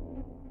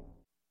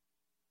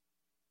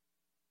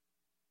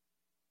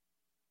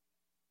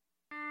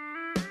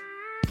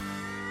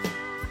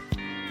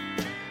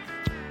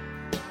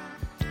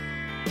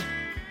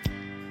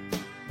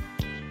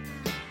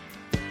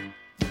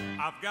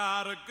 I've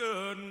got a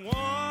good woman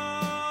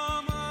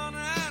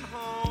at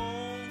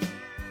home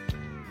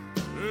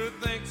who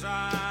thinks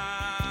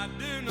I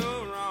do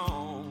no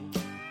wrong,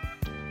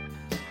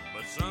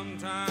 but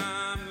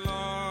sometimes,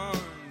 Lord,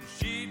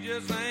 she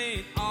just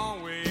ain't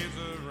always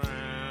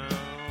around,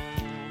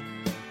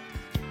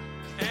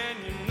 and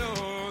you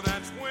know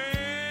that's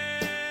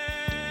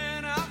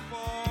when I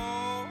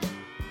fall.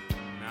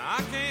 Now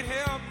I can't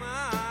help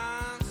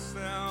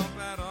myself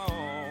at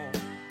all,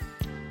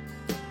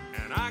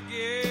 and I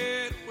get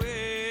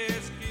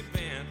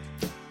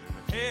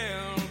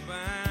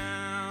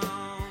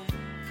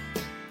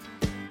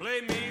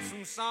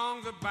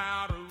songs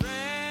about a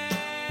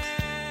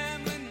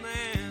rambling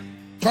man.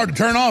 It's hard to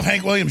turn off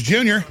Hank Williams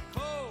Jr.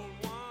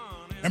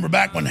 Remember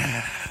back when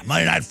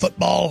Monday Night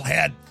Football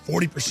had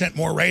 40%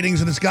 more ratings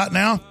than it's got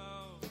now?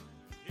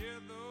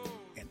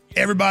 And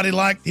everybody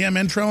liked him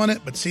introing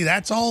it, but see,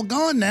 that's all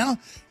gone now,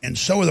 and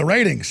so are the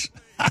ratings.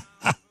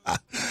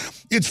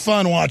 It's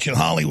fun watching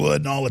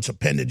Hollywood and all its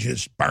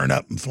appendages burn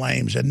up in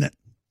flames, isn't it?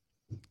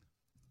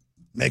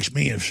 Makes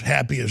me as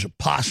happy as a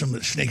possum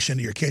that sneaks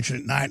into your kitchen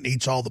at night and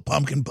eats all the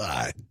pumpkin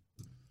pie.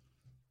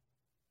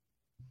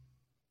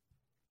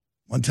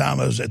 One time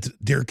I was at the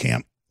deer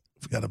camp.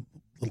 We got a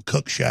little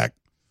cook shack.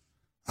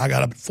 I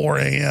got up at 4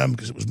 a.m.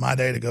 because it was my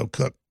day to go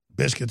cook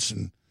biscuits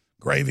and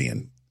gravy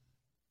and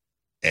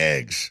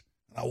eggs.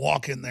 And I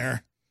walk in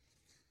there.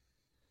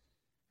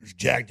 There's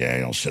Jack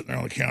Daniels sitting there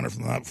on the counter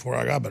from the night before.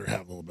 I better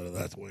have a little bit of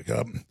that to wake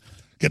up and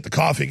get the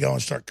coffee going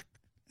and start.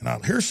 And I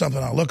hear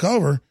something. I look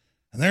over.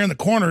 And there in the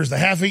corner is the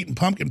half-eaten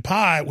pumpkin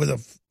pie with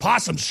a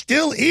possum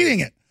still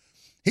eating it.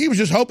 He was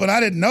just hoping I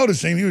didn't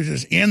notice him. He was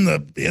just in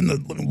the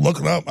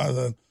looking up.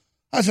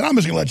 I said, I'm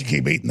just going to let you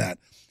keep eating that.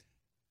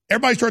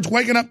 Everybody starts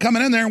waking up,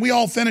 coming in there, and we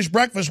all finish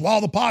breakfast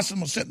while the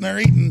possum was sitting there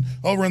eating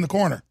over in the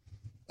corner,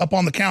 up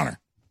on the counter.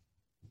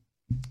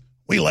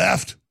 We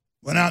left,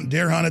 went out and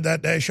deer hunted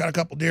that day, shot a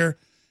couple deer,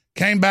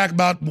 came back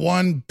about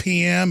 1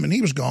 p.m., and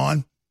he was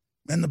gone.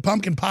 And the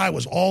pumpkin pie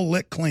was all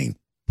licked clean.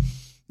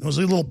 There was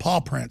little paw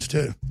prints,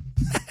 too.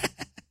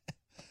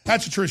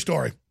 That's a true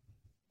story.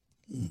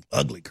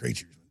 Ugly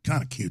creatures.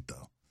 Kind of cute,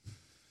 though.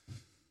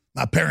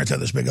 My parents had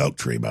this big oak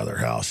tree by their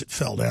house. It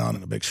fell down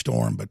in a big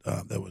storm, but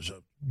there was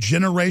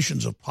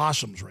generations of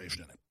possums raised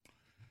in it.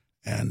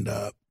 And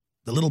the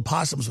little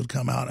possums would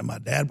come out, and my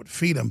dad would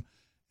feed them,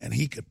 and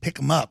he could pick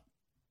them up,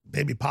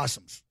 baby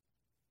possums.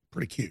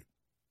 Pretty cute.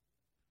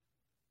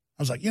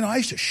 I was like, I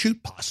used to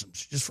shoot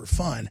possums just for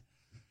fun.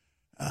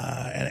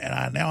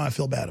 And now I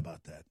feel bad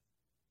about that.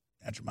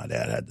 After my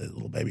dad had the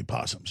little baby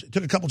possums. It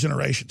took a couple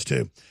generations,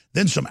 too.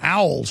 Then some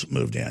owls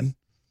moved in.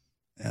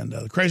 And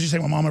the craziest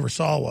thing my mom ever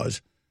saw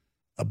was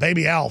a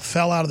baby owl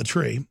fell out of the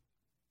tree.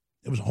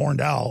 It was a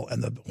horned owl.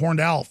 And the horned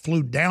owl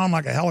flew down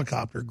like a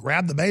helicopter,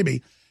 grabbed the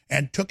baby,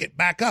 and took it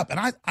back up.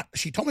 And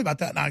she told me about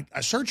that, and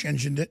I search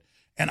engined it.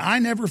 And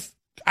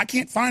I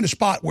can't find a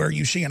spot where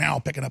you see an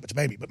owl picking up its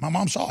baby. But my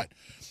mom saw it.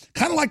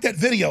 Kind of like that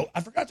video. I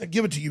forgot to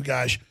give it to you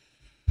guys.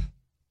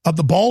 Of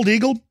the bald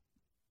eagle.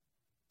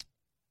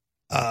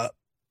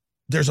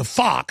 There's a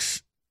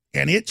fox,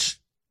 and it's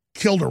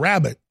killed a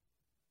rabbit,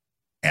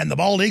 and the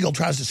bald eagle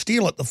tries to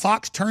steal it. The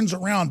fox turns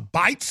around,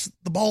 bites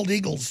the bald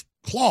eagle's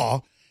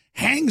claw,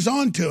 hangs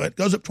onto it,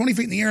 goes up 20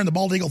 feet in the air, and the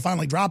bald eagle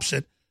finally drops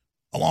it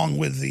along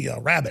with the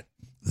rabbit.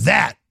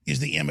 That is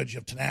the image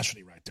of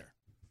tenacity right there.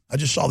 I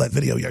just saw that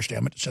video yesterday.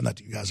 I meant to send that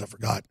to you guys. I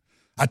forgot.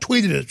 I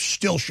tweeted a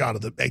still shot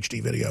of the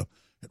HD video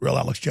at Real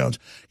Alex Jones.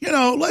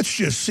 Let's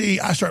just see.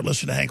 I start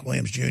listening to Hank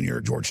Williams Jr.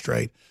 or George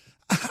Strait.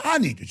 I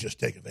need to just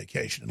take a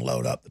vacation and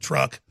load up the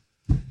truck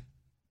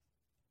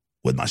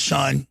with my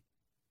son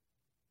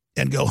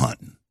and go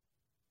hunting.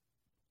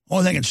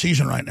 Only thing in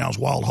season right now is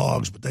wild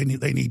hogs, but they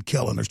need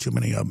killing. There's too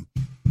many of them.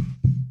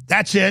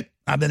 That's it.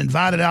 I've been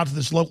invited out to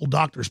this local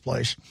doctor's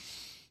place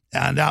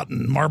and out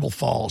in Marble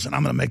Falls, and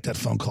I'm going to make that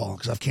phone call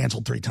because I've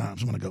canceled 3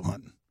 times. I'm going to go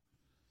hunting.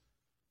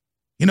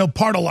 You know,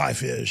 part of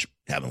life is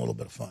having a little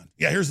bit of fun.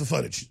 Yeah, here's the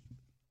footage.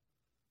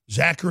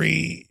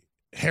 Zachary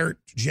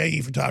Herrick,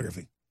 JE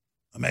Photography.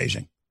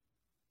 Amazing.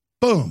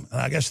 Boom. And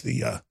I guess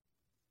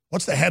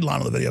what's the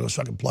headline of the video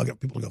so I can plug it?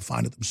 People to go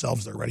find it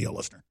themselves, their radio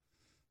listener.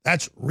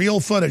 That's real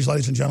footage,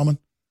 ladies and gentlemen.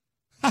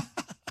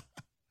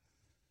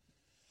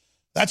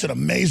 That's an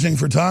amazing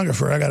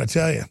photographer, I got to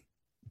tell you.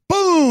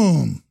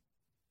 Boom.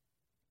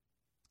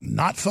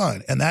 Not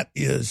fun. And that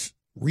is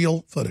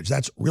real footage.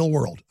 That's real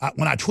world.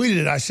 When I tweeted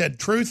it, I said,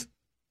 truth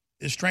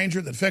is stranger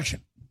than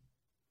fiction.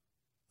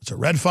 It's a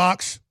red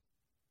fox.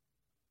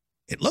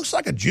 It looks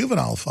like a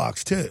juvenile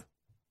fox, too.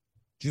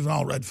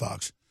 Juvenile red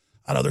fox.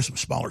 I know there's some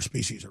smaller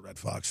species of red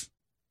fox.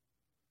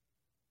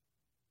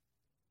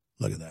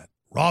 Look at that.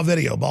 Raw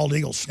video. Bald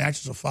eagle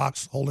snatches a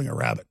fox holding a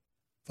rabbit.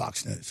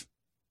 Fox News.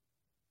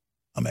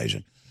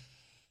 Amazing.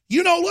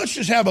 You know, let's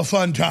just have a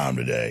fun time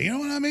today. You know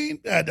what I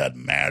mean? That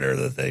doesn't matter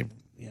that they,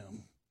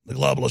 the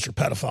globalists are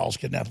pedophiles,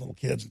 kidnapping little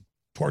kids, and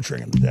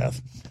torturing them to death.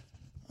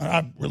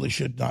 I really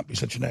should not be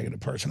such a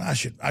negative person. I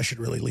should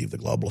really leave the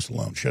globalists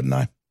alone, shouldn't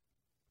I?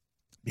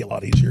 It'd be a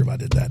lot easier if I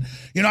did that.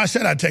 You know, I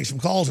said I'd take some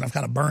calls, and I've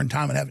kind of burned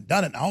time and haven't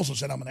done it. And I also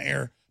said I'm going to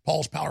air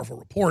Paul's powerful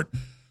report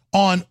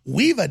on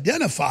we've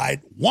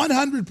identified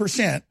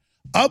 100%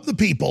 of the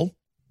people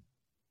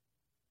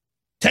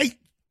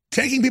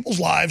taking people's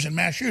lives in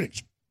mass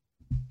shootings.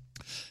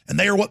 And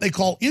they are what they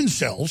call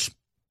incels,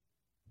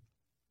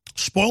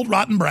 spoiled,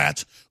 rotten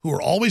brats who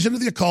are always into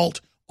the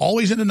occult,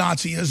 always into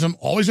Nazism,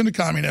 always into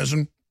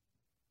communism,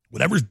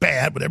 whatever's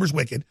bad, whatever's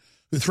wicked,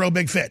 who throw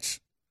big fits.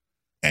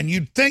 And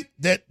you'd think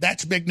that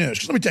that's big news.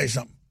 'Cause let me tell you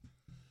something.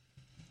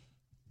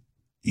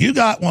 You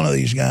got one of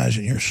these guys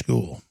in your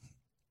school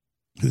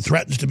who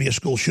threatens to be a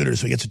school shooter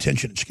so he gets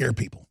attention and scare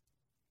people.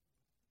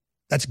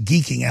 That's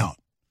geeking out.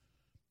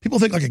 People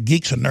think like a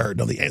geek's a nerd.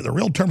 No, the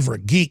real term for a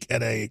geek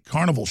at a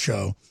carnival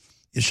show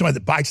is somebody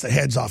that bites the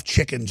heads off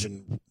chickens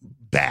and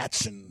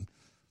bats and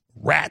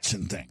rats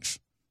and things.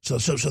 So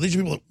these are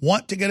people that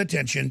want to get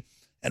attention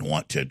and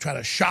want to try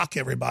to shock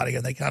everybody,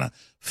 and they kind of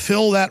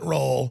fill that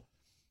role,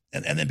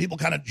 and then people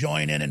kind of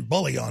join in and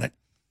bully on it.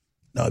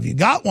 Now, if you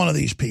got one of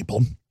these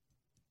people,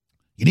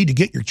 you need to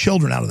get your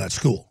children out of that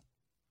school,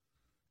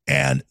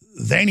 and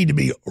they need to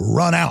be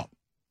run out.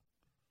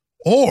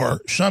 Or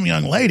some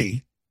young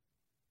lady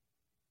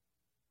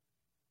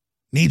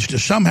needs to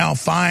somehow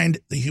find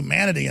the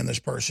humanity in this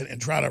person and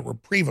try to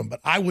reprieve them.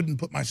 But I wouldn't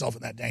put myself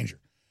in that danger.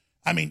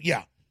 I mean,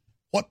 yeah,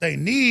 what they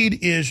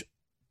need is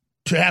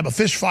to have a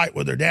fist fight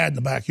with their dad in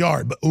the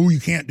backyard. But, you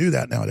can't do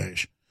that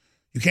nowadays.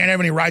 You can't have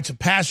any rites of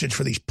passage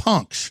for these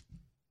punks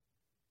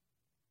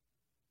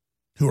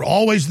who are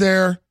always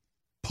there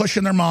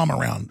pushing their mom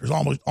around. There's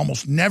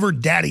almost never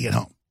daddy at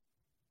home.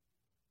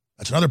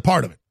 That's another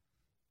part of it.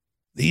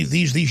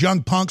 These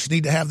young punks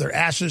need to have their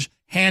asses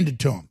handed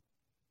to them.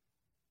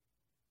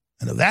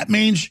 And if that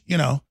means,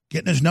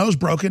 getting his nose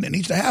broken, it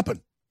needs to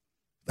happen.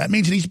 That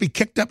means he needs to be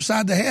kicked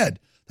upside the head.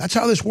 That's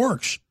how this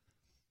works.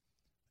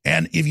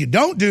 And if you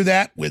don't do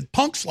that with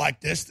punks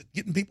like this that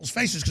get in people's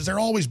faces because they're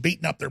always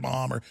beating up their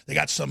mom or they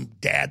got some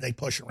dad they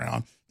push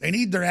around, they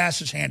need their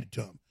asses handed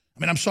to them. I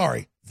mean, I'm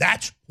sorry.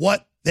 That's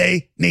what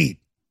they need.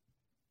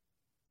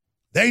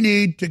 They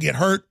need to get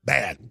hurt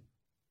bad.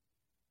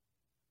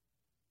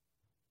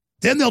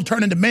 Then they'll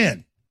turn into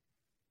men.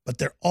 But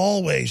they're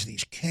always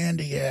these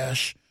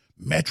candy-ass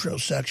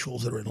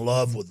metrosexuals that are in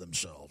love with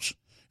themselves.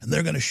 And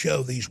they're going to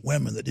show these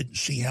women that didn't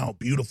see how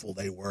beautiful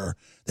they were.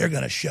 They're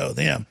going to show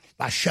them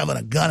by shoving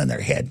a gun in their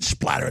head and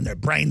splattering their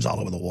brains all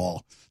over the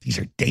wall. These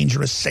are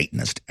dangerous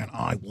Satanists, and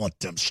I want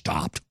them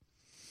stopped.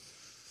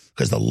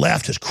 Because the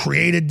left has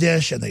created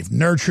this, and they've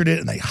nurtured it,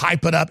 and they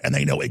hype it up, and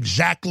they know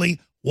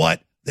exactly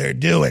what they're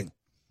doing.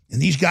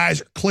 And these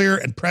guys are clear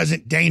and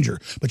present danger.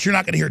 But you're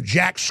not going to hear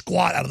jack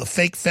squat out of the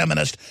fake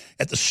feminist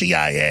at the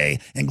CIA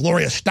and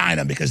Gloria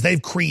Steinem because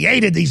they've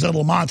created these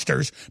little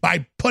monsters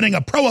by putting a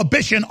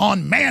prohibition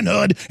on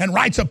manhood and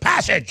rites of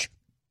passage.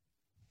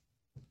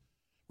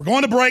 We're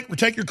going to break. We'll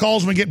take your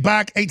calls when we get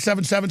back.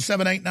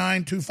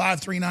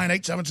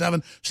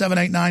 877-789-2539,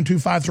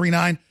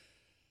 877-789-2539.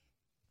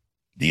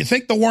 Do you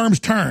think the worm's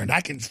turned? I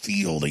can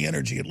feel the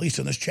energy, at least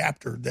in this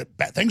chapter,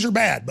 that things are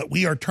bad, but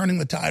we are turning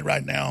the tide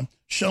right now.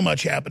 So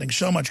much happening,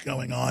 so much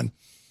going on.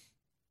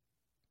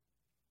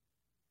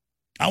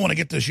 I want to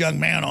get this young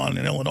man on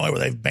in Illinois where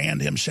they've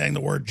banned him saying the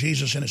word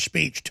Jesus in his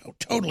speech.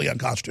 Totally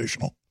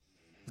unconstitutional.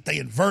 But they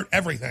invert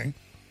everything.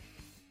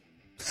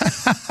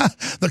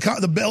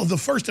 The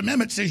First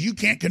Amendment says you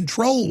can't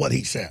control what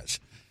he says.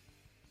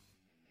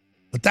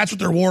 But that's what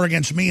their war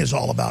against me is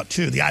all about,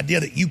 too. The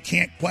idea that you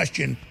can't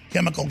question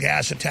chemical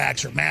gas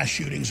attacks or mass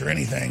shootings or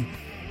anything.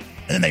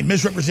 And then they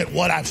misrepresent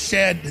what I've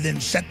said to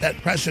then set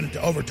that precedent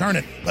to overturn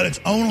it. But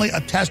it's only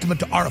a testament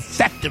to our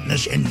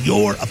effectiveness and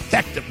your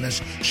effectiveness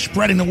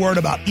spreading the word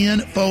about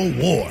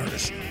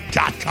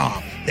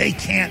Infowars.com. They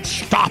can't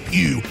stop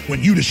you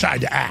when you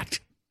decide to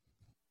act.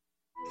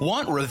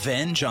 Want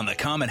revenge on the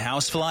common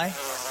housefly?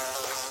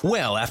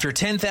 Well, after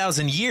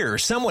 10,000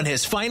 years, someone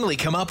has finally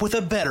come up with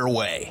a better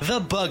way. The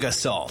Bug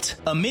Assault,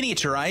 a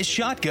miniaturized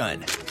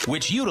shotgun,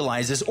 which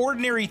utilizes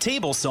ordinary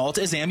table salt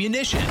as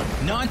ammunition.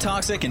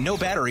 Non-toxic and no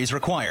batteries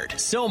required.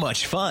 So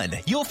much fun,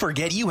 you'll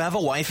forget you have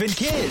a wife and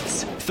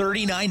kids.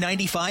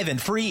 $39.95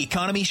 and free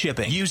economy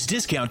shipping. Use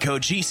discount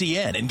code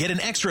GCN and get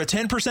an extra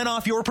 10%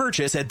 off your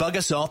purchase at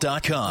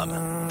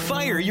bugassault.com.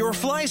 Fire your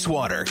fly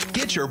swatter.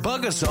 Get your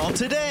Bug Assault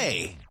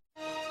today.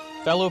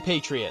 Fellow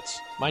Patriots,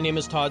 my name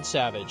is Todd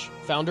Savage,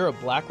 founder of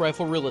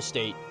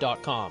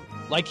BlackRifleRealEstate.com.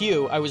 Like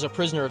you, I was a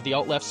prisoner of the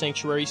alt-left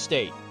sanctuary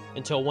state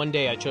until one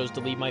day I chose to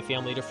lead my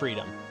family to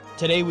freedom.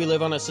 Today we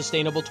live on a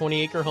sustainable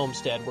 20-acre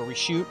homestead where we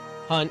shoot,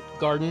 hunt,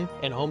 garden,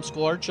 and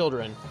homeschool our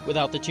children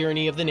without the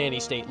tyranny of the nanny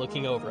state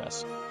looking over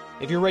us.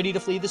 If you're ready to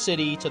flee the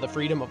city to the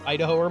freedom of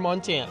Idaho or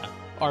Montana,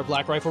 our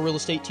Black Rifle Real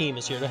Estate team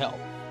is here to help.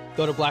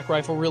 Go to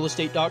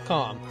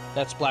BlackRifleRealEstate.com.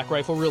 That's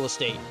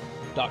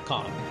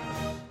BlackRifleRealEstate.com.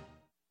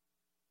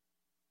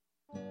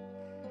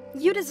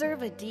 You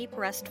deserve a deep,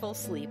 restful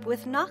sleep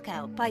with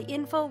Knockout by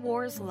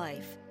InfoWars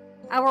Life.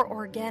 Our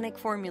organic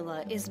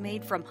formula is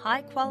made from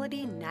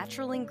high-quality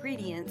natural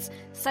ingredients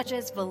such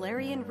as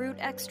valerian root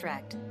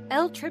extract,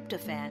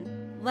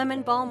 L-tryptophan,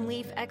 lemon balm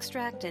leaf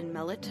extract, and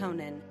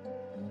melatonin.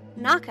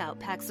 Knockout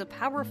packs a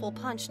powerful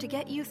punch to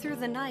get you through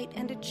the night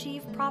and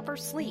achieve proper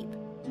sleep.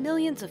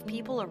 Millions of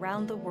people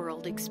around the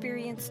world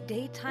experience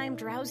daytime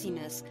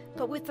drowsiness,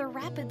 but with the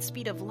rapid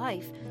speed of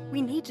life,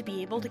 we need to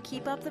be able to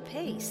keep up the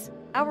pace.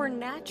 Our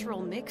natural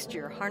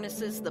mixture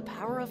harnesses the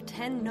power of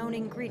 10 known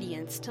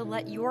ingredients to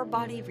let your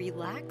body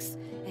relax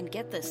and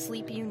get the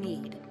sleep you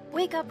need.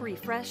 Wake up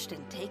refreshed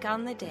and take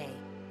on the day.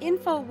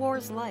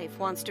 InfoWars Life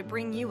wants to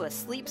bring you a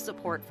sleep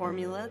support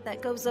formula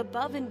that goes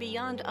above and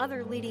beyond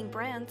other leading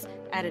brands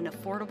at an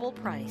affordable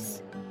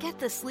price. Get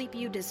the sleep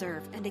you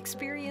deserve and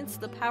experience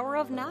the power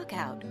of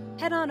Knockout.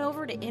 Head on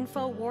over to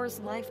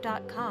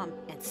InfoWarsLife.com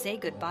and say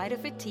goodbye to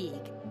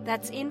fatigue.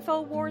 That's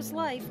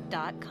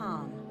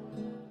InfoWarsLife.com.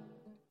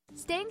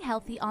 Staying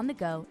healthy on the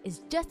go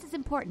is just as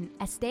important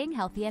as staying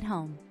healthy at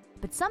home.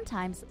 But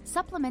sometimes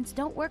supplements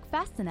don't work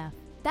fast enough.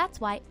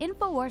 That's why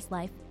InfoWars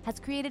Life has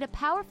created a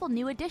powerful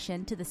new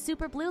addition to the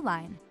Super Blue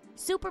line,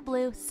 Super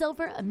Blue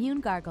Silver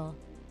Immune Gargle.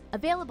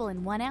 Available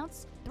in 1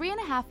 ounce,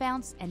 3.5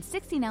 ounce, and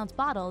 16 ounce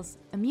bottles,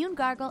 Immune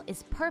Gargle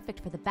is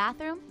perfect for the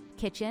bathroom,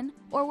 kitchen,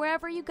 or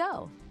wherever you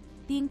go.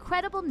 The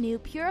incredible new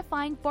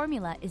purifying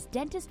formula is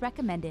dentist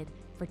recommended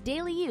for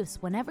daily use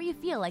whenever you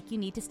feel like you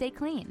need to stay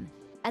clean.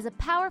 As a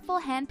powerful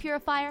hand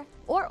purifier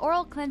or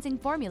oral cleansing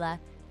formula,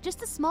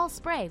 just a small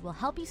spray will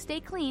help you stay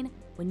clean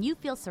when you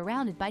feel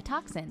surrounded by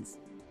toxins.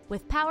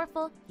 With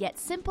powerful yet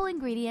simple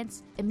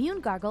ingredients,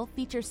 Immune Gargle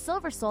features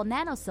Silver Sol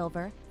Nano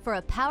Silver for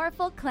a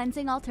powerful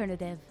cleansing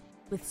alternative.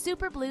 With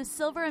Super Blue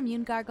Silver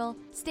Immune Gargle,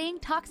 staying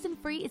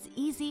toxin-free is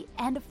easy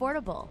and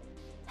affordable.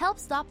 Help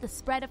stop the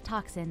spread of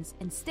toxins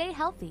and stay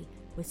healthy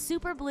with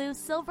Super Blue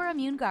Silver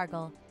Immune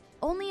Gargle.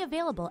 Only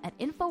available at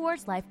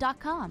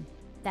InfoWarsLife.com.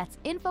 That's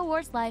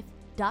InfoWarsLife.com.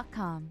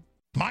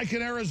 Mike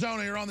in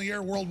Arizona, you're on the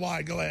air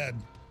worldwide. Go ahead.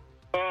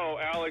 Oh,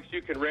 Alex,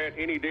 you can rant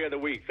any day of the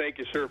week. Thank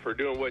you, sir, for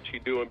doing what you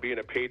do and being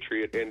a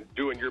patriot and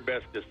doing your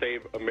best to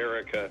save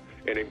America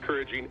and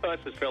encouraging us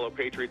as fellow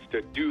patriots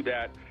to do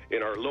that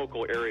in our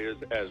local areas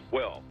as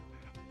well.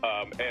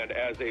 And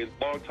as a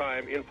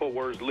longtime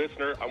InfoWars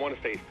listener, I want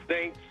to say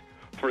thanks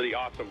for the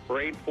awesome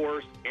Brain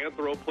Force,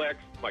 Anthroplex.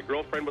 My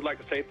girlfriend would like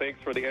to say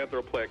thanks for the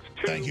Anthroplex,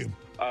 too. Thank you.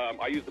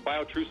 I use the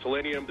BioTrue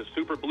Selenium, the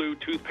Super Blue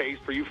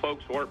toothpaste. For you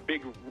folks who aren't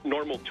big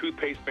normal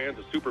toothpaste fans,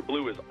 the Super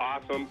Blue is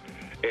awesome.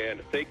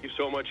 And thank you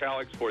so much,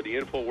 Alex, for the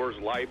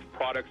InfoWars Life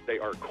products. They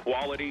are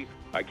quality.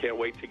 I can't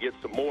wait to get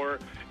some more.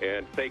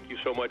 And thank you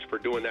so much for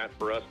doing that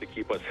for us to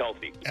keep us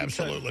healthy.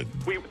 Absolutely.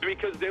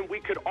 Because then we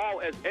could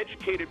all, as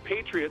educated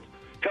patriots,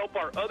 help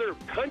our other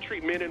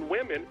countrymen and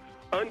women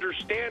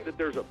understand that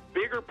there's a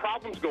bigger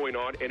problems going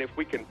on, and if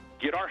we can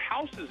get our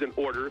houses in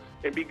order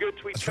and be good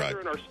to each other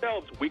and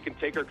ourselves, we can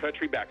take our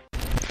country back.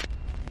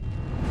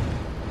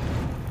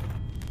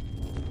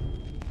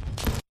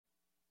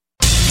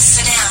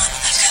 Sit down.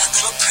 I've got a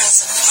little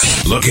present for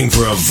you. Looking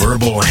for a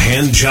verbal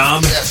hand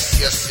job?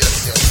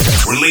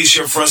 Yes. Release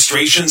your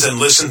frustrations and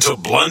listen to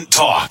Blunt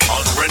Talk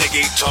on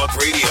Renegade Talk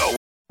Radio.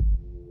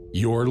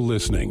 You're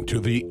listening to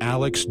The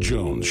Alex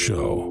Jones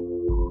Show.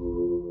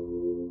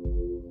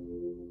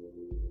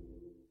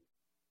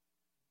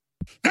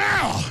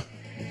 Now,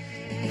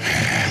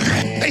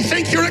 they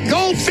think you're a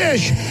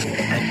goldfish.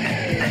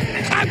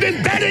 I've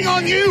been betting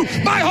on you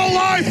my whole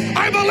life.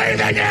 I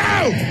believe in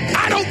you.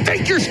 I don't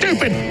think you're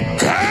stupid.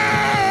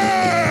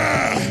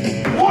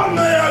 One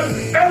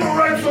man ever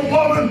raped a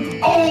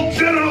woman, all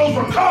genitals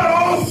were cut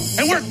off.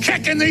 And we're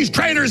kicking these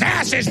traitors'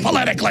 asses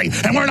politically,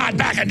 and we're not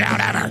backing down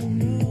ever.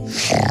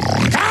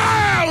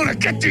 I want to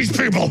get these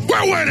people.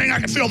 We're winning. I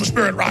can feel the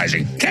spirit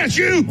rising. Can't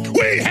you?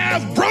 We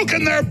have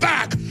broken their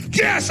back.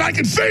 Yes, I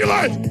can feel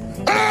it.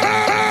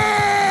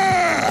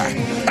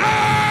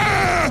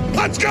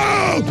 Let's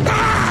go.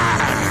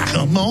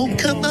 Come on,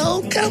 come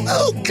on, come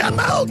on, come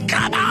on,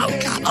 come on,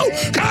 come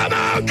on, come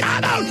on,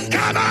 come on,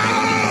 come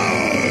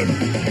on!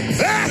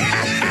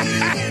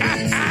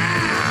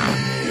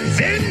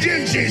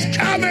 Vengeance is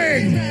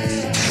coming!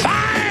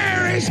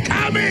 Fire is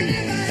coming!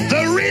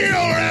 The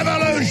real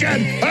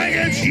revolution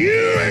against you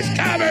is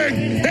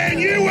coming! And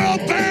you will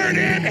burn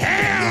in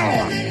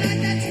hell!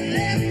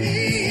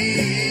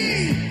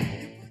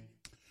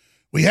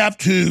 We have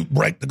to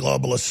break the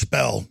globalist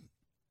spell.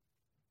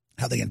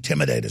 How they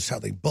intimidate us, how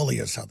they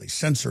bully us, how they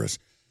censor us.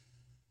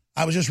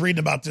 I was just reading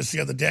about this the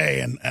other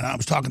day, and I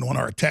was talking to one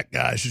of our tech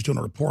guys who's doing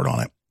a report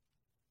on it.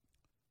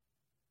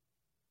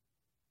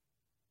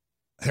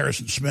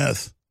 Harrison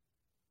Smith.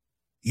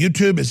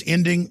 YouTube is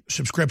ending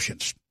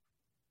subscriptions.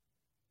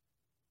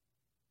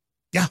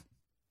 Yeah,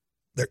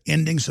 they're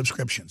ending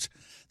subscriptions.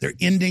 They're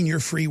ending your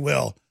free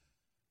will.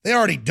 They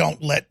already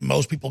don't let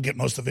most people get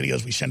most of the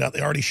videos we send out.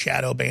 They already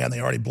shadow ban.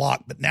 They already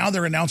block. But now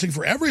they're announcing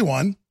for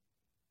everyone,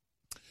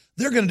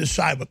 they're going to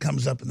decide what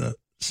comes up in the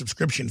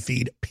subscription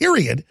feed,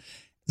 period.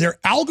 Their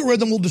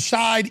algorithm will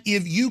decide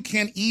if you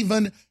can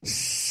even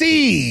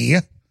see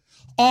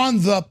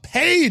on the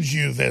page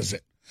you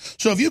visit.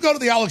 So if you go to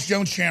the Alex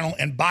Jones channel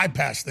and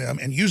bypass them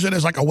and use it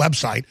as like a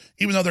website,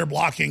 even though they're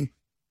blocking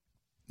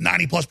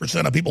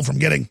 90+% of people from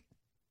getting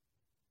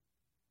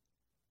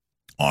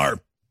our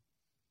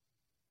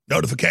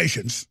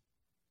notifications,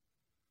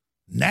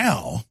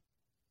 now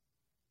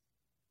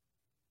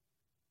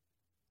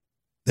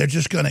they're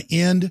just going to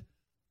end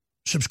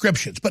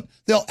subscriptions, but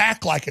they'll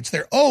act like it's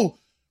there. Oh,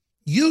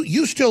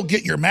 you still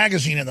get your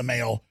magazine in the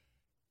mail,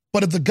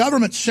 but if the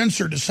government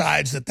censor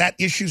decides that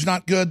issue's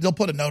not good, they'll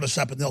put a notice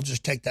up and they'll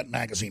just take that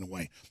magazine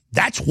away.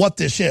 That's what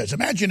this is.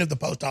 Imagine if the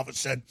post office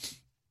said,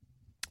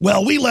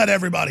 well, we let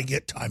everybody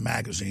get Time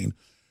magazine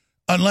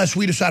unless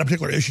we decide a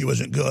particular issue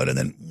isn't good, and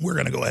then we're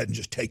going to go ahead and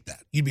just take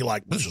that. You'd be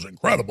like, this is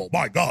incredible.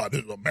 My God,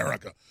 this is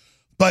America.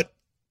 But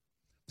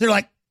they're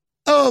like,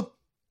 oh,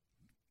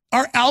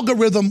 our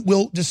algorithm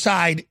will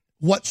decide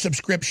what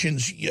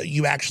subscriptions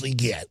you actually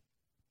get.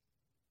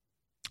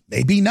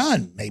 Maybe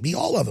none, maybe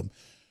all of them,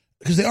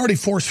 because they already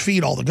force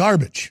feed all the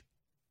garbage.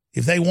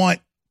 If they want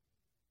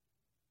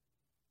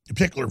a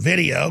particular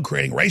video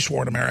creating race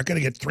war in America to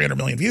get 300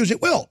 million views,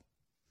 it will.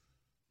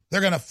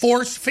 They're going to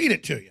force feed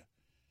it to you.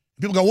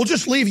 People go, well,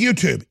 just leave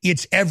YouTube.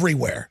 It's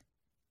everywhere.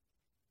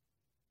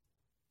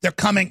 They're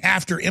coming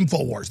after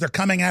InfoWars. They're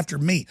coming after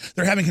me.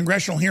 They're having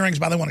congressional hearings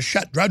about they want to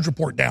shut Drudge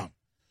Report down.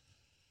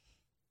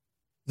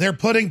 They're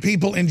putting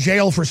people in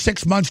jail for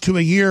 6 months to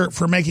a year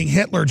for making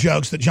Hitler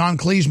jokes that John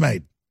Cleese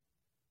made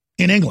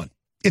in England.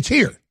 It's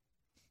here.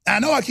 I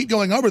know I keep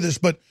going over this,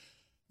 but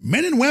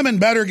men and women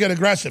better get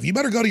aggressive. You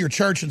better go to your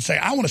church and say,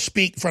 I want to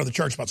speak in front of the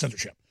church about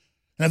censorship.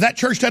 And if that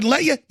church doesn't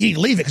let you, you need to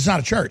leave it because it's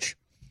not a church.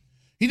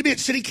 You need to be at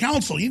city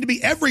council. You need to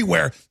be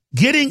everywhere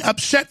getting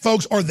upset,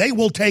 folks, or they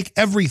will take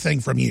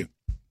everything from you.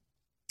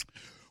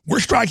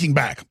 We're striking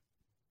back.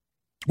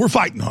 We're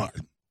fighting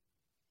hard.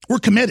 We're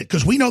committed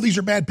because we know these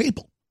are bad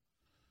people.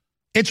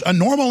 It's a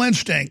normal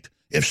instinct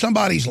if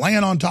somebody's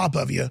laying on top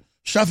of you,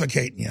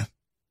 suffocating you.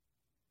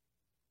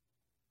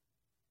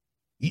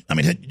 I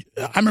mean,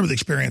 I remember the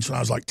experience when I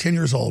was like 10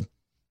 years old,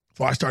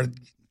 before I started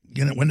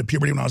went into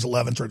puberty when I was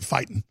 11, started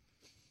fighting.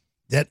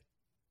 That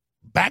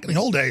back in the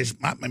old days,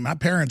 my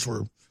parents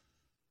were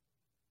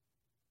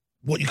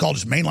what you call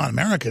just mainline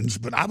Americans,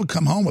 but I would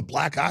come home with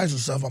black eyes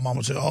and stuff. My mom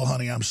would say, oh,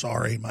 honey, I'm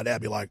sorry. My dad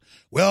would be like,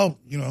 well,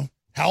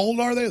 how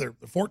old are they? They're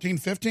 14,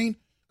 15.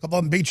 A couple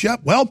of them beat you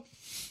up. Well,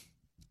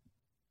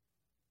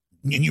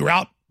 and you were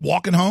out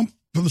walking home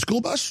from the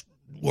school bus?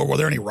 Were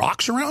there any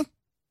rocks around?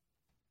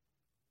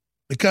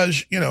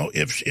 Because,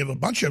 if a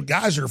bunch of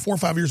guys are 4 or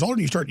 5 years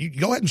older and you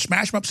go ahead and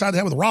smash them upside the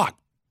head with a rock.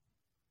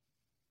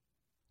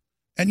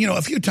 And,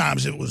 a few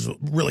times it was a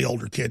really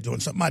older kid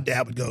doing something. My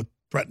dad would go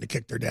threaten to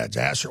kick their dad's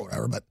ass or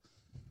whatever. But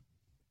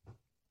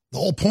the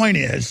whole point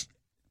is,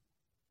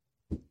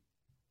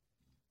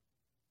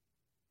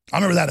 I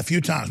remember that a few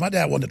times. My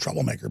dad wasn't a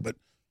troublemaker, but,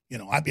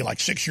 I'd be like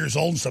 6 years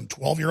old and some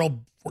 12-year-old,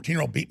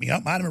 14-year-old beat me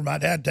up. I remember my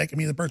dad taking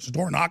me to the person's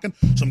door, knocking.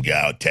 Some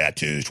guy with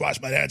tattoos, twice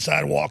my dad's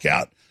side, walk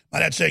out. My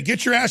dad say,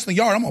 get your ass in the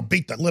yard. I'm going to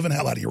beat the living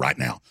hell out of you right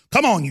now.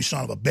 Come on, you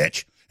son of a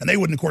bitch. And they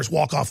wouldn't, of course,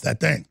 walk off that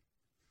thing.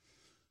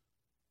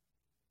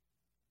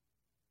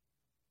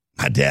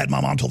 My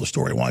mom told the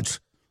story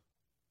once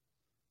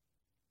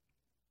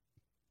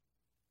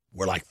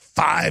where like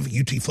 5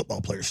 UT football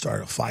players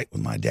started a fight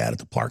with my dad at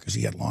the park because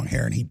he had long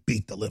hair and he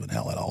beat the living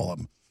hell out of all of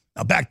them.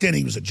 Now, back then,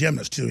 he was a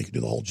gymnast, too. He could do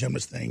the whole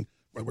gymnast thing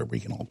where we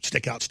can all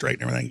stick out straight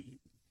and everything.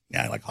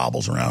 Yeah, he like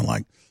hobbles around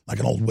like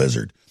an old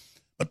wizard.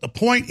 But the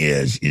point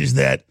is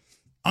that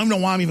I don't know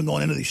why I'm even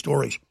going into these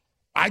stories.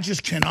 I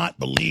just cannot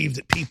believe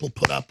that people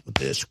put up with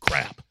this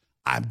crap.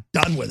 I'm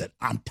done with it.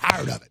 I'm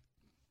tired of it.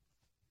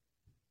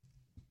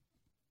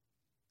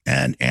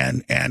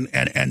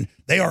 And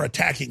they are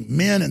attacking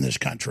men in this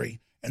country,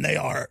 and they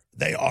are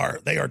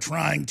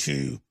trying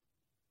to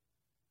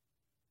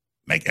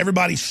make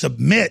everybody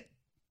submit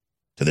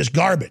to this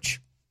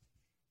garbage.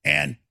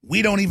 And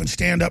we don't even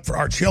stand up for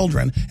our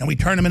children, and we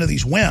turn them into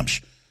these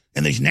wimps.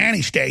 in these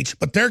nanny states,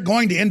 but they're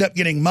going to end up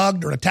getting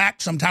mugged or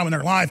attacked sometime in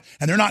their life,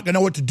 and they're not going to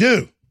know what to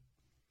do.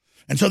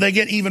 And so they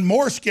get even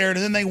more scared,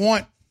 and then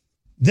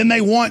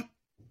they want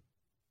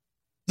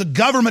the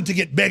government to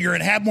get bigger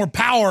and have more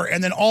power,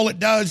 and then all it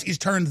does is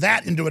turn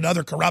that into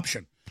another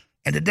corruption.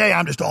 And today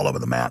I'm just all over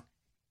the map.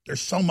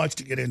 There's so much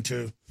to get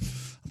into.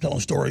 I'm telling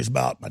stories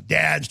about my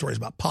dad, stories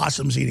about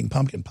possums eating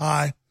pumpkin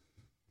pie.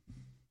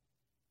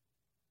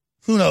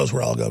 Who knows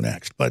where I'll go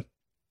next, but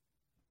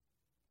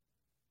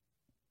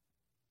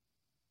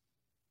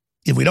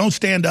if we don't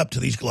stand up to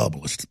these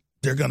globalists,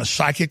 they're going to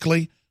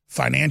psychically,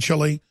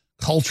 financially,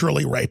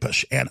 culturally rape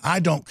us. And I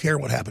don't care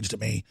what happens to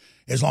me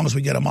as long as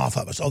we get them off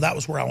of us. Oh, that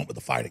was where I went with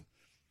the fighting.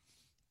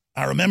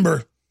 I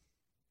remember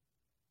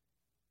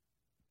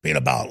being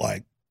about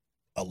like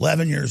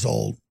 11 years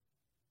old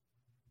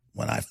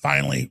when I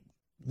finally,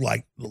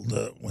 like,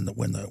 when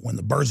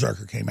the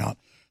Berserker came out.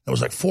 There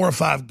was like 4 or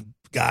 5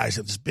 guys,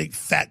 and this big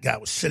fat guy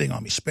was sitting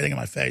on me, spitting in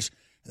my face.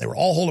 And they were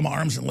all holding my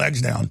arms and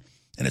legs down.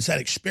 And it's that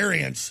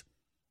experience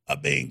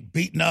of being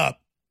beaten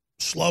up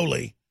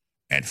slowly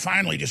and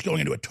finally just going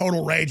into a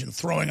total rage and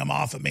throwing them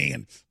off of me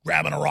and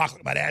grabbing a rock,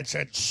 like my dad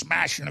said,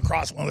 smashing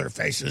across one of their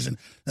faces. And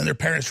then their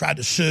parents tried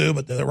to sue,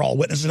 but they were all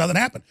witnesses. Nothing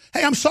happened.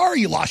 Hey, I'm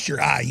sorry you lost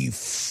your eye, you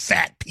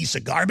fat piece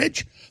of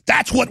garbage.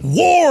 That's what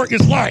war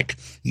is like.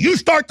 You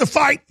start the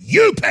fight,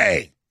 you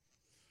pay.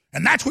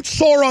 And that's what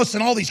Soros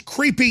and all these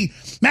creepy,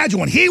 imagine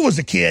when he was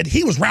a kid,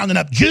 he was rounding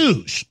up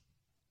Jews.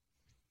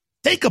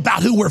 Think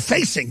about who we're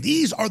facing.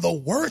 These are the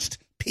worst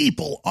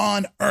people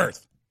on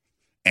earth.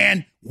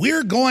 And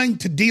we're going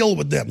to deal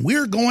with them.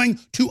 We're going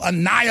to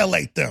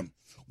annihilate them.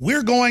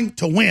 We're going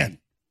to win.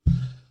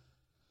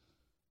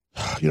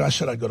 You know, I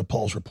said I'd go to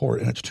Paul's report,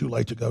 and it's too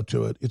late to go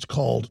to it. It's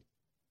called,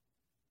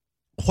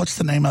 what's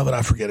the name of it?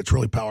 I forget. It's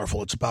really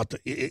powerful. It's about the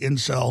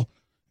incel.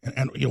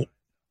 And you'll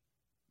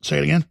say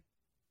it again.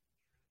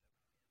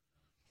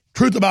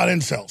 Truth about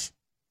incels.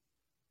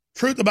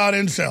 Truth about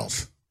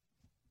incels.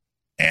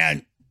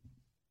 And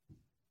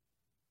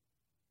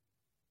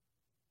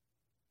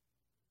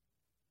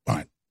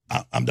fine,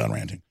 I'm done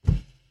ranting.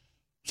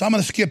 So I'm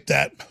going to skip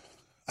that.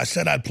 I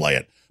said I'd play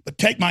it, but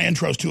take my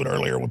intros to it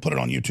earlier. We'll put it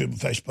on YouTube and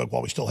Facebook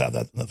while we still have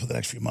that for the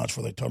next few months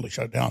before they totally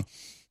shut it down.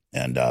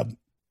 And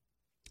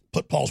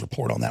put Paul's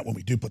report on that when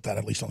we do put that,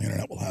 at least on the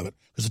internet, we'll have it,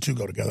 because the two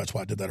go together. That's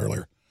why I did that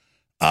earlier.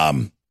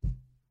 Oh,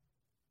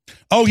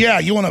 yeah,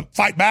 you want to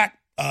fight back?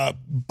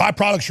 Buy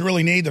products you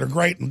really need that are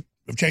great and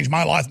have changed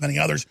my life, many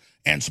others,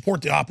 and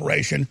support the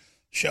operation.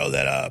 Show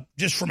that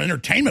just from an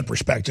entertainment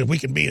perspective, we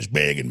can be as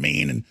big and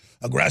mean and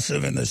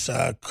aggressive in this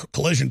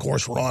collision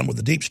course we're on with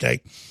the deep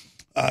state.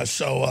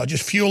 So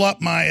just fuel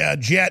up my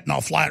jet and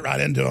I'll fly it right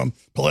into them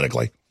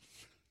politically.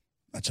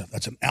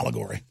 That's an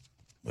allegory.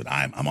 But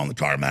I'm on the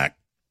tarmac.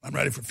 I'm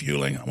ready for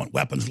fueling. I want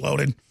weapons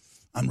loaded.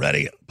 I'm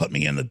ready. Put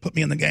me in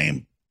the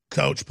game,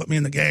 coach. Put me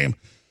in the game.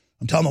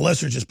 I'm telling the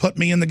listeners, just put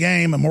me in the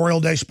game.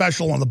 Memorial Day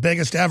special, one of the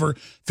biggest ever.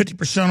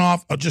 50%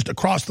 off just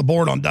across the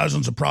board on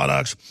dozens of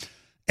products.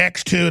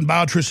 X2 and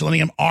BioTrue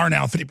Selenium are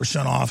now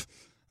 50% off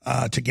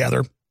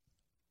together.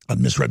 I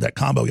misread that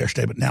combo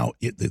yesterday, but now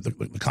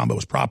the combo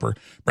is proper.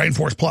 Brain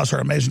Force Plus are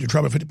amazing. You're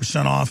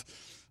 50% off.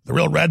 The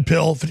Real Red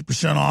Pill,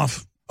 50%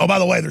 off. Oh, by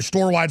the way, there's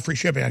store-wide free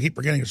shipping. I keep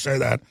forgetting to say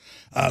that.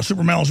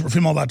 Super Mental, Super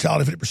Female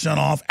Vitality, 50%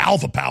 off.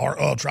 Alpha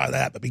Power, try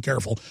that, but be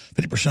careful,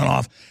 50%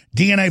 off.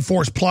 DNA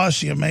Force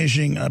Plus, the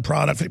amazing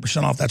product,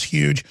 50% off. That's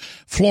huge.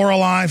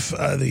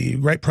 FloraLife, the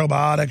great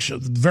probiotics,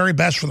 the very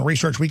best from the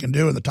research we can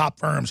do in the top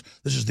firms.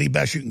 This is the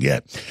best you can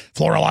get.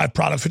 FloraLife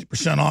product,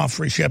 50% off,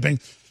 free shipping.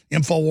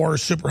 InfoWars,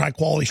 super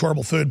high-quality,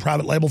 sortable food,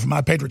 private label from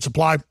My Patriot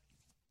Supply.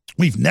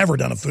 We've never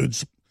done a food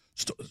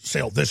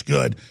sale this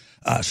good.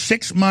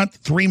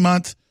 6-month,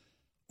 3-month,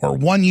 or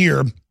 1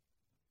 year,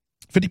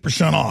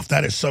 50% off.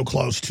 That is so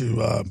close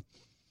to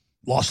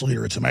loss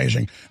leader. It's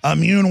amazing.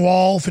 Immune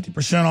Wall,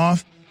 50%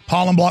 off.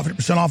 Pollen Block,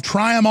 50% off.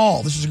 Try them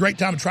all. This is a great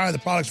time to try the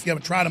products if you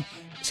haven't tried them.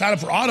 Sign up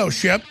for auto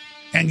ship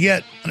and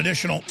get an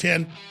additional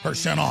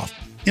 10% off.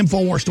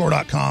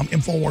 InfoWarsStore.com,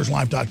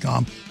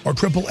 InfoWarsLife.com, or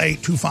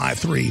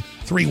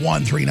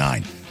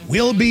 888-253-3139.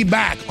 We'll be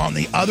back on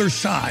the other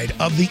side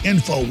of the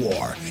info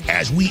war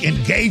as we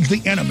engage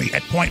the enemy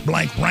at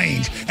point-blank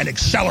range and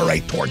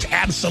accelerate towards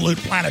absolute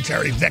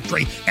planetary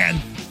victory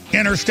and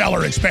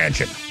interstellar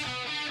expansion.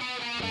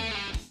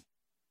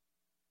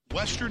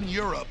 Western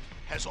Europe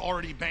has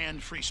already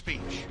banned free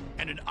speech,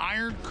 and an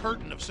iron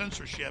curtain of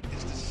censorship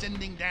is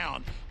descending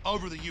down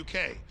over the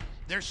UK.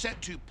 They're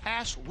set to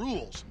pass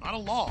rules, not a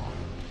law,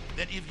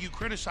 that if you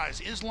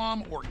criticize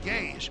Islam or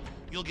gays,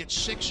 you'll get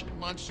 6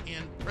 months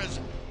in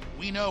prison.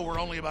 We know we're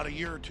only about a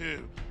year or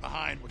two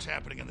behind what's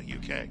happening in the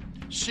UK.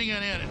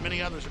 CNN and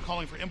many others are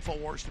calling for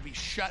InfoWars to be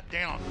shut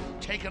down,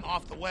 taken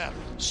off the web.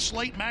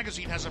 Slate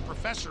Magazine has a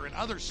professor and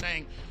others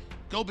saying,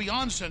 go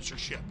beyond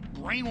censorship,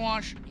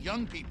 brainwash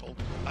young people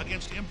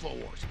against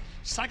InfoWars,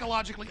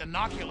 psychologically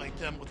inoculate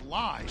them with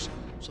lies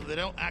so they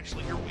don't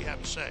actually hear what we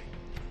have to say.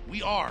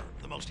 We are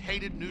the most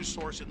hated news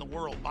source in the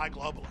world by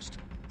globalists.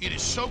 It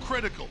is so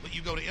critical that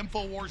you go to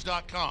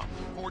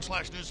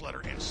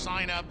Infowars.com/newsletter and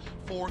sign up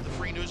for the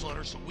free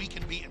newsletter so we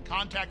can be in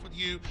contact with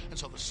you and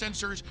so the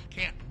censors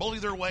can't bully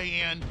their way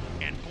in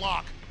and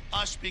block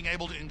us being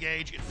able to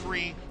engage in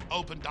free,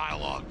 open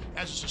dialogue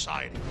as a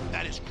society.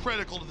 That is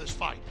critical to this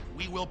fight.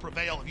 We will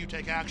prevail if you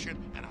take action,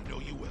 and I know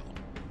you will.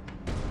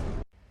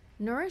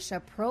 Nourish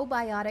a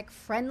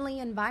probiotic-friendly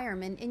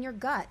environment in your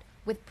gut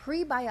with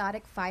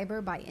Prebiotic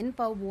Fiber by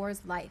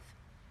InfoWars Life.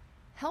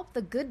 Help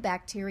the good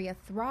bacteria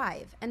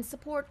thrive and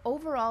support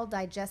overall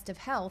digestive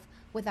health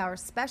with our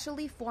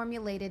specially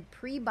formulated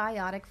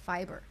prebiotic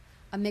fiber,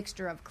 a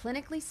mixture of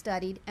clinically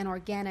studied and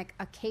organic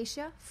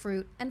acacia,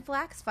 fruit, and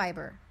flax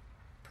fiber.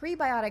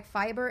 Prebiotic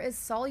fiber is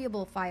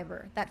soluble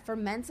fiber that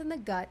ferments in the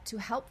gut to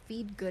help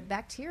feed good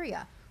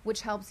bacteria,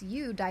 which helps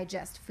you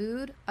digest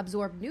food,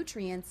 absorb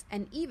nutrients,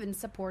 and even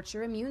supports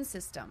your immune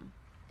system.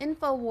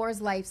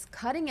 InfoWars Life's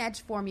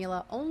cutting-edge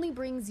formula only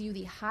brings you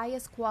the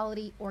highest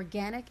quality,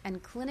 organic,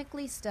 and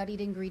clinically studied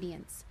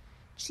ingredients.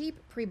 Cheap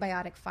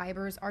prebiotic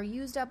fibers are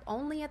used up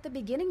only at the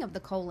beginning of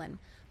the colon,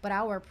 but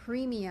our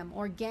premium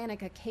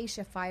organic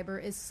acacia fiber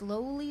is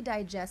slowly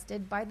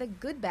digested by the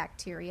good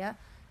bacteria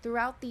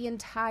throughout the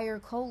entire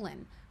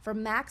colon for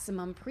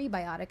maximum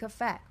prebiotic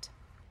effect.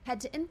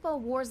 Head to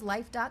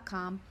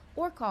InfoWarsLife.com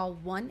or call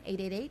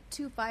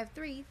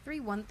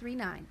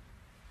 1-888-253-3139.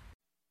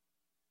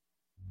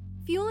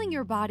 Fueling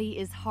your body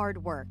is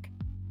hard work.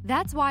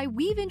 That's why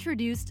we've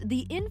introduced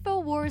the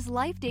InfoWars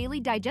Life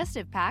Daily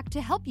Digestive Pack to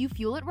help you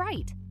fuel it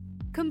right.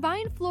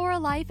 Combine Flora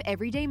Life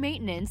Everyday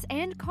Maintenance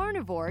and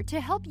Carnivore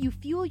to help you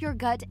fuel your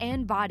gut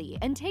and body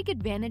and take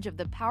advantage of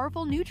the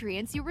powerful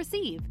nutrients you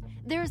receive.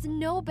 There's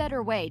no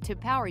better way to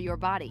power your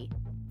body.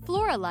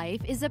 Flora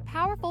Life is a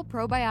powerful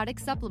probiotic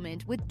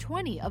supplement with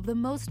 20 of the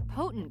most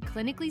potent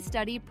clinically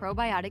studied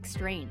probiotic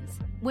strains.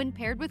 When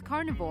paired with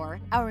Carnivore,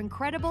 our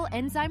incredible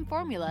enzyme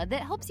formula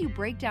that helps you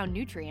break down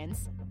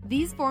nutrients,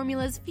 these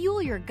formulas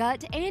fuel your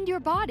gut and your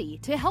body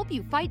to help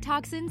you fight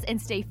toxins and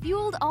stay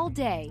fueled all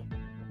day.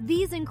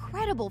 These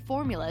incredible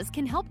formulas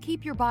can help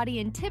keep your body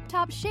in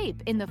tip-top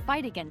shape in the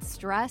fight against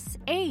stress,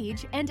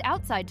 age, and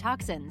outside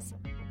toxins.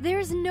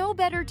 There's no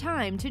better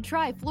time to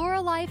try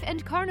Flora Life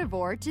and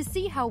Carnivore to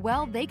see how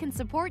well they can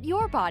support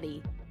your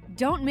body.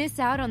 Don't miss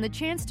out on the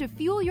chance to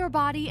fuel your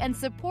body and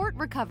support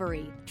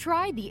recovery.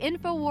 Try the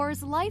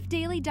InfoWars Life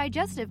Daily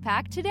Digestive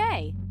Pack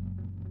today.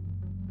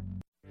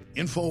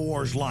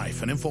 InfoWars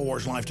Life and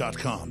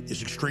InfoWarsLife.com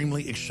is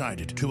extremely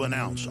excited to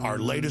announce our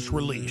latest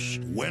release,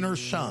 Winter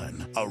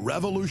Sun, a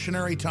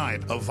revolutionary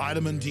type of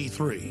vitamin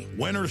D3.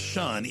 Winter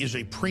Sun is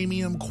a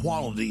premium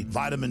quality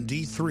vitamin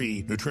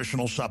D3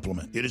 nutritional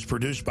supplement. It is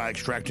produced by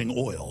extracting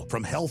oil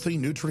from healthy,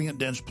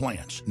 nutrient-dense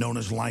plants known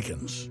as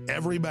lichens.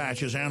 Every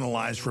batch is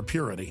analyzed for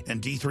purity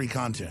and D3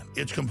 content.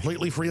 It's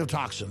completely free of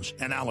toxins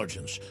and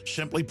allergens.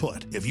 Simply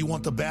put, if you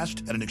want the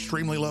best at an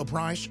extremely low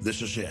price,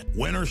 this is it.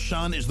 Winter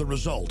Sun is the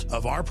result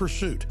of our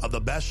pursuit of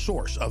the best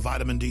source of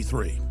vitamin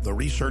D3. The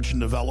research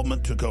and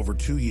development took over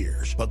 2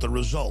 years, but the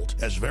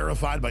result, as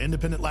verified by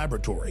independent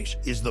laboratories,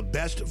 is the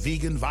best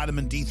vegan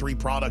vitamin D3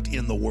 product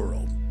in the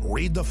world.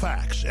 Read the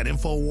facts at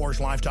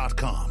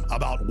InfoWarsLife.com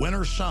about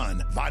Winter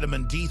Sun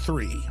Vitamin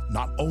D3.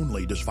 Not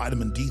only does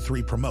vitamin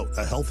D3 promote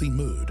a healthy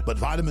mood, but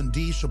vitamin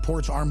D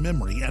supports our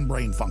memory and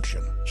brain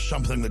function,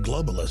 something the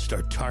globalists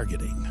are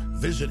targeting.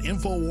 Visit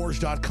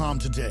InfoWars.com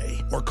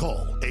today or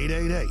call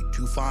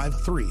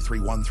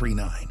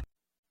 888-253-3139.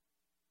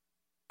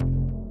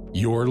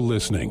 You're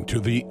listening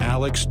to The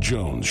Alex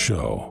Jones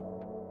Show.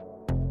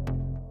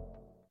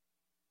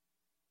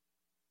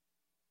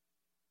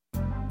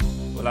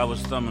 Well, I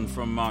was thumbing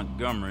from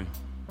Montgomery.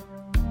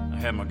 I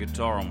had my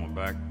guitar on my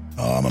back.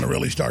 Oh, I'm going to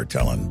really start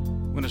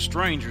telling when a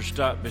stranger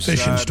stopped beside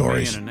fishing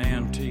stories. me in an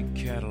antique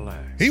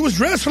Cadillac. He was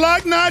dressed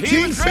like 1950.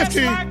 He was dressed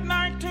like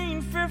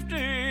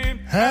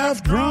 1950.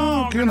 Half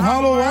drunk and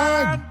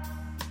hollow-eyed.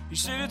 He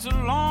said it's a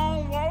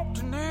long walk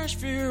to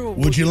Nashville.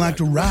 Would you like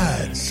to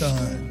ride,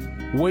 son?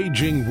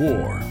 Waging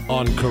war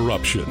on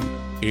corruption.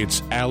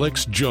 It's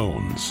Alex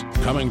Jones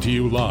coming to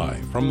you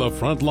live from the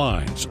front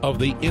lines of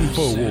the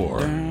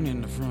InfoWar. Down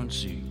in the front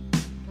seat,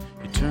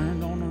 he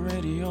turned on the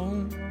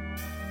radio,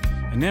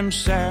 and them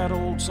sad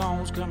old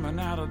songs coming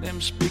out of them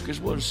speakers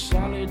was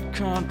solid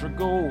country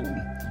gold.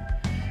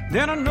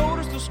 Then I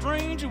noticed the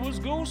stranger was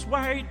ghost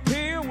white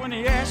pale when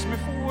he asked me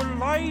for a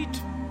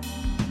light,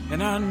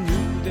 and I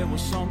knew there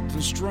was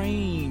something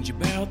strange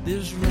about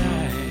this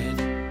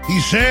ride. He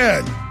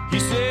said,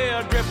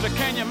 Drifter,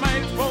 can you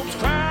make folks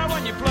cry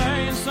when you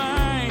play and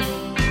sing?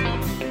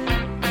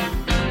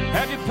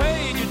 Have you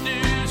paid your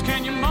dues?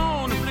 Can you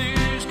moan the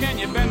blues? Can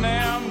you bend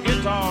them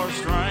guitar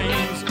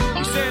strings?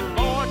 He said,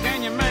 boy,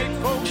 can you make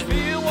folks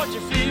feel what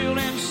you feel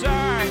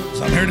inside?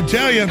 So I'm here to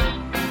tell you.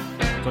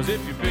 Because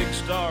if you're big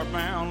star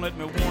bound, let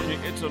me warn you,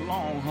 it's a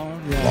long,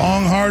 hard ride.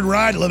 Long, hard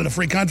ride to live in a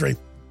free country.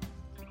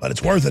 But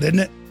it's worth it, isn't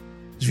it?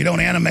 Because if you don't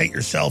animate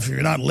yourself,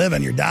 you're not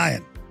living, you're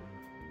dying.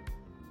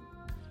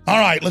 All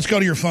right, let's go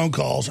to your phone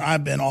calls.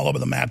 I've been all over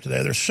the map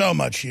today. There's so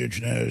much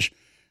huge news.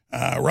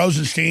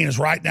 Rosenstein is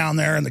right down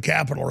there in the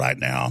Capitol right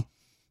now.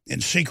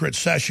 in secret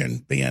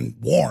session being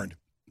warned.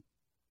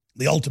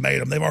 The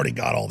ultimatum, they've already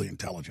got all the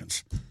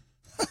intelligence.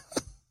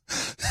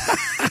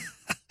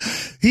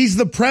 He's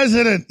the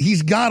president.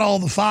 He's got all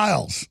the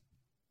files.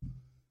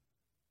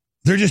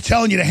 They're just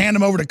telling you to hand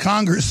them over to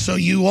Congress so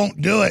you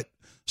won't do it.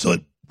 So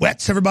it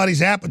whets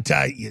everybody's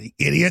appetite, you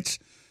idiots.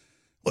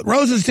 What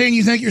Rosenstein,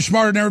 you think you're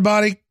smarter than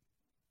everybody?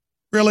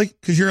 Really?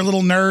 Because you're a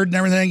little nerd and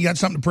everything? You got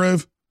something to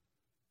prove?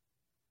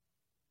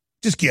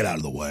 Just get out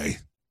of the way.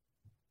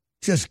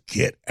 Just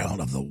get out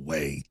of the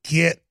way.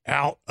 Get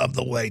out of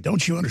the way.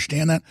 Don't you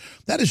understand that?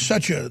 That is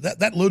such a,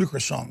 that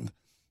ludicrous song.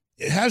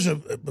 It has a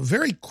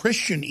very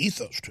Christian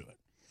ethos to it.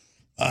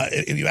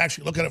 If you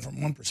actually look at it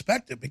from one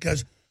perspective,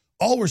 because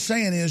all we're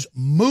saying is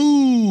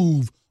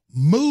move,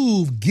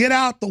 get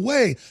out the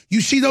way. You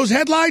see those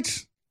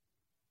headlights?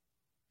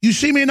 You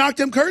see me knock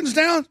them curtains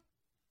down?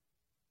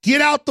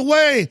 Get out the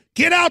way,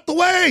 get out the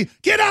way,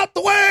 get out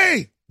the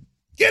way,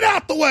 get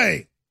out the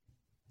way,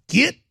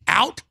 get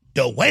out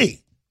the way.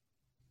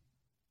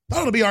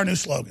 That'll be our new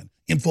slogan,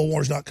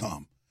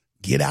 Infowars.com.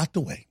 Get out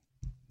the way,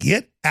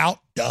 get out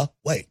the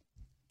way,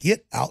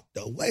 get out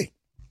the way.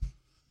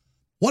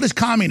 What is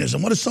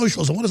communism? What is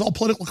socialism? What does all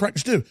political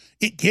correctness do?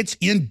 It gets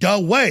in the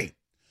way.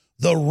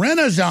 The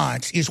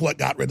Renaissance is what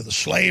got rid of the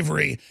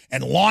slavery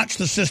and launched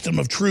the system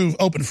of true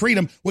open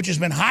freedom, which has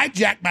been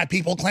hijacked by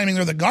people claiming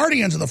they're the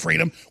guardians of the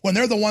freedom when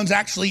they're the ones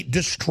actually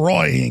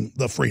destroying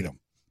the freedom.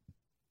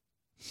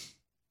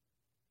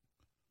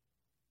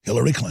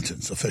 Hillary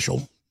Clinton's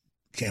official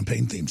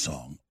campaign theme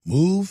song,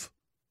 Move,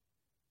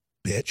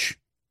 Bitch.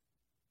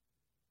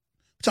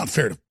 It's not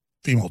fair to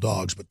female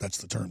dogs, but that's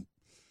the term.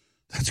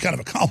 That's kind of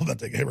a compliment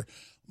they gave her.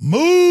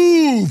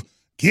 Move!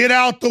 Get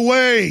out the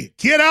way!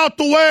 Get out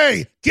the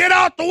way! Get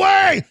out the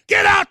way!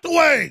 Get out the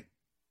way!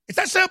 It's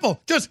that simple.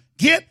 Just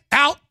get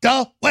out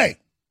the way.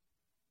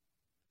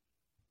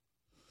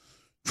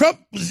 Trump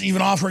was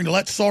even offering to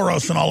let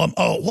Soros and all of them.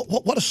 Oh,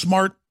 what a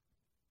smart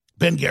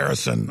Ben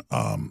Garrison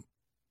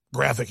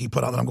graphic he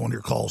put out that I'm going to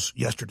your calls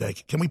yesterday.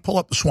 Can we pull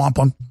up the swamp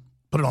one?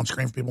 Put it on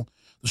screen for people.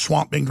 The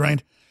swamp being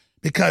drained.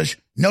 Because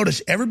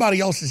notice everybody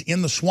else is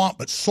in the swamp,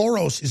 but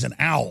Soros is an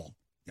owl.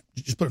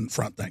 Just put it in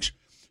front, thanks.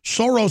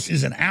 Soros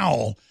is an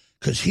owl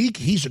because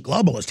he's a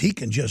globalist. He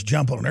can just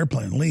jump on an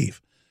airplane and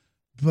leave.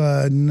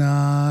 But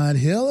not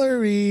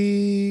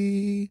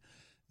Hillary,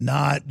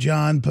 not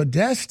John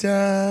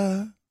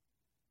Podesta,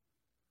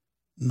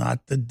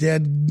 not the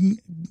dead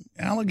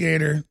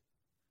alligator,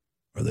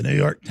 or the New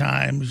York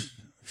Times,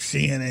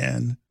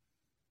 CNN,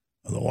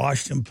 or the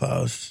Washington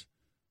Post,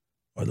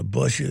 or the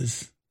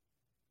Bushes.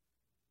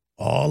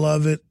 All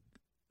of it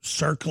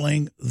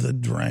circling the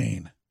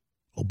drain.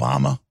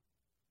 Obama's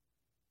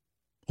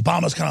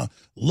kind of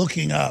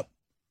looking up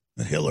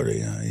at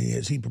Hillary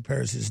as he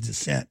prepares his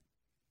descent.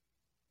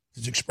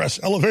 His express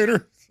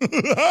elevator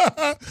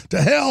to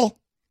hell.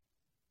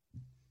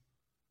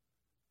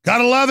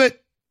 Gotta love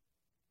it.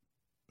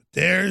 But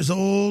there's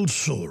old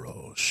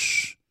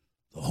Soros,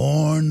 the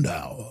horned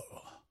owl,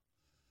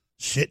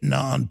 sitting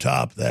on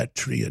top of that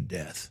tree of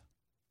death.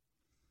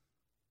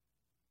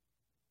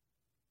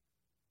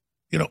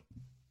 You know,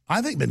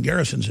 I think Ben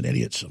Garrison's an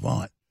idiot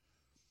savant.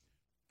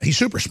 He's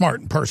super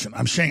smart in person.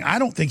 I'm saying I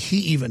don't think he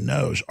even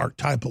knows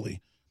archetypally.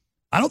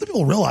 I don't think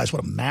people realize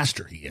what a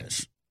master he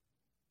is.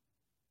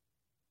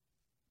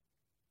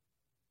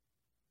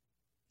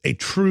 A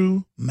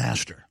true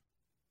master.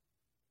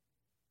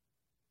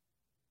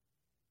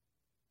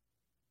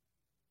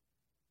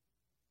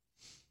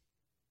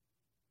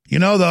 You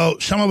know, though,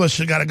 some of us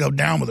have got to go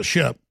down with a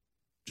ship.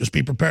 Just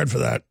be prepared for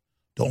that.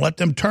 Don't let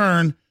them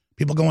turn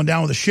people going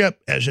down with a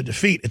ship as a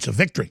defeat. It's a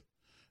victory.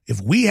 If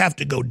we have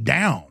to go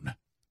down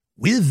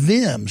with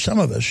them, some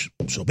of us,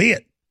 so be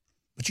it.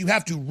 But you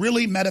have to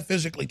really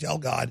metaphysically tell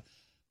God,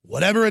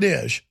 whatever it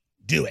is,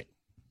 do it.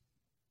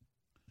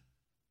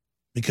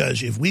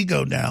 Because if we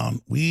go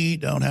down, we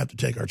don't have to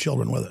take our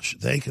children with us.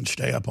 They can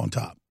stay up on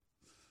top.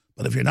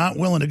 But if you're not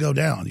willing to go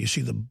down, you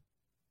see the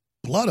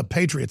blood of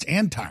patriots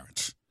and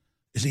tyrants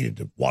is needed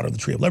to water the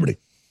tree of liberty.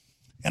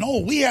 And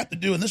all we have to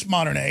do in this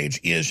modern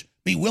age is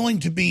be willing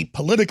to be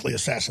politically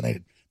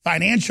assassinated,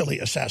 financially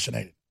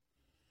assassinated.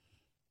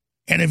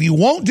 And if you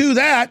won't do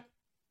that,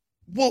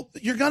 well,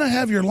 you're going to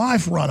have your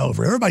life run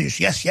over. Everybody just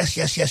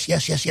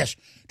yes,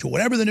 to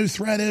whatever the new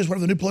threat is,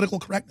 whatever the new political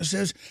correctness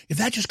is. If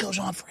that just goes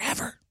on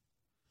forever,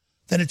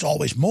 then it's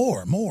always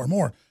more.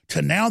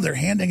 To now they're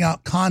handing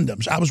out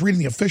condoms. I was reading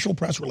the official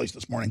press release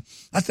this morning.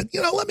 I said,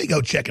 let me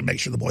go check and make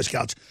sure the Boy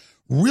Scouts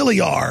really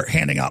are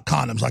handing out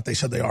condoms like they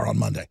said they are on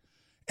Monday.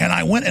 And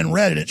I went and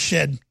read it. It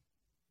said,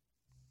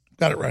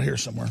 got it right here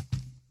somewhere.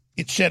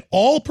 It said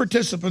all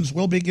participants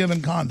will be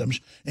given condoms,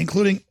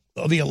 including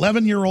the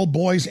 11-year-old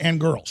boys and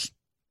girls.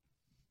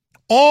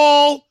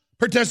 All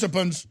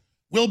participants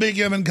will be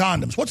given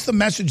condoms. What's the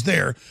message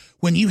there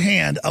when you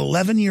hand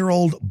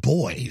 11-year-old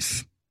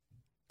boys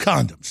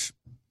condoms?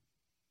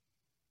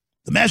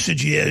 The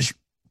message is,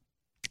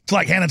 it's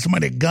like handing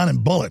somebody a gun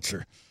and bullets,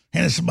 or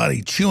handing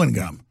somebody chewing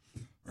gum,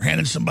 or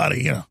handing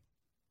somebody,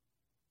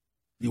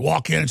 You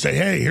walk in and say,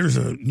 hey, here's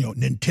a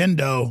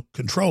Nintendo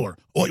controller.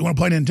 Oh, you want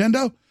to play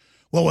Nintendo?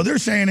 Well, what they're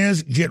saying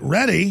is get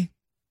ready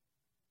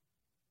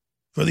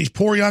for these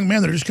poor young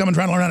men that are just coming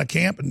trying to learn how to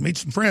camp and meet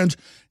some friends.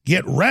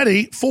 Get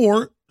ready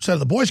for, instead of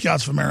the Boy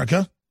Scouts of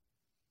America,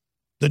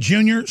 the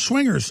Junior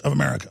Swingers of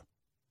America.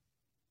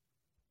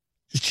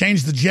 Just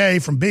change the J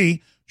from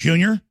B,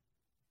 Junior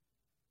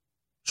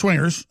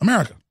Swingers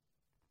America.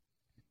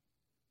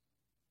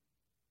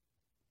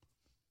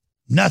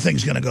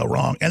 Nothing's going to go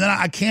wrong. And then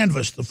I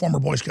canvassed the former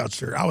Boy Scouts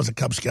here. I was a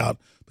Cub Scout,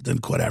 but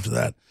didn't quit after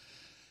that.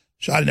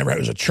 So it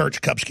was a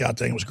church Cub Scout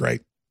thing. It was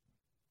great.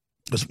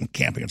 It was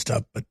camping and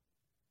stuff. But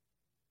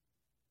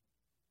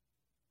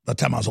by the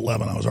time I was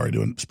 11, I was already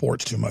doing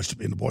sports too much to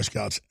be in the Boy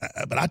Scouts.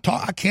 But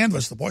I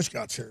canvassed the Boy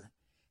Scouts here.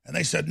 And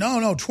they said,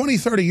 no, 20,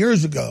 30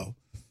 years ago,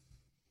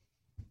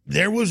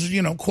 there was,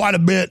 quite a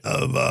bit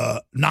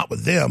of, not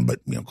with them, but,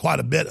 quite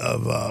a bit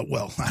of, I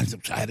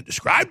had it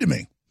described to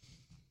me.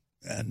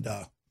 And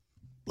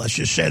let's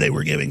just say they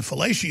were giving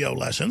fellatio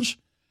lessons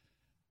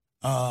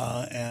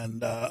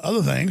and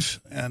other things.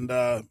 And,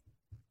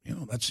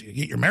 you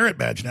get your merit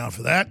badge now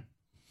for that.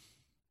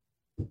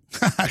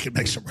 I could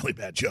make some really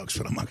bad jokes,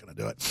 but I'm not going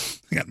to do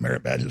it. I got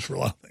merit badges for a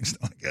lot of things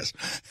now, I guess.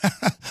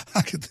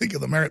 I could think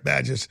of the merit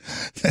badges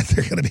that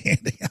they're going to be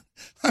handing out.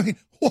 I mean,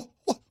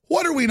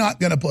 what are we not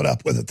going to put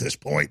up with at this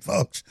point,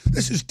 folks?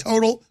 This is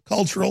total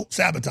cultural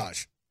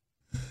sabotage.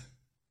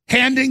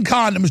 Handing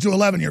condoms to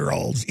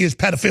 11-year-olds is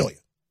pedophilia.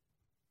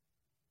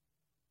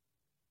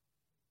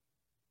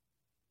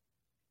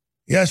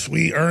 Yes,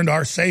 we earned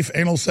our safe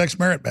anal sex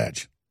merit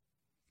badge.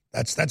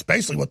 That's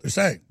basically what they're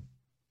saying.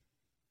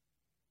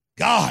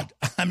 God,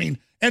 I mean,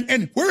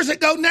 and where does it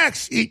go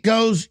next? It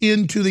goes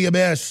into the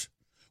abyss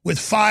with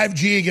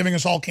 5G giving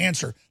us all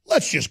cancer.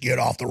 Let's just get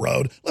off the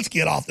road. Let's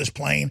get off this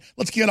plane.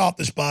 Let's get off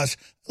this bus.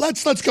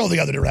 Let's go the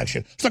other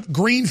direction. It's like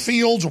green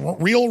fields,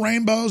 real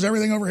rainbows,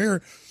 everything over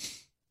here.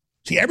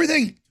 See,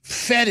 everything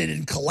fetid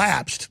and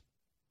collapsed.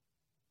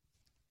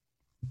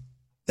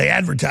 They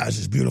advertise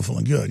as beautiful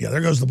and good. Yeah, there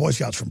goes the Boy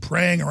Scouts from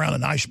praying around a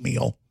nice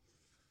meal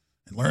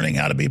and learning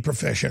how to be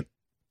proficient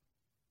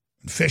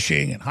and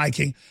fishing and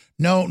hiking.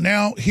 No,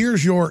 now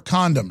here's your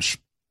condoms.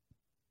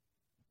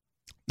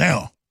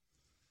 Now,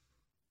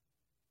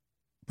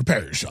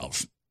 prepare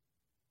yourselves.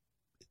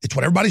 It's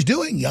what everybody's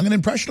doing, young and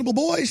impressionable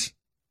boys.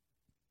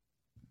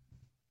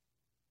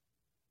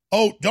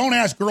 Oh, don't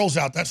ask girls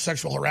out. That's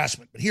sexual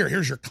harassment. But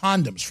here's your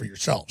condoms for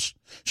yourselves.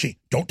 See,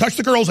 don't touch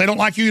the girls. They don't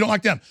like you. You don't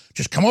like them.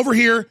 Just come over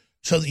here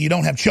so that you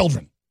don't have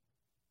children.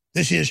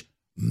 This is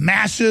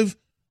massive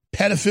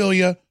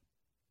pedophilia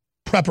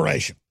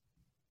preparation.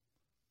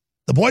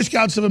 The Boy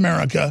Scouts of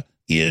America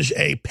is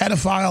a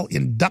pedophile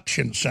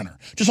induction center,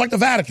 just like the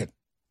Vatican.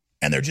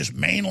 And they're just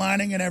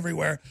mainlining it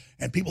everywhere.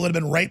 And people that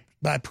have been raped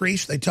by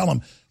priests, they tell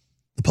them,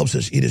 the Pope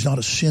says, it is not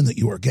a sin that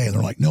you are gay. And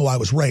they're like, no, I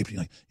was raped.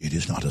 You're like, it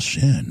is not a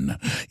sin.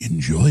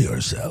 Enjoy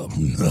yourself.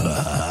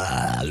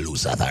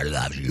 Lucifer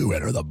loves you.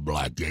 Enter the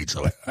black gates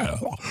of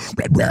hell.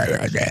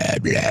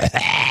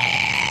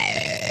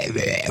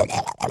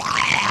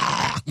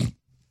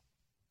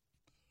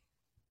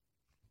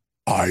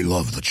 I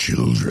love the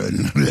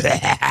children.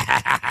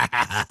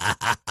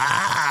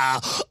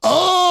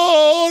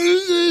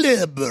 Oh,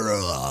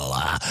 liberal.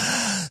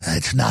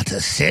 It's not a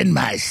sin,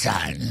 my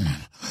son.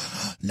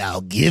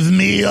 Now give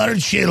me your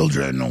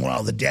children.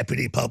 Well, the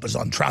deputy pope is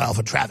on trial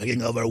for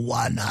trafficking over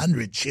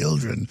 100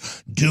 children.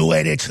 Do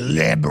it. It's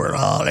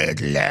liberal.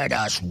 Let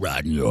us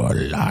run your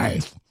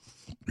life.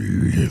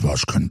 Give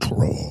us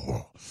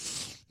control.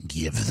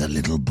 Give the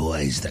little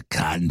boys the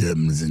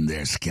condoms, and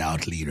their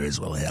scout leaders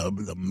will help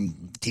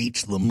them,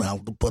 teach them how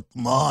to put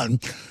them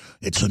on.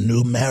 It's a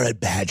new merit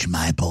badge,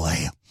 my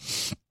boy.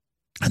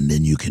 And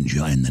then you can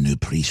join the new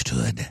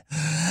priesthood.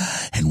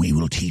 And we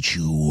will teach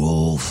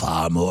you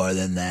far more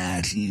than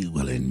that. You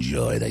will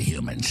enjoy the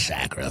human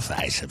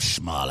sacrifice of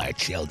smaller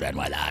children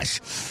with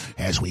us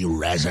as we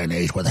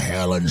resonate with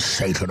hell and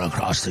Satan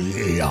across the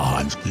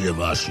eons. Give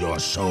us your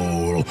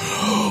soul.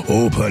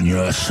 Open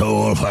your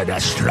soul for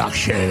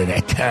destruction and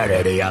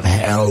eternity of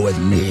hell with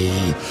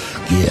me.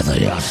 Give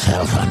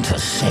yourself unto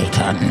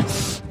Satan.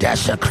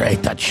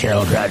 Desecrate the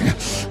children.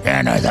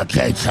 Enter the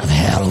gates of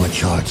hell with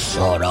George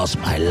Soros,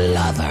 my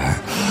lover.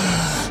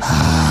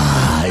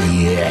 Ah,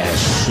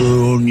 yes,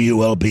 soon you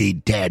will be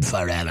dead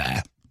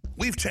forever.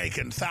 We've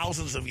taken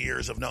thousands of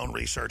years of known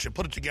research and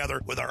put it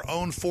together with our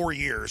own 4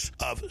 years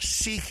of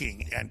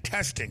seeking and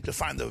testing to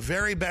find the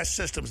very best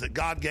systems that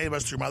God gave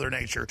us through Mother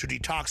Nature to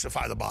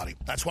detoxify the body.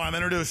 That's why I'm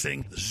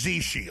introducing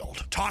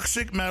Z-Shield,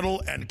 Toxic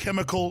Metal and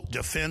Chemical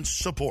Defense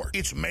Support.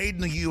 It's made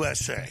in the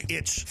USA.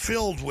 It's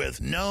filled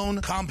with known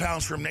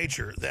compounds from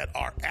nature that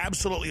are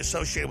absolutely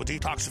associated with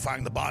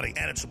detoxifying the body,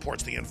 and it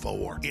supports the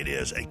InfoWar. It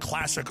is a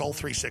classical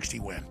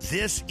 360 win.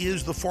 This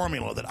is the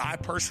formula that I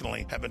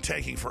personally have been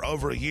taking for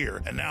over a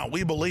year, and now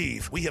we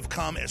believe we have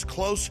come as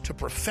close to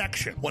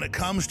perfection when it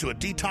comes to a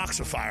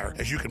detoxifier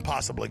as you can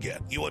possibly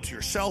get. You owe it to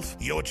yourself,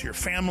 you owe it to your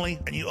family,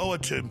 and you owe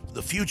it to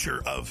the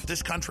future of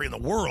this country and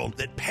the world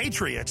that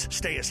patriots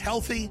stay as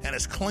healthy and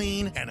as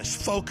clean and as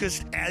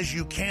focused as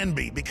you can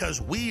be,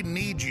 because we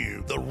need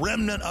you, the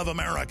remnant of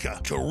America,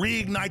 to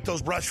reignite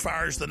those brush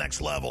fires to the next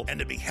level and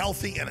to be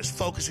healthy and as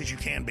focused as you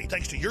can be.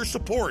 Thanks to your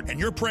support and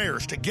your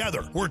prayers,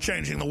 together, we're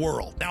changing the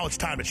world. Now it's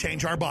time to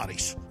change our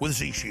bodies with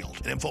Z-Shield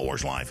at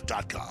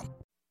InfoWarsLife.com.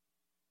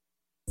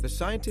 The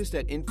scientists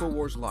at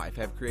InfoWars Life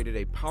have created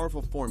a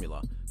powerful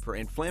formula for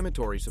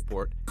inflammatory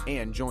support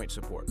and joint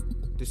support.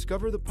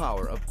 Discover the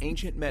power of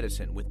ancient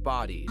medicine with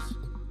Bodies.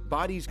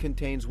 Bodies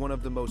contains one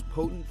of the most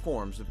potent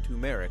forms of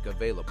turmeric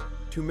available.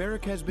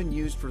 Turmeric has been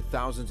used for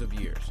thousands of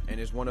years and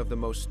is one of the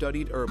most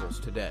studied herbals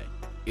today.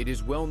 It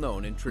is well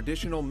known in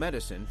traditional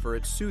medicine for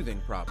its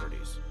soothing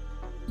properties.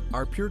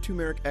 Our pure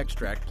turmeric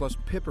extract plus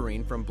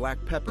piperine from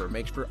black pepper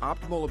makes for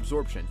optimal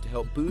absorption to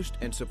help boost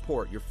and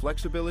support your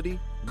flexibility,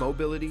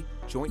 mobility,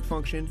 joint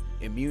function,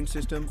 immune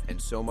system,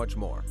 and so much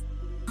more.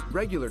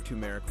 Regular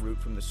turmeric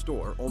root from the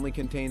store only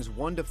contains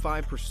 1 to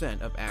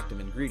 5% of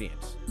active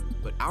ingredients,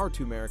 but our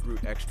turmeric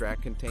root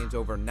extract contains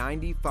over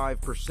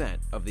 95%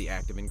 of the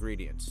active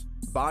ingredients.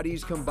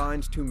 Bodies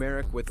combines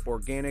turmeric with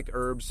organic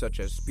herbs such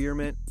as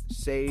spearmint,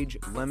 sage,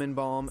 lemon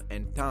balm,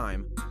 and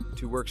thyme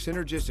to work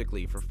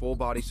synergistically for full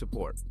body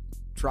support.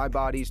 Try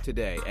Bodies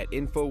today at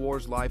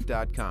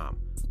InfoWarsLife.com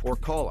or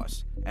call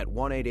us at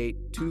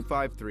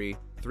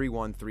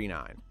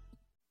 1-888-253-3139.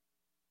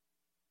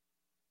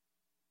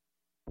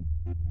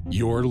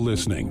 You're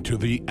listening to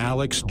The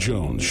Alex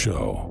Jones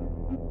Show.